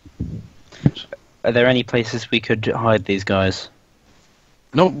 Are there any places we could hide these guys?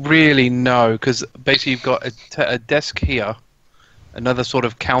 Not really, no, because basically you've got a desk here, another sort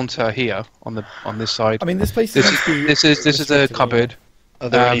of counter here on this side. I mean, this place This seems to be This is a restricted cupboard. Are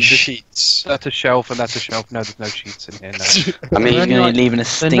there any this- sheets? That's a shelf, and that's a shelf. No, there's no sheets in here. No. I mean, You're going to be leaving a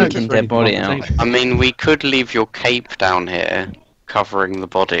They're not stinking just ready dead body for out. I mean, we could leave your cape down here, covering the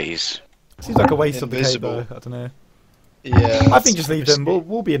bodies. Seems like a waste of the cape, Invisible. though. I don't know. Yeah. I think just leave them. risky.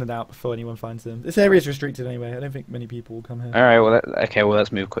 We'll be in and out before anyone finds them. This area is restricted anyway. I don't think many people will come here. Alright, well,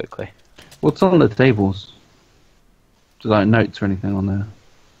 let's move quickly. What's on the tables? Is there like notes or anything on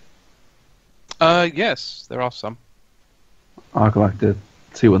there? Yes, there are some. I'd like to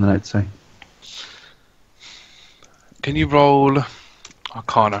see what the notes say. Can you roll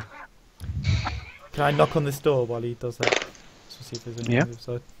Arcana? Can I knock on this door while he does that? Let's see if there's anyone Yeah. on the other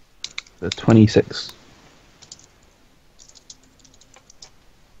side. 26.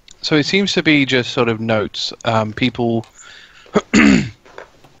 So it seems to be just sort of notes. People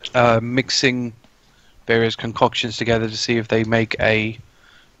mixing various concoctions together to see if they make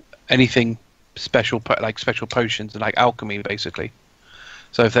anything special, like special potions, like alchemy, basically.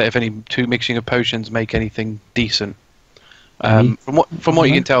 So if any two mixing of potions make anything decent. From what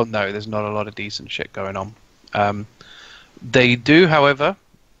you can tell, no, there's not a lot of decent shit going on. They do, however.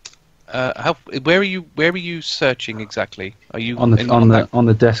 Where are you searching exactly? Are you On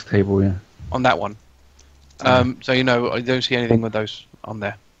the desk table, yeah. on that one? So I don't see anything with those on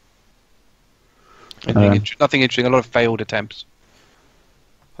there. Nothing interesting. A lot of failed attempts.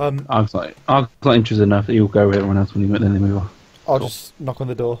 Argh's not interested enough that he'll go with everyone else when then they move off. I'll Cool. just knock on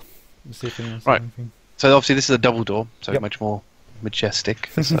the door and see if anyone's Right. anything. So obviously this is a double door, so Yep. much more majestic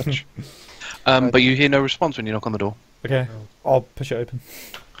as such. But you hear no response when you knock on the door. Okay, I'll push it open.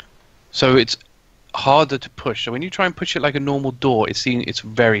 So it's harder to push. So when you try and push it like a normal door, it's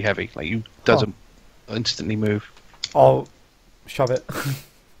very heavy. Like you doesn't instantly move. I'll shove it.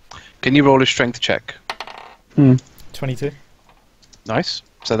 Can you roll a strength check? 22. Nice.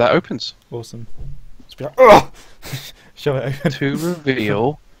 So that opens. Awesome. Just be like, ugh! Shove it open. To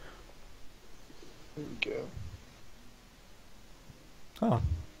reveal. There we go. Oh.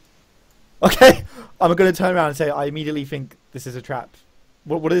 Okay, I'm going to turn around and say I immediately think this is a trap.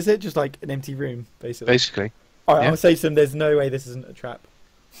 What is it? Just like an empty room, basically. Basically. Alright, yeah. I'm going to say to them, there's no way this isn't a trap.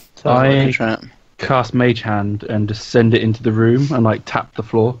 Sounds like a I- trap. Cast Mage Hand and just send it into the room and like tap the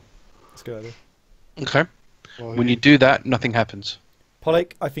floor. Let's go over. Okay. Well, When you do that, nothing happens.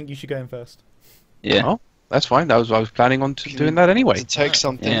 Pollock, I think you should go in first. Yeah. Oh, that's fine. I was planning on Can doing that anyway. detect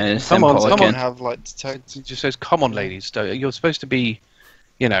something. Yeah, just Come send on, Pollock come in. Have like detect. It just says, "Come on, ladies." So you're supposed to be,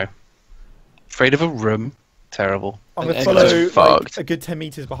 afraid of a room. Terrible. I'm going to And follow just like, fucked. a good 10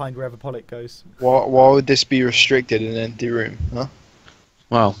 meters behind wherever Pollock goes. Why would this be restricted in an empty room? Huh?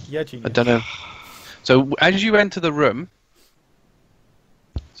 Well, Yeah, I genius. don't know. So as you enter the room,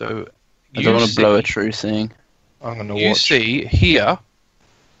 so I don't want to blow a true seeing. I'm gonna You watch. see here,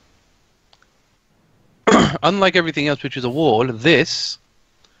 unlike everything else, which is a wall, this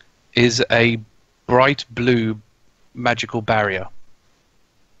is a bright blue magical barrier.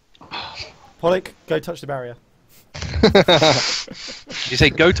 Pollock, go touch the barrier. You say,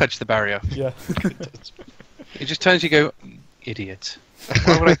 "Go touch the barrier." Yeah. It just turns you, go, "Idiot!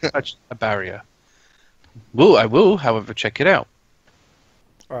 Why would I touch a barrier?" Well, I will, however, check it out.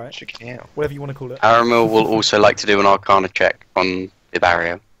 Alright, Check it out. whatever you want to call it. Aramil will also like to do an Arcana check on the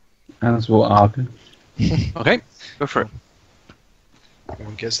barrier. And that's what Argh. Okay, go for it.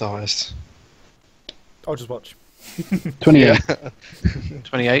 Everyone gets the highest. I'll just watch. 28. Yeah.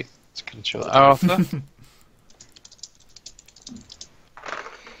 28. It's gonna chill. Arthur.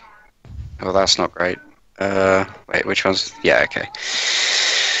 Oh, that's not great. Wait, which one's... Yeah, okay.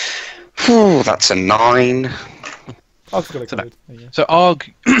 Whew, that's a 9. I've got it covered. There you go. So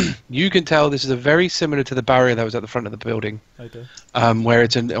Argh, you can tell this is a very similar to the barrier that was at the front of the building, Okay. where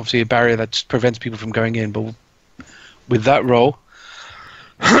it's obviously a barrier that prevents people from going in. But with that roll,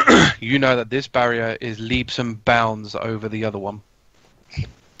 you know that this barrier is leaps and bounds over the other one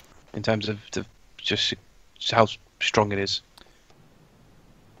in terms of just how strong it is.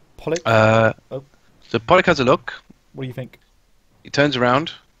 Pollock, So Pollock has a look. what do you think? He turns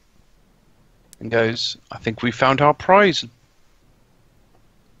around and goes, "I think we found our prize.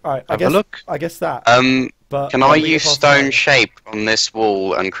 Alright, Have a look." I guess that. But Can when I we get use past stone that- shape on this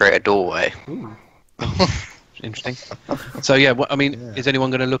wall and create a doorway? Ooh. Interesting. So yeah, I mean, is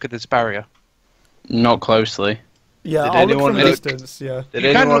anyone going to look at this barrier? Not closely. Yeah, Did I'll look anyone from a look- distance. Yeah, Did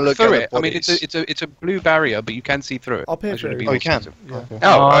You can anyone look look through at it. the I mean, bodies? it's a blue barrier, but you can see through it. I'll peer I shouldn't through. be Oh, more you can? sensitive. Yeah.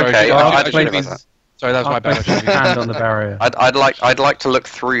 Oh, okay. I I played didn't with- realise Sorry, that was my bad. Hand on the barrier. that. I'd like to look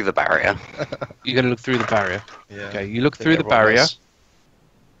through the barrier. You're going to look through the barrier. Yeah. Okay, you look I think through the everyone barrier, does.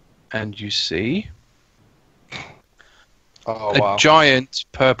 and you see Oh a wow. giant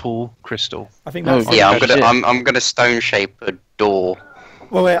purple crystal. I think Oh, Matt. Yeah, shit. I'm gonna stone shape a door.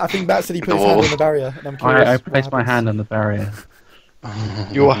 Well, wait. I think Matt said he put his hand on the barrier, and I'm curious. I what placed my happens. hand on the barrier.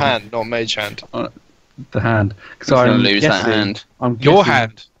 Your hand, not mage hand. The hand. He's So gonna I'm lose that guessing, hand. I'm Your guessing-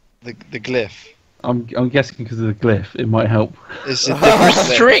 hand. The glyph. I'm guessing because of the glyph, it might help. It's a different glyph.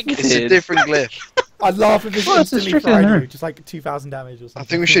 Restricted. It's a different glyph. I'd laugh if it's Well, it's instantly restricted, fried no. you, just like 2,000 damage or something. I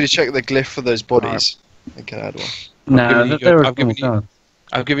think we should have checked the glyph for those bodies. I can add one. No, given you they're your- a I've given small you- guard.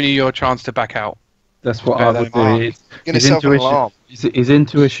 I've given you your chance to back out. That's what Bear I that would in do. mind. It's- Get His yourself an intuition, alarm, his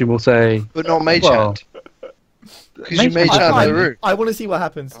intuition will say, but not mage Well, hand. Because you mage mage hand- hand I, in the room. I want to see what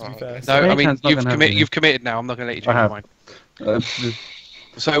happens. To be Oh, fair. okay. No, I Mage mean hand's not gonna happen. you've committed now. I'm not going to let you I change your have. mind.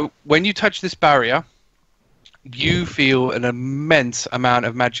 So when you touch this barrier, you feel an immense amount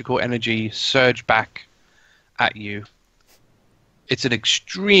of magical energy surge back at you. It's an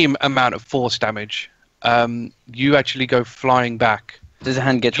extreme amount of force damage. You actually go flying back. Does the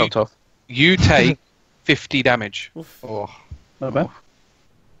hand get chopped off? You take 50 damage Oh, Not bad.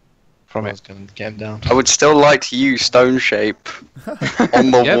 from I it. was going to get him down. I would still like to use stone shape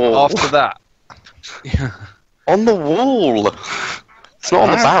on the Yep, wall. After that, On the wall. It's not on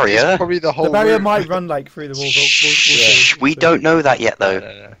the It's barrier. probably the whole The barrier room. might run like through the wall. But Shh, we so- don't know that yet, No,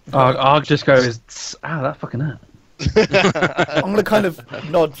 though. no, Argh just goes, "Ah, that fucking hurt." I'm gonna kind of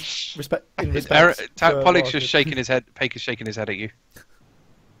nod respect. In respect. Pollock's just shaking his head. Pake is shaking his head at you.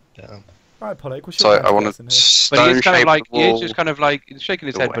 no. Alright, Pollock. What's So your I want in to here? But stone he's kind shape of like the wall. he's just kind of like he's shaking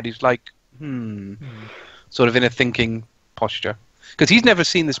his head, Away. but he's like sort of in a thinking posture because he's never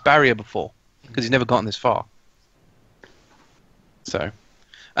seen this barrier before because he's never gotten this far. So,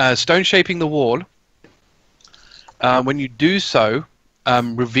 stone shaping the wall. When you do so,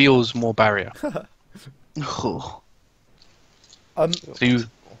 reveals more barrier.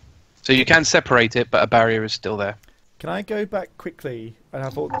 So you can separate it, but a barrier is still there. Can I go back quickly? And I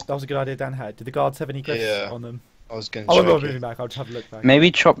thought that was a good idea Dan had. Did the guards have any glyphs Yeah. on them? I was going Oh, I'm to not check moving it. back. I'll just have a look back.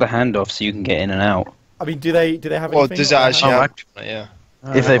 Maybe chop the hand off so you can get in and out. I mean, do they have Well, anything? does on that their actually hand? have...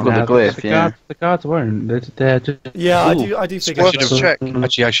 Yeah. If they've got the glyph, yeah. The guards won't. They're just. Yeah, I Ooh. do figure. Worth should've- so. a check.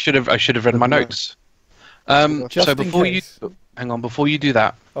 Actually, I should have read my notes. Just So in before you case. hang on, before you do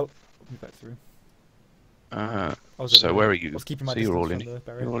that. Move back through. Uh, I was so over where there. are I you? was keeping my So you're all distance in. from the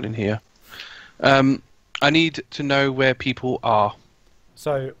barrier. You're all in here. I need to know where people are.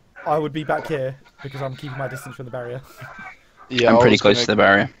 So I would be back here because I'm keeping my distance from the barrier. Yeah, I'm I pretty was close gonna to the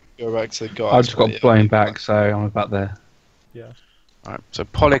barrier. Go back to the guy. I just got blown back, so I'm about there. Yeah. All right. So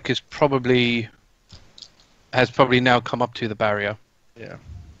Pollock has probably now come up to the barrier. Yeah.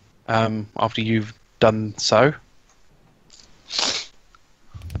 After you've done so.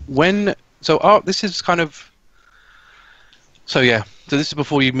 This is kind of. So yeah. So this is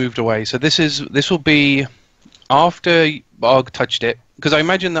before you moved away. So this will be after Argh touched it, because I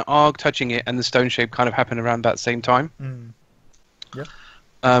imagine that Argh touching it and the stone shape kind of happened around that same time.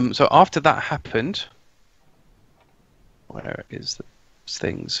 Mm. So after that happened, where is the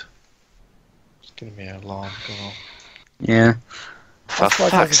things? It's going to be an alarm going off. Yeah. For That's why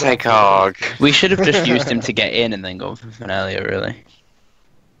it fuck's doesn't sake, go Arg. We should have just used him to get in and then gone for an earlier, really.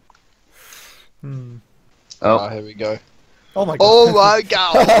 Hmm. Oh, Here we go. Oh my god. Oh my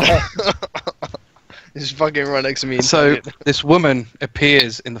god! Just fucking right next to me. and So take it. this woman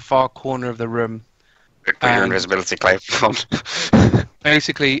appears in the far corner of the room. Put your And- invisibility cloak on.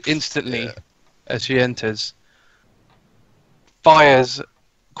 Basically, instantly, Yeah. as she enters, fires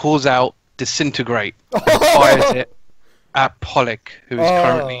calls out disintegrate, and fires it at Pollock, who is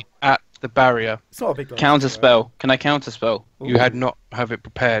currently at the barrier. It's not a big blast. Counter spell. Can I counter spell? You had not have it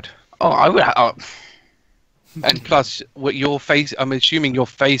prepared. Oh, I would. And plus, what your face, I'm assuming you're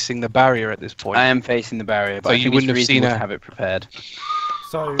facing the barrier at this point. I am facing the barrier, but So I you think wouldn't it's have seen reasonable her. to have it prepared.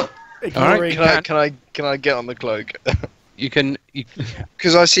 So, Alright, ignoring... Can I get on the cloak? You can.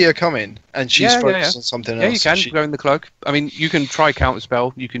 Because I see her coming, and she's Yeah, focused yeah. on something Yeah, else. you can She- go in the cloak. I mean, you can try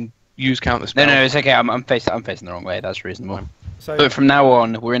counterspell. You can use counterspell. No, it's okay. I'm facing the wrong way. That's reasonable. So, But from now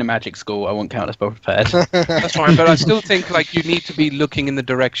on, we're in a magic school. I want counter spell prepared. That's fine, but I still think like you need to be looking in the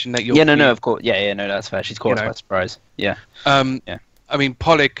direction that you're. Yeah, no, of course. Yeah, no, that's fair. She's caught us by surprise. Yeah, Yeah. I mean,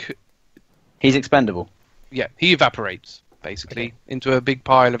 Pollock. he's expendable. Yeah, he evaporates basically into a big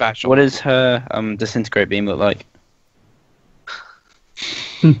pile of ash. What does her disintegrate beam look like?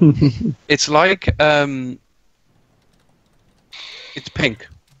 It's like it's pink.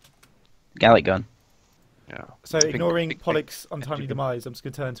 Gallic gun. Yeah. so It's pink, ignoring pink, pink. Pollock's untimely demise, I'm just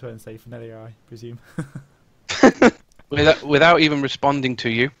going to turn to her and say Fenelia, I presume. Without even responding to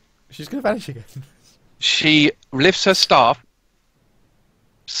you, She's going to vanish again. she lifts her staff,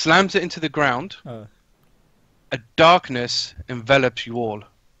 slams it into the ground. Oh. A darkness envelops you all.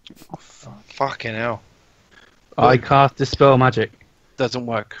 Fucking hell. I cast Dispel Magic. Doesn't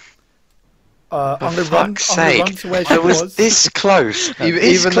work. I'm For going to run fuck's to sake. where she I was this close. This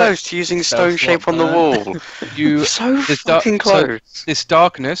even close to using stone shape on the wall. You So this fucking close. this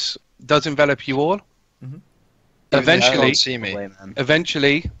darkness does envelop you all. Mhm. Even though she Eventually, can't see me. Away, man.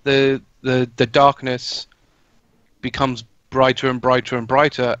 eventually, the darkness becomes brighter and brighter and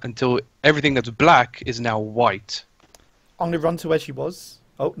brighter until everything that's black is now white. I'm going to run to where she was.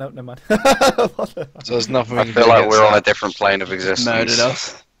 Oh, no, never mind. So there's nothing we I can feel do like against we're on a that. different plane of existence. Murdered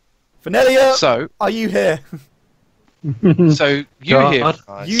us. Fenelia, So, are you here? so you God. hear,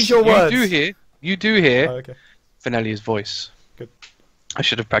 Nice. Use your words. you do hear Oh, okay. Fenelia's voice. Good. I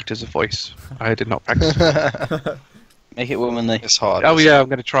should have practiced a voice. I did not practice. Make it womanly. It's hard. Oh yeah, I'm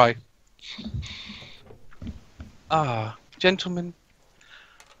going to try. Ah, gentlemen,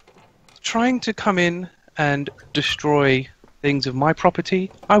 trying to come in and destroy things of my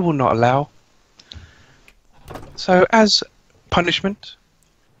property, I will not allow. So, as punishment,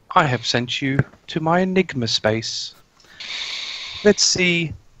 I have sent you to my Enigma space. Let's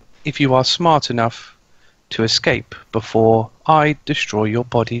see if you are smart enough to escape before I destroy your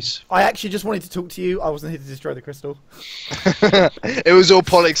bodies. I actually just wanted to talk to you. I wasn't here to destroy the crystal. It was all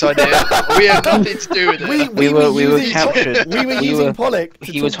Pollock's idea. We had nothing to do with it. We were using- captured. We were We using were- Pollock.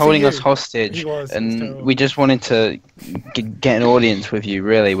 To He was talk to holding you. us hostage, He was and terrible. we just wanted to get an audience with you.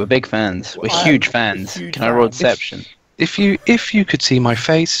 Really, we're big fans. We're I am huge a fans. huge Can I roll fan. deception? If you could see my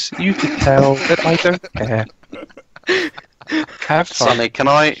face, you could tell that I don't care. Have fun. Sonny, can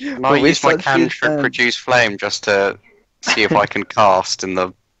I But we use my such huge cantrip fans. produce flame just to see if I can cast in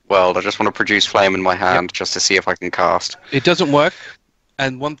the world? I just want to produce flame in my hand just to see if I can cast. It doesn't work.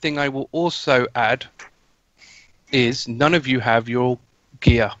 And one thing I will also add is none of you have your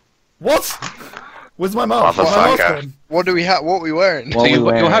gear. What? Where's my mask? Where's my mask Motherfucker. gone? What do we have? What are we wearing? What So are we you'll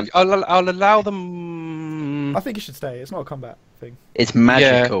wearing? have. I'll allow them. I think it should stay. It's not a combat thing. It's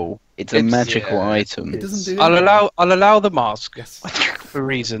magical. It's a It's- magical yeah. item. It doesn't do. I'll anything. allow the mask Yes. for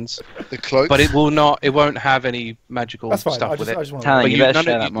reasons, The cloak. but it will not. It won't have any magical That's fine. stuff I with just, it. I just want Talion, But you you- better none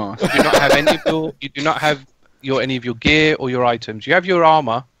share of that you- mask. You do not have any of your. You do not have any of your gear or your items. You have your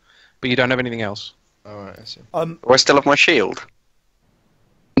armor, but you don't have anything else. Alright, I see. Do I still have my shield?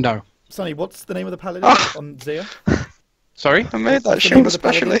 No. Sonny, what's the name of the paladin on Zia? Sorry. I made that What's the name shield of the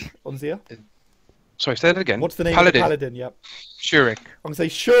paladin especially. on Zia? Sorry. Say that again. What's the name Paladin. of the paladin? Yep. Shurik. I'm gonna say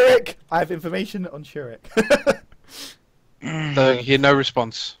Shurik. I have information on Shurik. So you hear no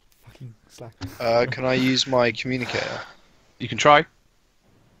response. Fucking slack. Can I use my communicator? You can try.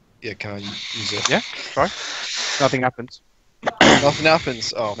 Yeah, can I use it? Yeah. Try. Nothing happens. Nothing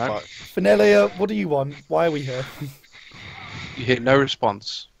happens. Oh, No. fuck. Fenelia, what do you want? Why are we here? You hear no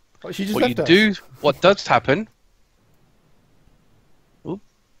response. Oh, she just What you left us. do. What does happen? We're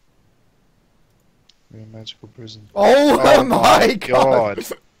in a magical prison. Oh, my god.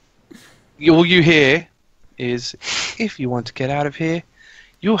 All you hear is, if you want to get out of here,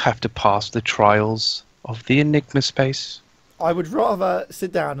 you'll have to pass the trials of the Enigma space. I would rather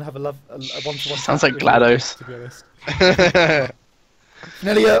sit down and have a one-to-one. Sounds chat like with you, GLaDOS. to be honest.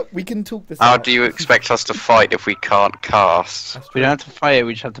 Fenelia, we can talk this How out. do you expect us to fight if we can't cast? That's We true. don't have to fight it.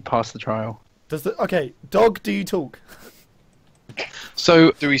 We just have to pass the trial. Okay, dog, do you talk?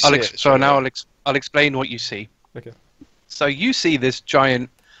 So, Do we see it? so now I'll explain what you see. Okay. So you see this giant,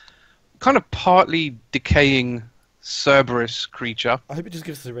 kind of partly decaying Cerberus creature. I hope it just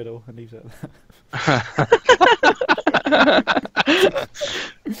gives us a riddle and leaves it.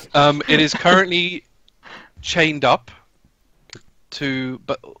 It is currently chained up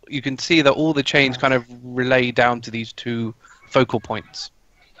but you can see that all the chains kind of relay down to these two focal points.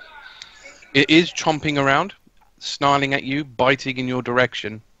 It is chomping around, snarling at you, biting in your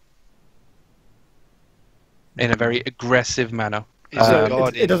direction in a very aggressive manner. Is it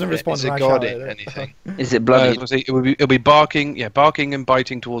guarding? It doesn't respond Is to it my guarding shout. anything? Is it bloody? It'll be barking, barking and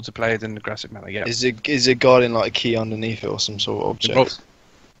biting towards the players in an aggressive manner. Yeah. Is it guarding like a key underneath it or some sort of object?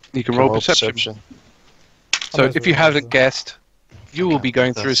 You can roll perception. So if you haven't guessed, you will be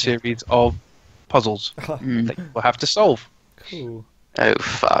going through a series of puzzles that you will have to solve. Cool. Oh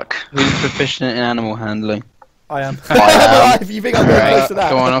fuck. Who's proficient in animal handling? I am. I am. If you think I'm very close to that.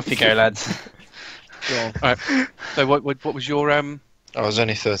 Go on, off you go, lads. Go on. Alright. So what was your I was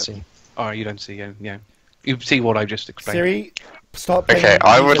only 13. Oh, you don't see you see what I just explained. Siri, stop playing. Okay,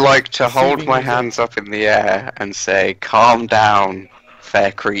 I would music. like to hold Soothing my music. hands up in the air and say, "Calm down,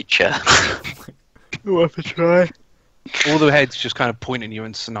 fair creature." Worth a try. All the heads just kind of point at you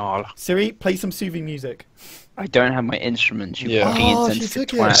and snarl. Siri, play some soothing music. I don't have my instruments, you Yeah. fucking Oh, she insensitive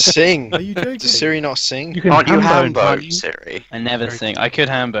took it. twat. Sing. Are you joking? Does Siri not sing? You can Aren't you hand bone, ham-bone, can't you? Siri? I never Very sing. I could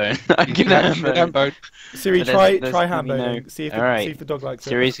ham-bone. I could ham-bone. Siri, But try there's try gonna be hand-boning. no- See if Alright. see if the dog likes it.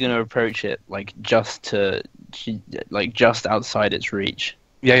 Siri's gonna approach it just outside its reach.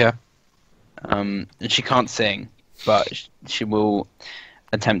 Yeah. And she can't sing, but she will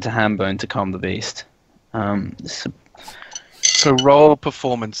attempt to ham-bone to calm the beast. So roll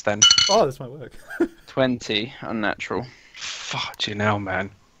performance then. Oh, this might work. 20 unnatural. Fuck you now, man.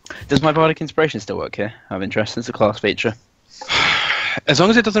 Does my bardic inspiration still work here? I have interest. It's a class feature. As long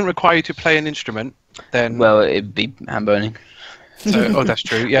as it doesn't require you to play an instrument, then Well, it'd be ham-boning. oh, that's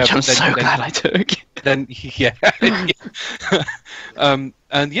true. Yeah, Which I'm but then, so glad I took. then yeah.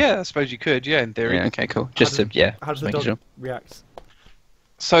 And yeah, I suppose you could. Yeah, in theory. Yeah, okay, cool. Just to, yeah, How does just the making dog sure. react?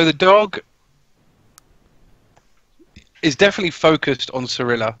 So the dog is definitely focused on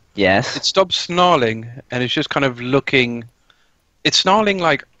Cirilla. Yes. It stops snarling and it's just kind of looking. It's snarling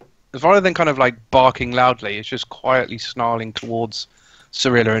like, rather than kind of like barking loudly, it's just quietly snarling towards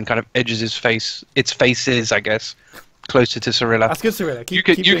Cirilla and kind of edges its faces, I guess, closer to Cirilla. That's good, Cirilla. Keep, You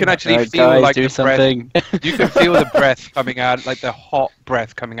keep can doing that. actually Alright, feel guys, like do the something. breath. You can feel the breath coming out, like the hot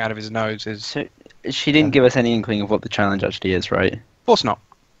breath coming out of his nose. So, she didn't give us any inkling of what the challenge actually is, right? Of course not.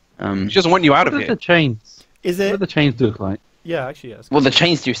 She doesn't want you out What of do here. the chains? Is What do it? the chains look like? Yeah, actually, yes. Well, the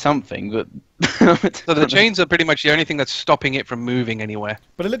chains do something, but... So the chains are pretty much the only thing that's stopping it from moving anywhere.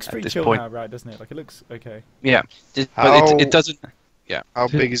 But it looks at pretty this chill point. now, right? Doesn't it? Like it looks okay. Yeah, Just- but it doesn't. How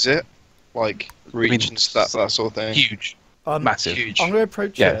big is it? Like reach and that sort of thing. Huge, Um, massive. Huge. I'm gonna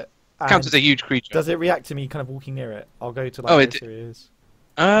approach Yeah. it. Counts as and a huge creature. Does it react to me kind of walking near it? I'll go to like Oh, where it- Siri is.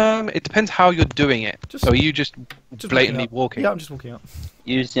 It depends how you're doing it. Just- So are you just Just blatantly up. walking? Yeah, I'm just walking up.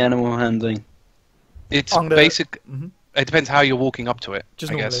 Use the animal handling. It's I'm gonna- basic. hmm It depends how you're walking up to it.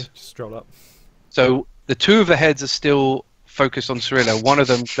 Just I normally, guess. just stroll up. So the two of the heads are still focused on Cirilla. One of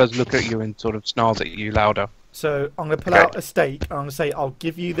them does look at you and sort of snarls at you louder. So I'm gonna pull Okay. out a steak and I'm gonna say, "I'll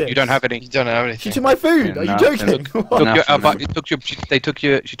give you this." You don't have any. You don't have She anything. took my food. Yeah, Are you nothing. joking? Took What? your, Nothing. but it took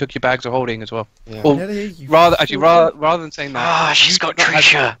your. She took your bags of holding as well. Yeah. Well, Nelly, you rather fool. rather than saying that. Ah, she's you got do not have-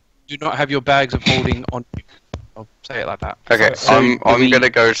 Crisia. Do not have your bags of holding on you. I'll say it like that. Okay, So I'm do we- gonna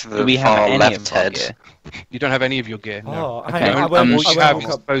go to Do the we have far any left of our head. gear? You don't have any of your gear. No. Oh, Okay. hang on, I Um, won't, all I you won't have walk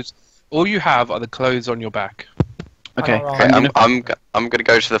is up. clothes. All you have are the clothes on your back. Okay. Hang on, Okay, I'm I'm gonna- I'm gonna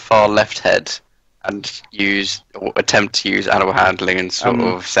go to the far left head and use or attempt to use animal handling and sort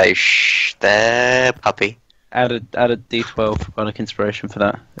of say, "Shh, there, puppy. Add a D12 for bardic inspiration for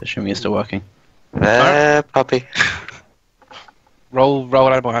that, assuming it's still working. There, puppy." Roll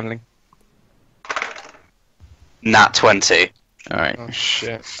animal handling. Nat 20. Alright. Oh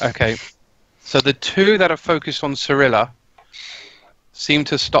shit. Okay. So the two that are focused on Cirilla seem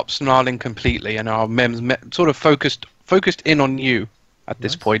to stop snarling completely and are sort of focused in on you at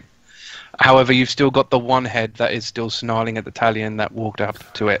this Nice. point. However, you've still got the one head that is still snarling at the Talion that walked up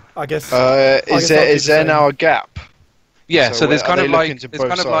to it. I guess. Is guess I'll there do is the there same. now a gap? Yeah, So so there's are kind they of like looking to it's both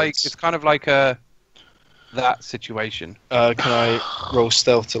kind of like sides? it's kind of like a that situation. Can I roll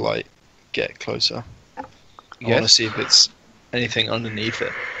stealth to like get closer? I want to Yes. see if it's anything underneath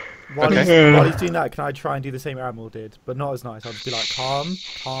it. While, Okay. while he's doing that, can I try and do the same Aramil did, but not as nice? I'll just be like, calm,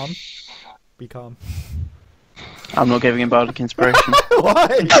 be calm. I'm not giving him bardic inspiration. Why?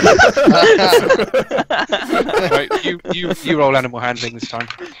 Right, you roll animal handling this time.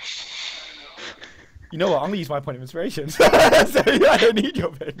 You know what? I'm gonna use my point of inspiration. So yeah, I don't need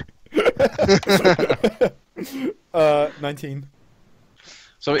your thing. 19.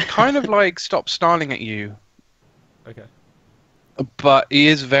 So it kind of like stops snarling at you, Okay. but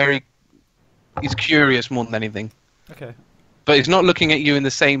he's curious more than anything. Okay. But he's not looking at you in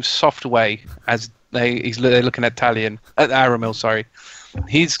the same soft way as they're looking at Aramil, sorry.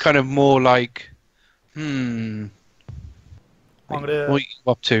 He's kind of more like, what are you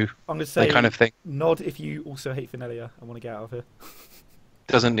up to? I'm gonna say That kind of thing. nod if you also hate Finelia and want to get out of here.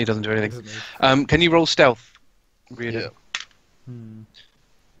 He doesn't do anything. Doesn't move. Can you roll stealth? Really? Yeah.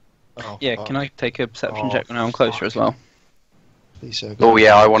 Oh, Yeah, can I take a perception check when I'm closer as well? Please, sir, Oh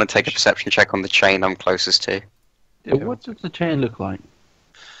yeah, I want to take a perception check on the chain I'm closest to. Yeah, what does the chain look like?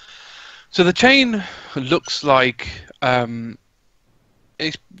 So the chain looks like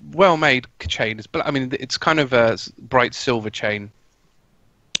it's well-made chain. It's kind of a bright silver chain.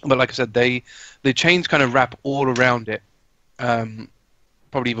 But like I said, the chains kind of wrap all around it.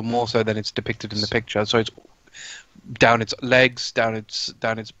 Probably even more so than it's depicted in the picture. So it's down its legs,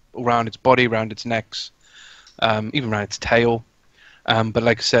 around its body, around its necks, even around its tail. But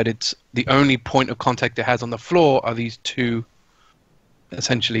like I said, it's the only point of contact it has on the floor are these two,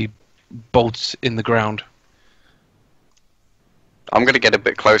 essentially, bolts in the ground. I'm gonna get a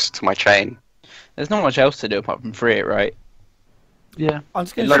bit closer to my chain. There's not much else to do apart from free it, right? Yeah. I'm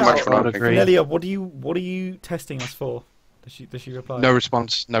just going Not to much shout, for I'd agree. Finelia, what are you testing us for? Does she reply? No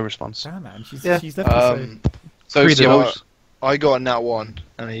response. Damn, man, she's Yeah. definitely So Three so- doors. I got a nat 1,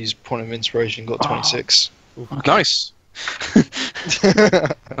 and his point of inspiration got 26. nice.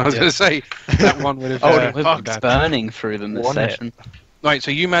 I was going to say that one would have. We're been bad. burning through them this One hit. session. Right.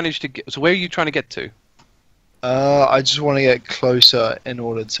 So you managed to get. So where are you trying to get to? I just want to get closer in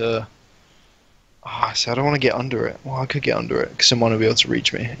order to. I don't want to get under it. Well, I could get under it because someone will be able to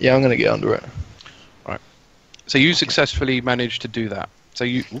reach me. Yeah, I'm going to get under it. So you successfully managed to do that. So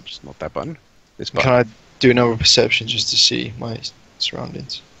you. Oops, not that button. This button. Can I do another perception just to see my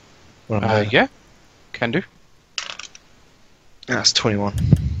surroundings? When I'm there? Yeah. Can do. That's 21.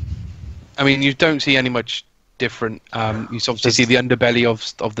 I mean, you don't see any much different. You obviously see the underbelly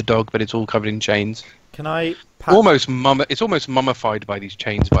of the dog, but it's all covered in chains. Can I pat, It's almost mummified by these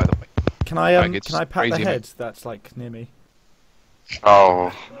chains, by the way. Can I like, it's can I pat the crazy, head that's like near me?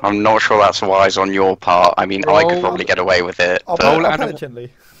 Oh, I'm not sure that's wise on your part. I mean, I could Roll- probably get away with it. I'll, But pat, I'll pat animal- it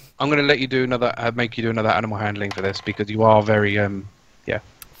gently. I'm going to let you do make you do another animal handling for this because you are very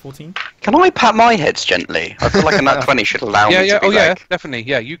 14. can I pat my heads gently? I feel like a nat 20 should allow me to be like... definitely,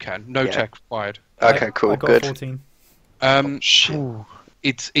 yeah, you can. No Yeah. check required. Okay, cool, I got good. 14. Shit.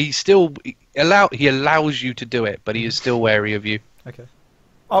 He allows you to do it, but he is still wary of you. Okay.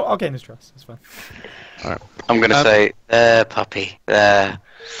 I'll gain his trust. It's fine. I'm going to Um, say, there, puppy, there.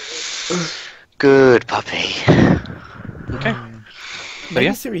 Good puppy. Okay. Maybe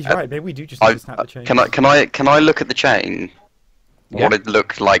yeah. Siri's right. Maybe we do just need to snap the chain. Can I look at the chain? Yeah. What it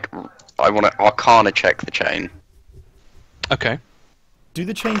looked like? I want to arcana check the chain. Okay. Do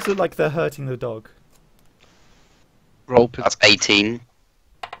the chains look like they're hurting the dog? Roll. That's 18.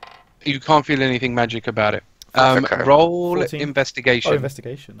 You can't feel anything magic about it. Okay. Roll 14. investigation. Oh,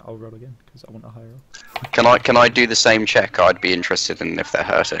 investigation. I'll roll again because I want a higher roll. Can I do the same check? I'd be interested in if they're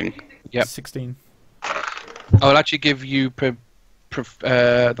hurting. Yep. 16. I'll actually give you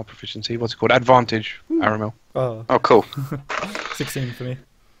not proficiency. What's it called? Advantage. Aramil. Oh, Oh, cool. 16 for me.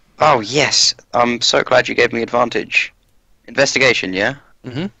 Oh, yes. I'm so glad you gave me advantage. Investigation, yeah?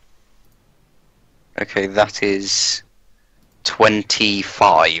 Mm-hmm. Okay, that is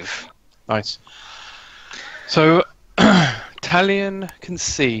 25. Nice. So Talion can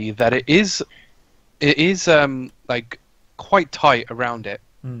see that it is like quite tight around it.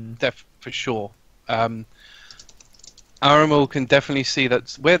 For sure. Aramil can definitely see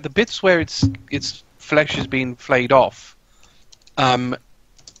that where the bits where its flesh is being flayed off.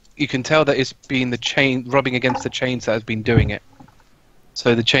 You can tell that it's been the chain rubbing against the chains that has been doing it.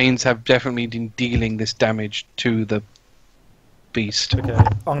 So the chains have definitely been dealing this damage to the beast. Okay.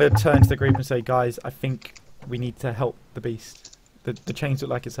 I'm going to turn to the group and say, guys, I think we need to help the beast. The chains look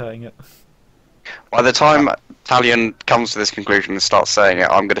like it's hurting it. By the time Talion comes to this conclusion and starts saying it,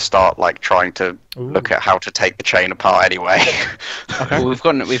 I'm going to start like trying to look at how to take the chain apart anyway. Well, we've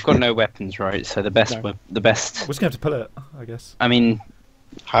got no weapons, right? So the best. We're just going to have to pull it, I guess. I mean,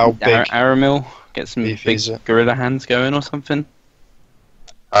 How big? Aramil, get some Beef big is it? gorilla hands going or something.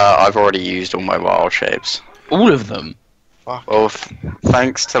 I've already used all my wild shapes. All of them. Fuck. Well,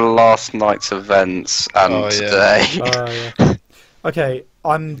 thanks to last night's events and Oh, yeah. today. Yeah. Okay,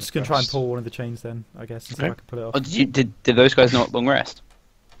 I'm just going to try and pull one of the chains then, I guess, and see if I can pull it off. Oh, did those guys not long rest?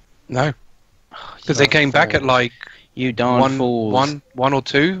 No, because they came back at like You darn fools. one or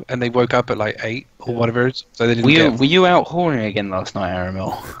two, and they woke up at like 8 or whatever it is. So they didn't Were you out whoring again last night,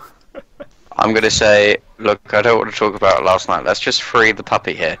 Aramil? I'm going to say, look, I don't want to talk about last night. Let's just free the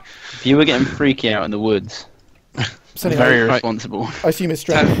puppy here. If you were getting freaky out in the woods, Sonny, very I irresponsible. assume it's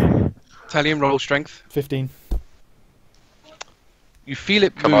strength. Talion, roll strength. 15. You feel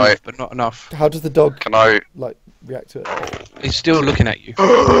it Can move, I- but not enough. How does the dog Can I... like react to it? It's still looking at you.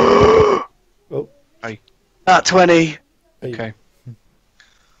 Oh, Nat 20! hey. Okay.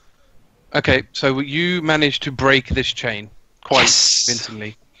 Okay, so you managed to break this chain quite Yes!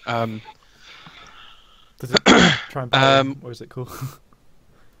 convincingly. Does it try and bite him, or is it cool?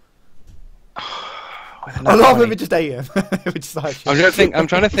 I love if it just ate him. It would just like I'm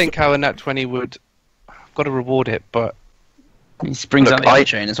trying to think how a nat 20 would. I've got to reward it, but He springs Look, out the I- other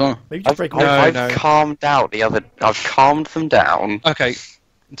chain as well. Maybe just I've, break I've, one. I've no. calmed out the other... I've calmed them down, okay.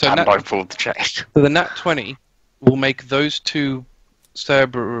 So and nat, I pulled the chain. so the nat 20 will make those two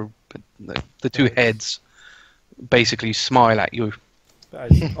the two heads basically smile at you. That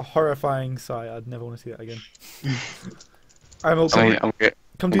is a horrifying sight. I'd never want to see that again. Come I'm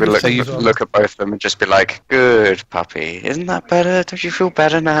do going the to same as well. look at both of them and just be like, good puppy, isn't that better? Don't you feel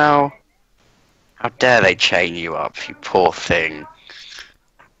better now? How dare they chain you up, you poor thing.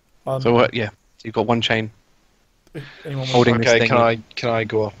 So what? Yeah, you've got one chain. Anyone want holding this Okay, thing. can I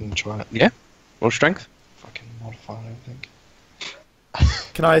go up and try it? Roll strength. Fucking modify, I think.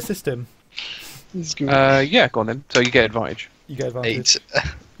 Can I assist him? Yeah, go on then. So you get advantage. You get advantage. 8.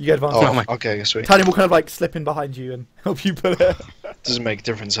 You get advantage. Oh my- Okay, sweet. Talion will kind of like slip in behind you and help you pull it. Doesn't make a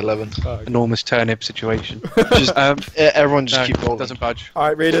difference. 11. Oh, okay. Enormous turnip situation. Just everyone just No, keep rolling. doesn't budge.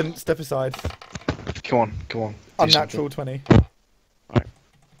 Alright, Riardon, step aside. Come on. Do Unnatural 20.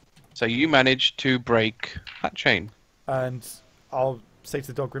 So you managed to break that chain. And I'll say to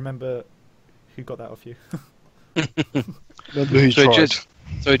the dog, remember who got that off you. something. Remember who So tried.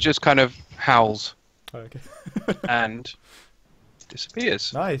 it just kind of howls Oh, okay. and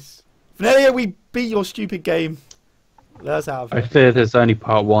disappears. Nice. Venelia, we beat your stupid game. Let us out of I here. fear there's only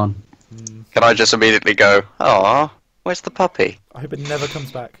part 1. Can I just immediately go, aw, where's the puppy? I hope it never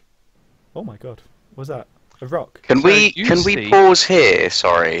comes back. Oh my god. What was that? A rock? Can So we you can we see- pause here?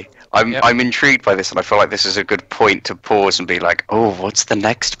 Sorry, I'm Yep. I'm intrigued by this, and I feel like this is a good point to pause and be like, oh, what's the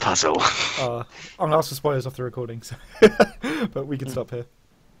next puzzle? I'm going to ask for spoilers off the recording, so but we can stop here.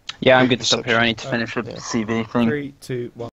 Yeah, I'm good to stop here. I need to finish the Yeah. CV thing. 3, 2, 1.